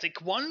sympathetic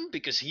one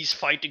because he's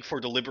fighting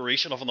for the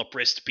liberation of an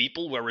oppressed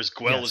people, whereas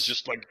Guel is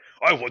just like,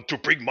 I want to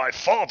bring my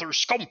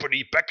father's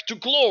company back to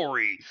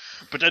glory.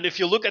 But then if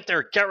you look at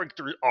their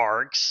character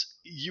arcs,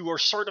 you are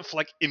sort of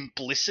like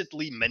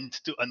implicitly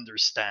meant to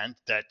understand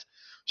that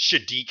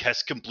Shadiq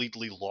has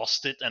completely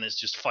lost it and is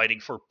just fighting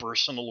for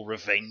personal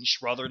revenge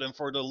rather than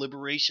for the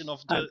liberation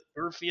of the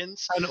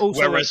Earthians. And also,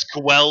 whereas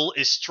Guel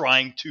is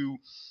trying to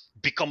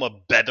become a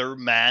better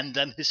man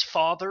than his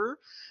father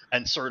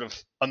and sort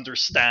of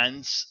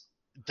understands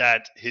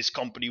that his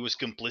company was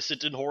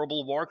complicit in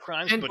horrible war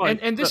crimes,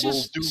 and this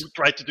will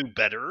try to do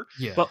better.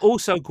 Yeah. But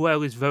also,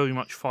 Guel is very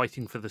much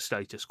fighting for the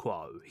status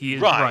quo. He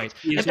is right.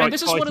 And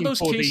this is one of those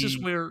cases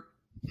where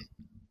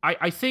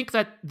I think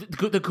that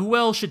the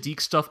Guel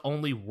Shadiq stuff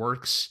only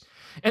works.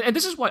 And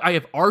this is why I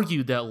have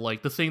argued that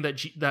like the thing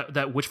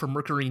that Witch from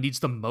Mercury needs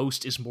the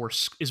most is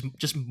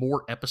just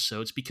more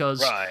episodes,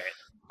 because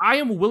I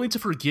am willing to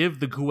forgive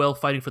the Guel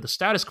fighting for the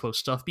status quo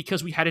stuff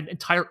because we had an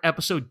entire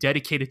episode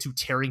dedicated to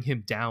tearing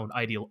him down,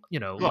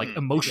 like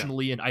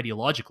emotionally and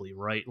ideologically,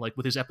 right? Like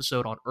with his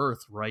episode on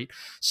Earth, right?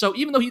 So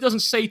even though he doesn't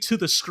say to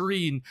the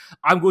screen,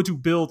 "I'm going to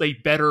build a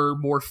better,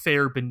 more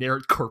fair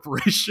Benerit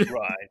corporation,"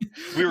 right?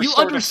 You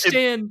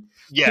understand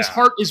his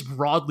heart is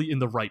broadly in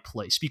the right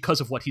place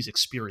because of what he's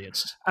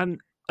experienced.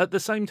 And at the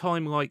same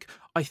time, like,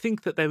 I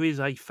think that there is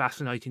a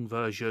fascinating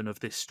version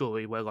of this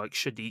story where, like,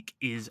 Shadiq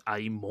is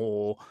a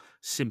more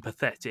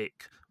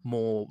sympathetic,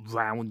 more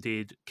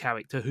rounded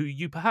character who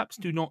you perhaps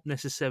do not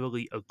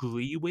necessarily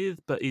agree with,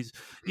 but is,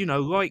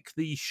 like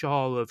the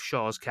Shah of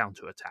Shah's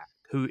counterattack,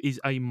 who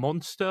is a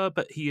monster,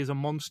 but he is a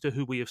monster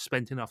who we have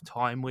spent enough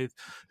time with,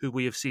 who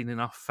we have seen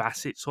enough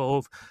facets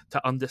of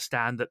to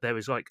understand that there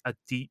is, like, a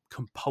deep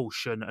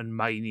compulsion and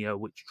mania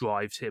which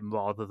drives him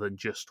rather than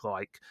just,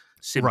 like,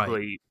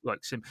 simply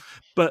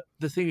but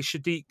the thing is,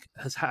 Shadiq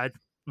has had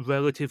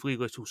relatively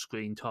little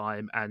screen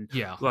time, and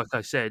like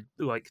I said,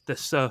 like the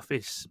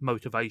surface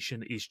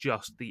motivation is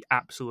just the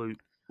absolute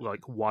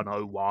like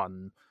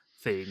 101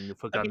 thing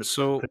for Gundam's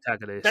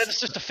protagonist. That is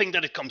just the thing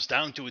that it comes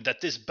down to,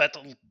 that this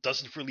battle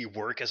doesn't really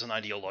work as an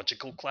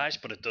ideological clash,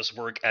 but it does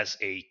work as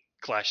a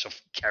clash of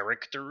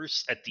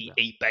characters at the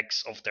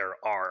apex of their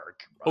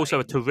arc. Right? Also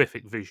a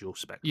terrific visual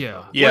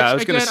spectacle. Yeah, I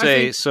was going to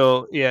say,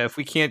 so if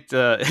we can't,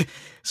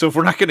 so if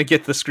we're not going to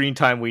get the screen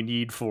time we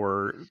need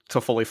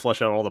to fully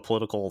flesh out all the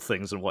political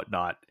things and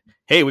whatnot,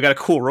 hey, we got a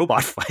cool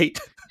robot fight.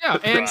 Yeah,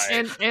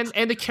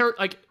 and the character,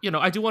 like,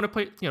 I do want to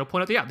point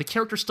out that the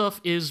character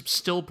stuff is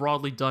still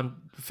broadly done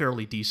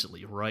fairly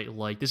decently, right?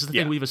 Like, this is the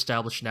thing we've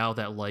established now,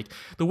 that like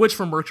The Witch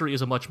from Mercury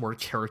is a much more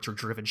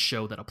character-driven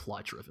show than a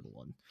plot-driven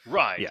one.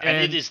 Right, and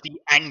it is the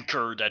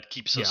anchor that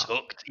keeps us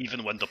hooked,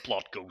 even when the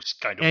plot goes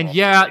kind of.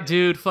 And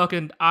dude,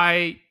 fucking,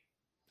 I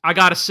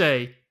gotta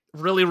say,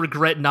 really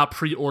regret not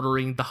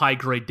pre-ordering the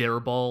high-grade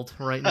Darabald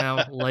right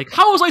now. Like,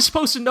 how was I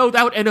supposed to know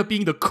that would end up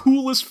being the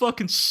coolest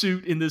fucking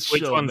suit in this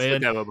Which show, one's man?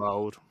 The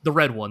Darabald? The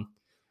red one.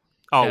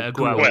 Oh,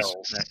 Guel's.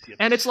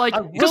 And it's like,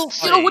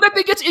 because, when that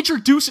thing gets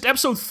introduced in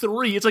episode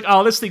 3, it's like,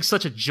 oh, this thing's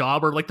such a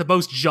jobber, like the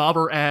most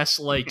jobber-ass,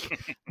 like,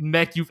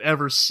 mech you've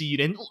ever seen.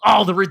 And,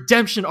 the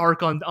redemption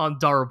arc on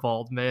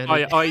Darabald, man.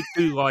 I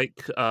do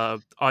like,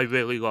 I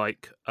really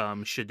like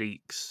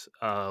Shadiq's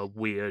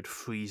weird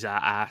Frieza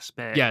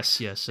aspect. Yes.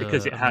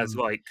 Because it has,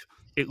 like,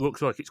 it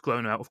looks like it's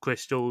grown out of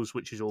crystals,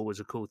 which is always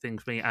a cool thing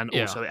for me. And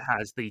also it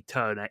has the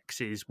Turn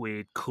X's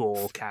weird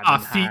claw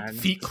cannon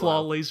feet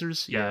claw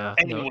lasers. Yeah.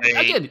 Anyway.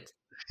 Again,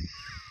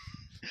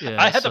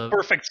 I had a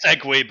perfect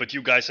segue, but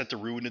you guys had to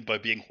ruin it by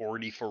being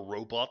horny for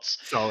robots.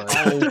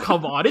 Oh,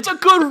 come on. It's a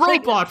good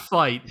robot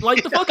fight.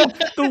 Like,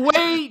 the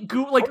way...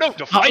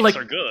 the fights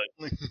are good.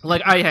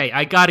 Like,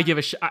 I gotta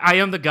give I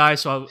am the guy,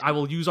 so I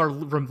will use our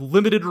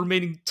limited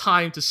remaining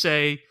time to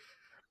say,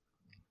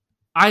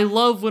 I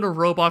love when a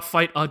robot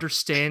fight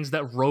understands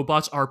that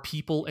robots are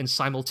people and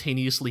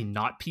simultaneously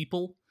not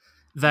people.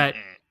 That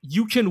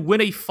you can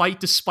win a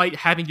fight despite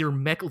having your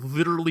mech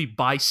literally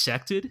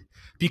bisected,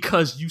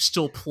 because you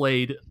still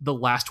played the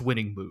last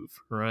winning move,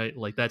 right?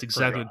 Like, that's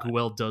exactly what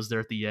Guel does there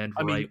at the end,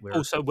 I mean,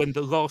 also, when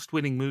the last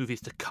winning move is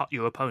to cut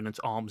your opponent's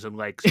arms and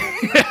legs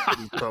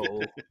off,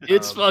 cool.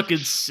 It's fucking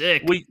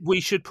sick.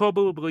 We should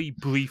probably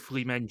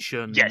briefly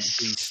mention the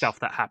stuff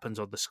that happens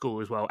on the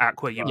school as well.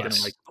 Aqua, you're going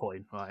to make a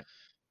point, right?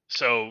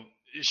 So,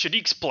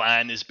 Shadiq's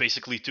plan is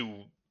basically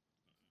to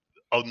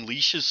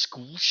unleash a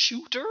school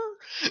shooter?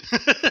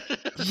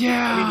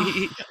 Yeah. I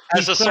mean,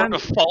 as a sort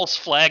of false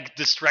flag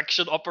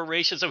distraction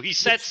operation. So he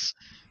sets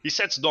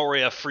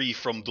Noria free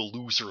from the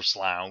loser's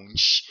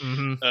lounge,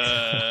 and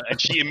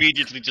she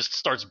immediately just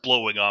starts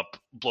blowing up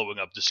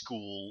the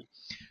school.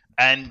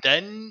 And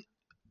then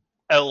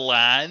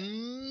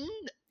Elan,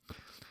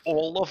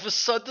 all of a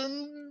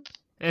sudden...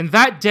 And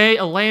that day,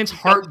 Elan's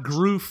heart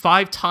grew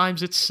 5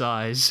 times its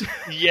size.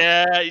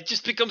 Yeah, it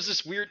just becomes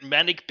this weird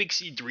manic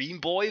pixie dream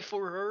boy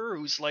for her,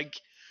 who's like,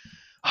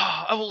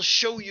 I will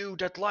show you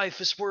that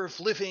life is worth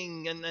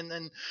living,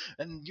 and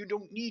you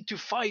don't need to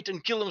fight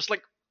and kill him. It's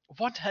like,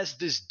 what has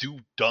this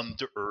dude done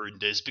to earn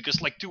this? Because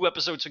like 2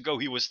 episodes ago,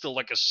 he was still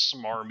like a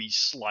smarmy,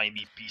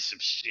 slimy piece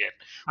of shit.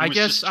 I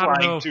guess, I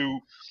don't know.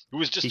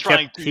 He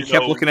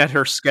kept looking at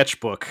her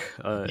sketchbook.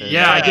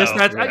 I guess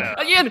that's...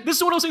 Again, this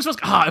is one of those things where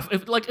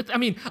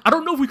I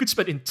don't know if we could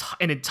spend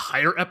an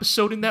entire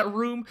episode in that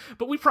room,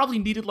 but we probably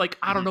needed, like,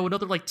 I don't know,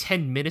 another, like,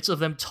 10 minutes of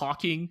them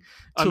talking.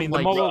 I mean,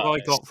 the moral I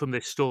got from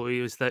this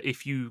story is that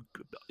if you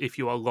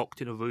are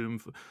locked in a room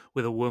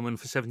with a woman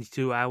for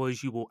 72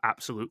 hours, you will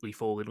absolutely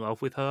fall in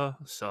love with her.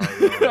 So,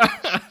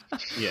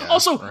 yeah.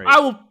 Also,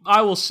 right.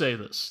 I will say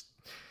this.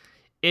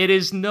 It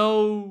is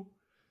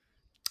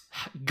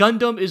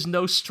Gundam is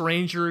no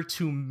stranger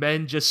to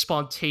men just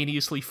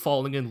spontaneously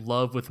falling in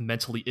love with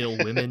mentally ill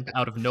women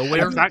out of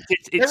nowhere. In fact,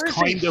 it's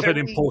kind of an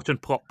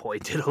important plot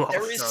point in a lot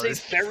of There is a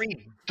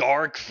very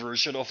dark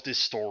version of this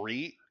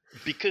story,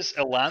 because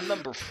Elan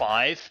number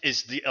 5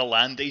 is the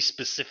Elan they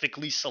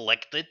specifically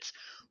selected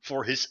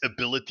for his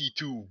ability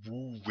to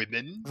woo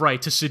women.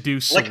 Right, to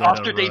seduce Like, Selena,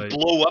 after they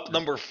blow up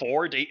number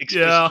 4, they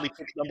explicitly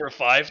picked number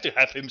 5 to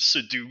have him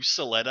seduce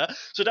Selena.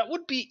 So that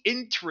would be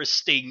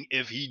interesting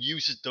if he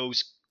uses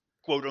those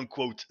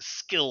quote-unquote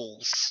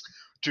skills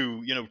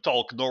to,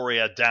 talk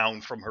Noria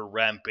down from her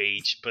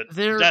rampage, but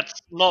that's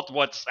not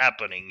what's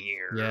happening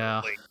here.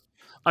 Yeah.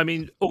 I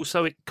mean,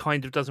 also, it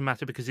kind of doesn't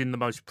matter, because in the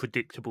most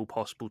predictable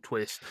possible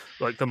twist,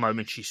 like, the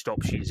moment she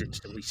stops, she's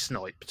instantly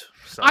sniped.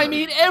 So, I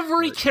mean,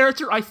 every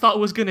character I thought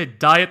was going to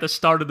die at the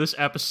start of this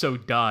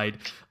episode died.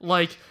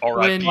 Like,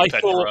 when... I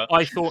thought...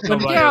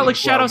 yeah, like,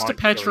 shoutouts to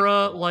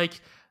Petra, like...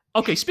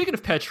 Okay, speaking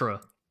of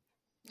Petra,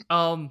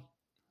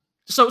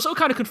 So it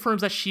kind of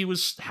confirms that she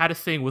had a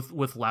thing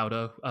with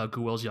Lauda,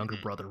 Guel's younger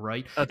brother,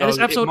 right? And this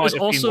episode is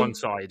also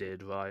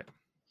one-sided, right?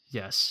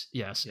 Yes.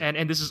 Yeah.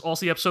 And this is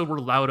also the episode where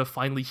Lauda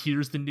finally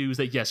hears the news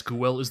that yes,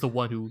 Guel is the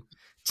one who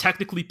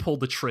technically pulled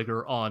the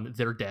trigger on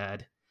their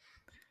dad.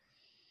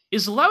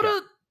 Is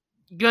Lauda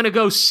gonna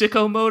go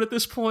sicko mode at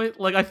this point.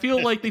 Like, I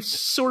feel like they've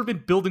sort of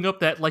been building up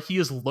that like he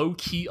is low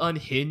key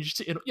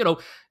unhinged, and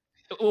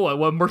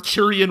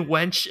Mercurian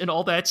wench and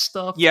all that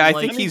stuff. Yeah, I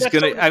like, think he's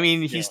gonna.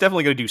 He's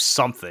definitely gonna do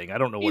something. I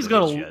don't know what he's it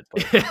gonna. is yet.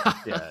 But,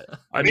 yeah.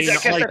 I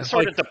guess that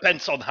sort of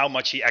depends on how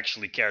much he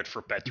actually cared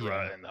for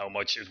Petra and how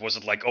much it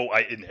wasn't like, oh,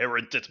 I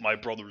inherited my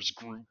brother's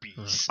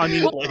groupies. I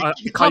mean, Like, I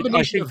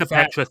think the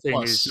Petra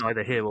thing is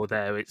neither here or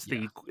there. It's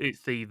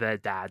the their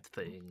dad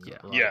thing.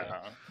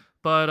 Yeah.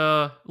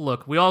 But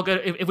look, we all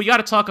got. If we got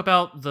to talk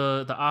about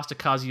the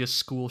Astakazia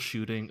school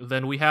shooting,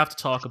 then we have to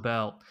talk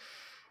about.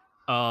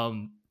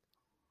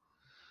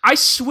 I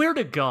swear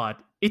to God,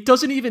 it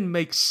doesn't even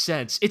make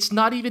sense. It's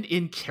not even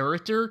in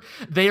character.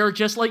 They are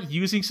just like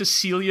using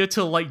Cecilia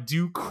to like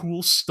do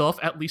cool stuff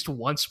at least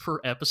once per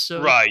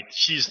episode. Right.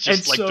 She's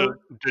just like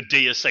the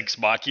Deus Ex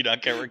Machina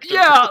character.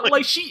 Yeah,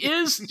 like she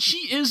is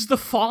the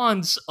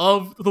Fonz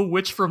of the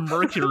Witch from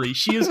Mercury.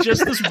 She is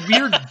just this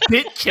weird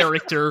bit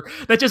character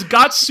that just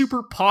got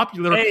super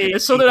popular. And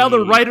so now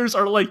the writers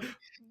are like,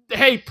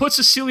 hey, put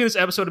Cecilia in this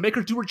episode and make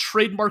her do her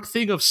trademark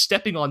thing of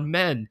stepping on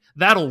men.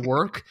 That'll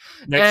work.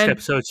 Next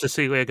episode,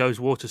 Cecilia goes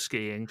water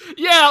skiing.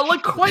 Yeah,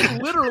 like quite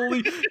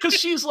literally,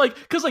 because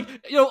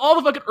all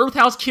the fucking Earth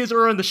House kids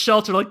are in the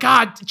shelter. Like,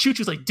 God,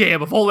 Choo-Choo's like,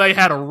 damn, if only I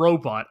had a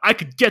robot, I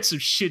could get some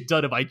shit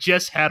done if I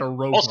just had a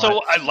robot. Also,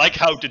 I like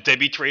how the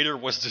Debbie Trader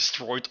was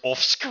destroyed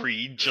off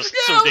screen just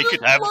so they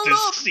could have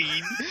this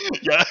scene.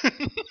 Yeah.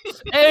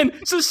 And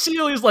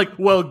Cecilia's like,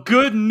 well,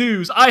 good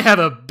news. I have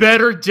a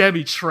better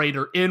Debbie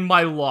Trader in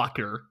my locker.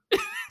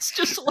 It's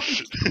just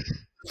like...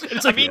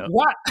 It's like,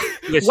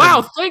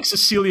 wow, thanks,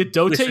 Cecilia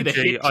Dote, the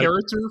hit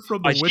character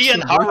from The Witch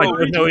from I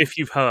don't know if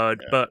you've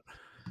heard, but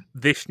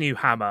this new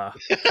hammer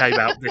came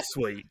out this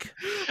week,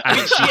 and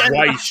it's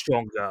way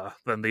stronger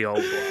than the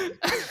old one.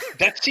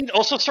 That scene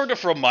also sort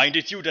of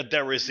reminded you that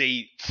there is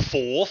a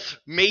fourth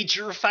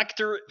major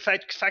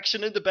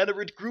faction in the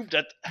Benerit group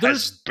that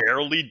has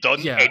barely done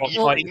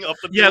anything up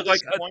until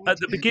this point. At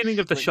the beginning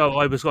of the show,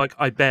 I was like,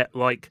 I bet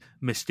like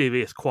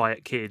mysterious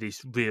quiet kid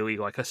is really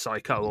like a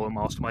psycho or a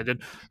mastermind.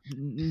 And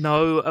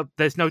no,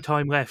 there's no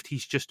time left.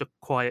 He's just a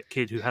quiet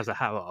kid who has a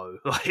harrow.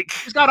 Like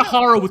he's got a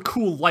harrow with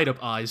cool light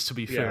up eyes. To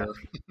be fair,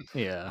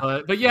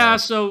 yeah. But yeah,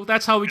 so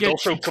that's how we get. It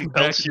also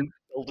compels you to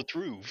tell the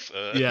truth.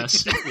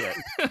 Yes,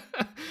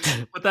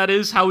 but that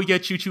is how we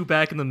get Choo-Choo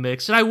back in the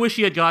mix. And I wish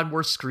he had gotten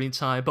more screen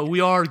time, but we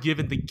are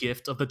given the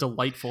gift of the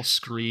delightful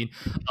screen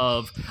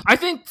of. I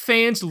think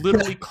fans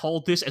literally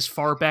called this as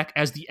far back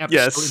as the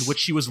episode in which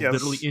she was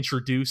literally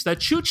introduced. That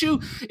Choo-Choo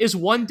is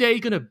one day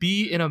gonna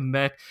be in a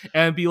mech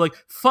and be like,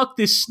 "Fuck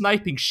this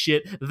sniping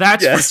shit.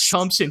 That's for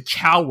chumps and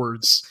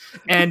cowards."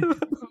 And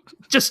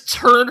just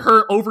turn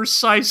her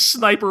oversized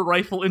sniper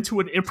rifle into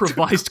an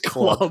improvised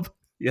club.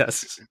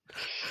 Yes.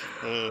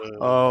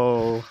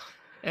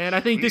 And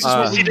I think this is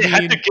what we they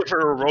had to give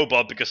her a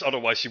robot because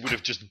otherwise she would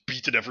have just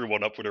beaten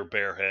everyone up with her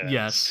bare hands.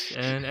 Yes,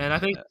 and I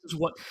think this is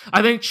what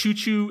I think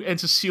Choo-Choo and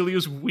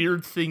Cecilia's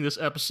weird thing this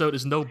episode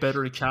is no better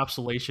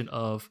encapsulation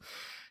of.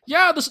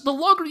 Yeah, the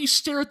longer you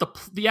stare at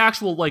the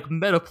actual like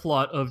meta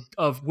plot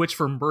of Witch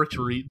from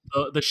Mercury,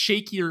 the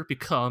shakier it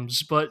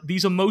becomes. But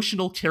these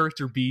emotional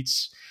character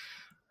beats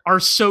are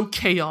so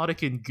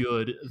chaotic and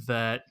good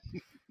that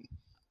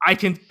I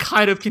can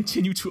kind of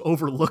continue to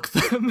overlook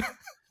them.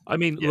 I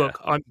mean, look,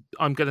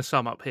 I'm going to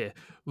sum up here.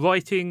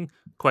 Writing,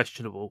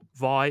 questionable.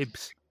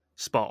 Vibes,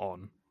 spot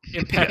on.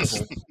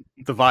 Impeccable.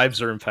 The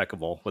vibes are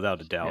impeccable,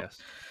 without a doubt. Yes.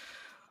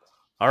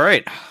 All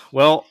right.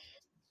 Well,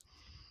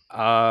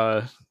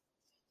 I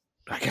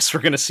guess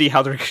we're going to see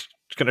how they're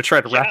going to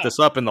try to wrap this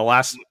up in the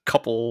last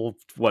couple,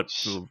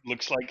 looks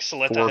like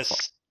Soletta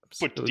has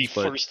put the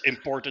first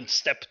important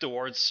step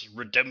towards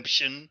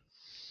redemption.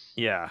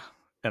 Yeah.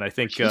 And I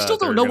think we still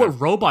don't know what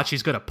robot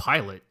she's going to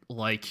pilot.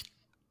 Like,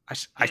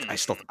 I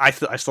still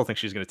think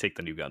she's going to take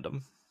the new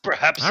Gundam.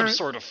 Perhaps some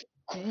sort of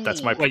cool.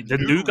 That's my wait. The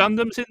new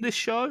Gundam's in this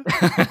show.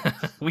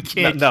 We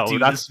can't do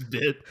this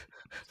bit.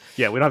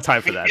 Yeah, we don't have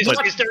time for that.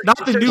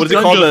 Not the new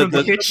Gundam from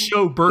the hit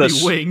show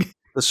Birdie Wing.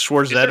 The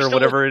Schwarzette or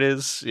whatever it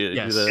is.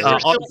 Yes. Is there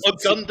still a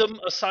Gundam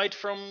aside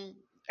from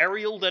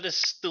Ariel that is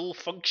still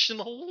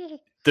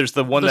functional? There's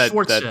the one that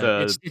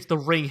it's the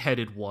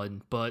ring-headed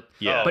one, but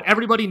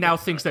everybody now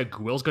thinks that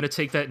Gwil's going to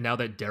take that now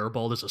that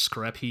Darabald is a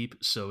scrap heap.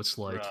 So it's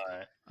like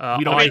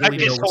we don't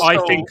really know. I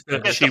think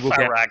that she will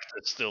get.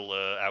 That's still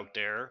out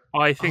there.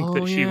 I think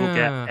that she will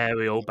get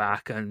Ariel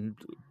back, and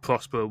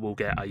Prosper will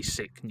get a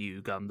sick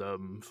new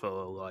Gundam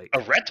for like a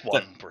red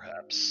one,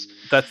 perhaps.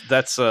 That's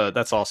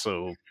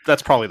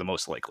probably the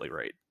most likely,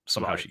 right?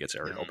 Somehow she gets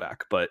Ariel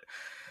back, but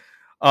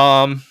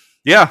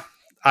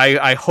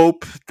I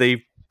hope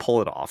they pull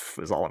it off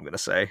is all I'm going to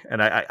say.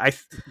 And I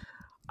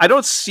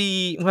don't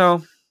see,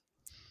 well,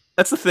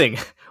 that's the thing.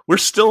 We're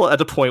still at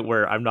the point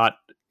where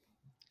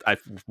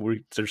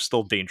there's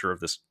still danger of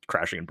this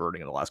crashing and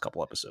burning in the last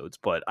couple episodes,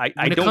 but I don't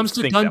think when it comes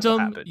to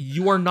Gundam, that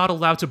you are not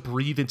allowed to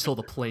breathe until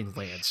the plane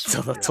lands.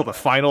 Till the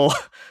final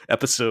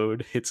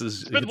episode hits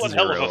his. It's been one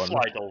hell of a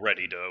flight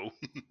already, though.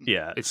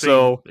 Yeah, it's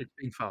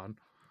been fun.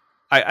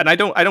 I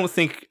don't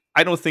think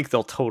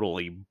they'll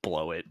totally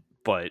blow it,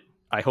 but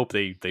I hope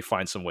they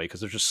find some way, because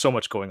there's just so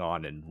much going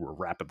on and we're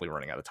rapidly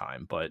running out of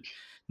time. But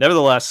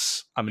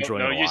nevertheless, I'm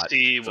enjoying it a lot.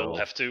 We'll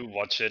have to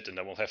watch it, and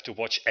then we'll have to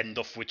watch End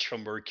of Witch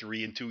from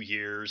Mercury in 2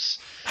 years.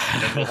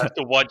 And then we'll have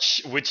to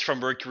watch Witch from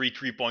Mercury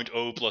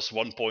 3.0 plus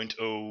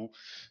 1.0.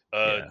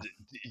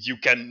 You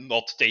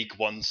cannot take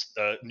ones.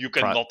 You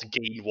cannot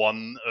gain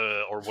one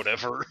or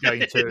whatever.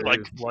 Gain two,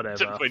 like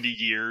whatever. 20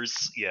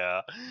 years.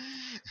 Yeah.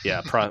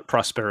 Yeah.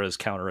 Prospera's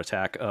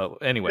counterattack.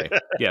 Anyway,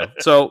 yeah.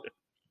 So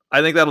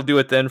I think that'll do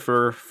it then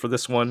for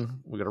this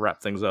one. We're gonna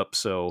wrap things up.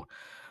 So,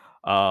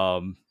 yeah,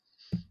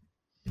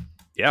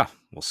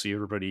 we'll see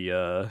everybody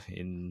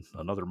in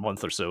another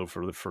month or so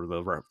for the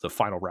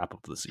final wrap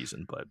up of the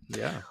season. But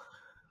yeah.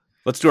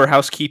 Let's do our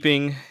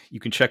housekeeping.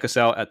 You can check us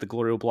out at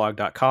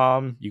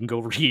theglorioblog.com. You can go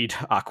read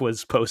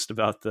Aqua's post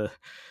about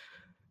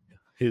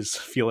his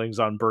feelings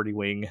on Birdie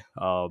Wing,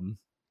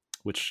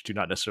 which do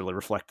not necessarily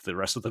reflect the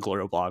rest of the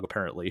Glorio blog,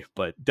 apparently.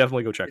 But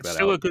definitely go check that out. It's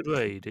still a good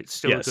read. It's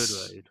still a good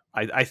read.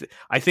 I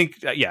think,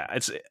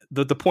 it's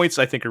the points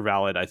I think are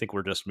valid. I think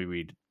we're just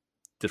maybe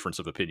difference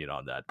of opinion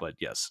on that. But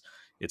yes,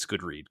 it's a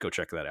good read. Go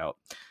check that out.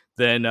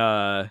 Then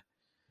follow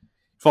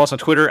us on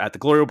Twitter at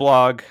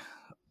theglorioblog.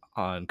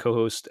 On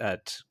co-host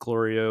at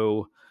GLORIO.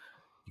 You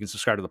can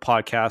subscribe to the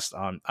podcast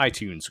on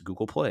iTunes,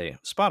 Google Play,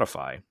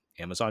 Spotify,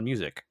 Amazon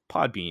Music,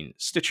 Podbean,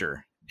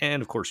 Stitcher,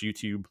 and of course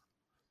YouTube.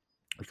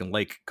 You can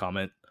like,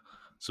 comment,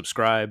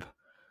 subscribe,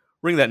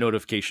 ring that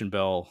notification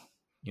bell,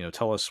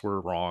 tell us we're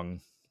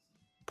wrong,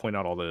 point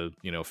out all the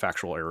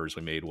factual errors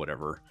we made,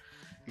 whatever.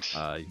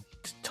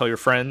 Tell your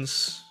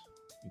friends,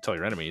 tell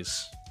your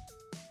enemies.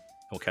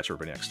 We'll catch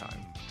everybody next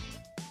time.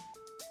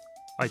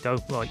 I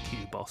don't like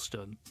you,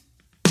 Boston.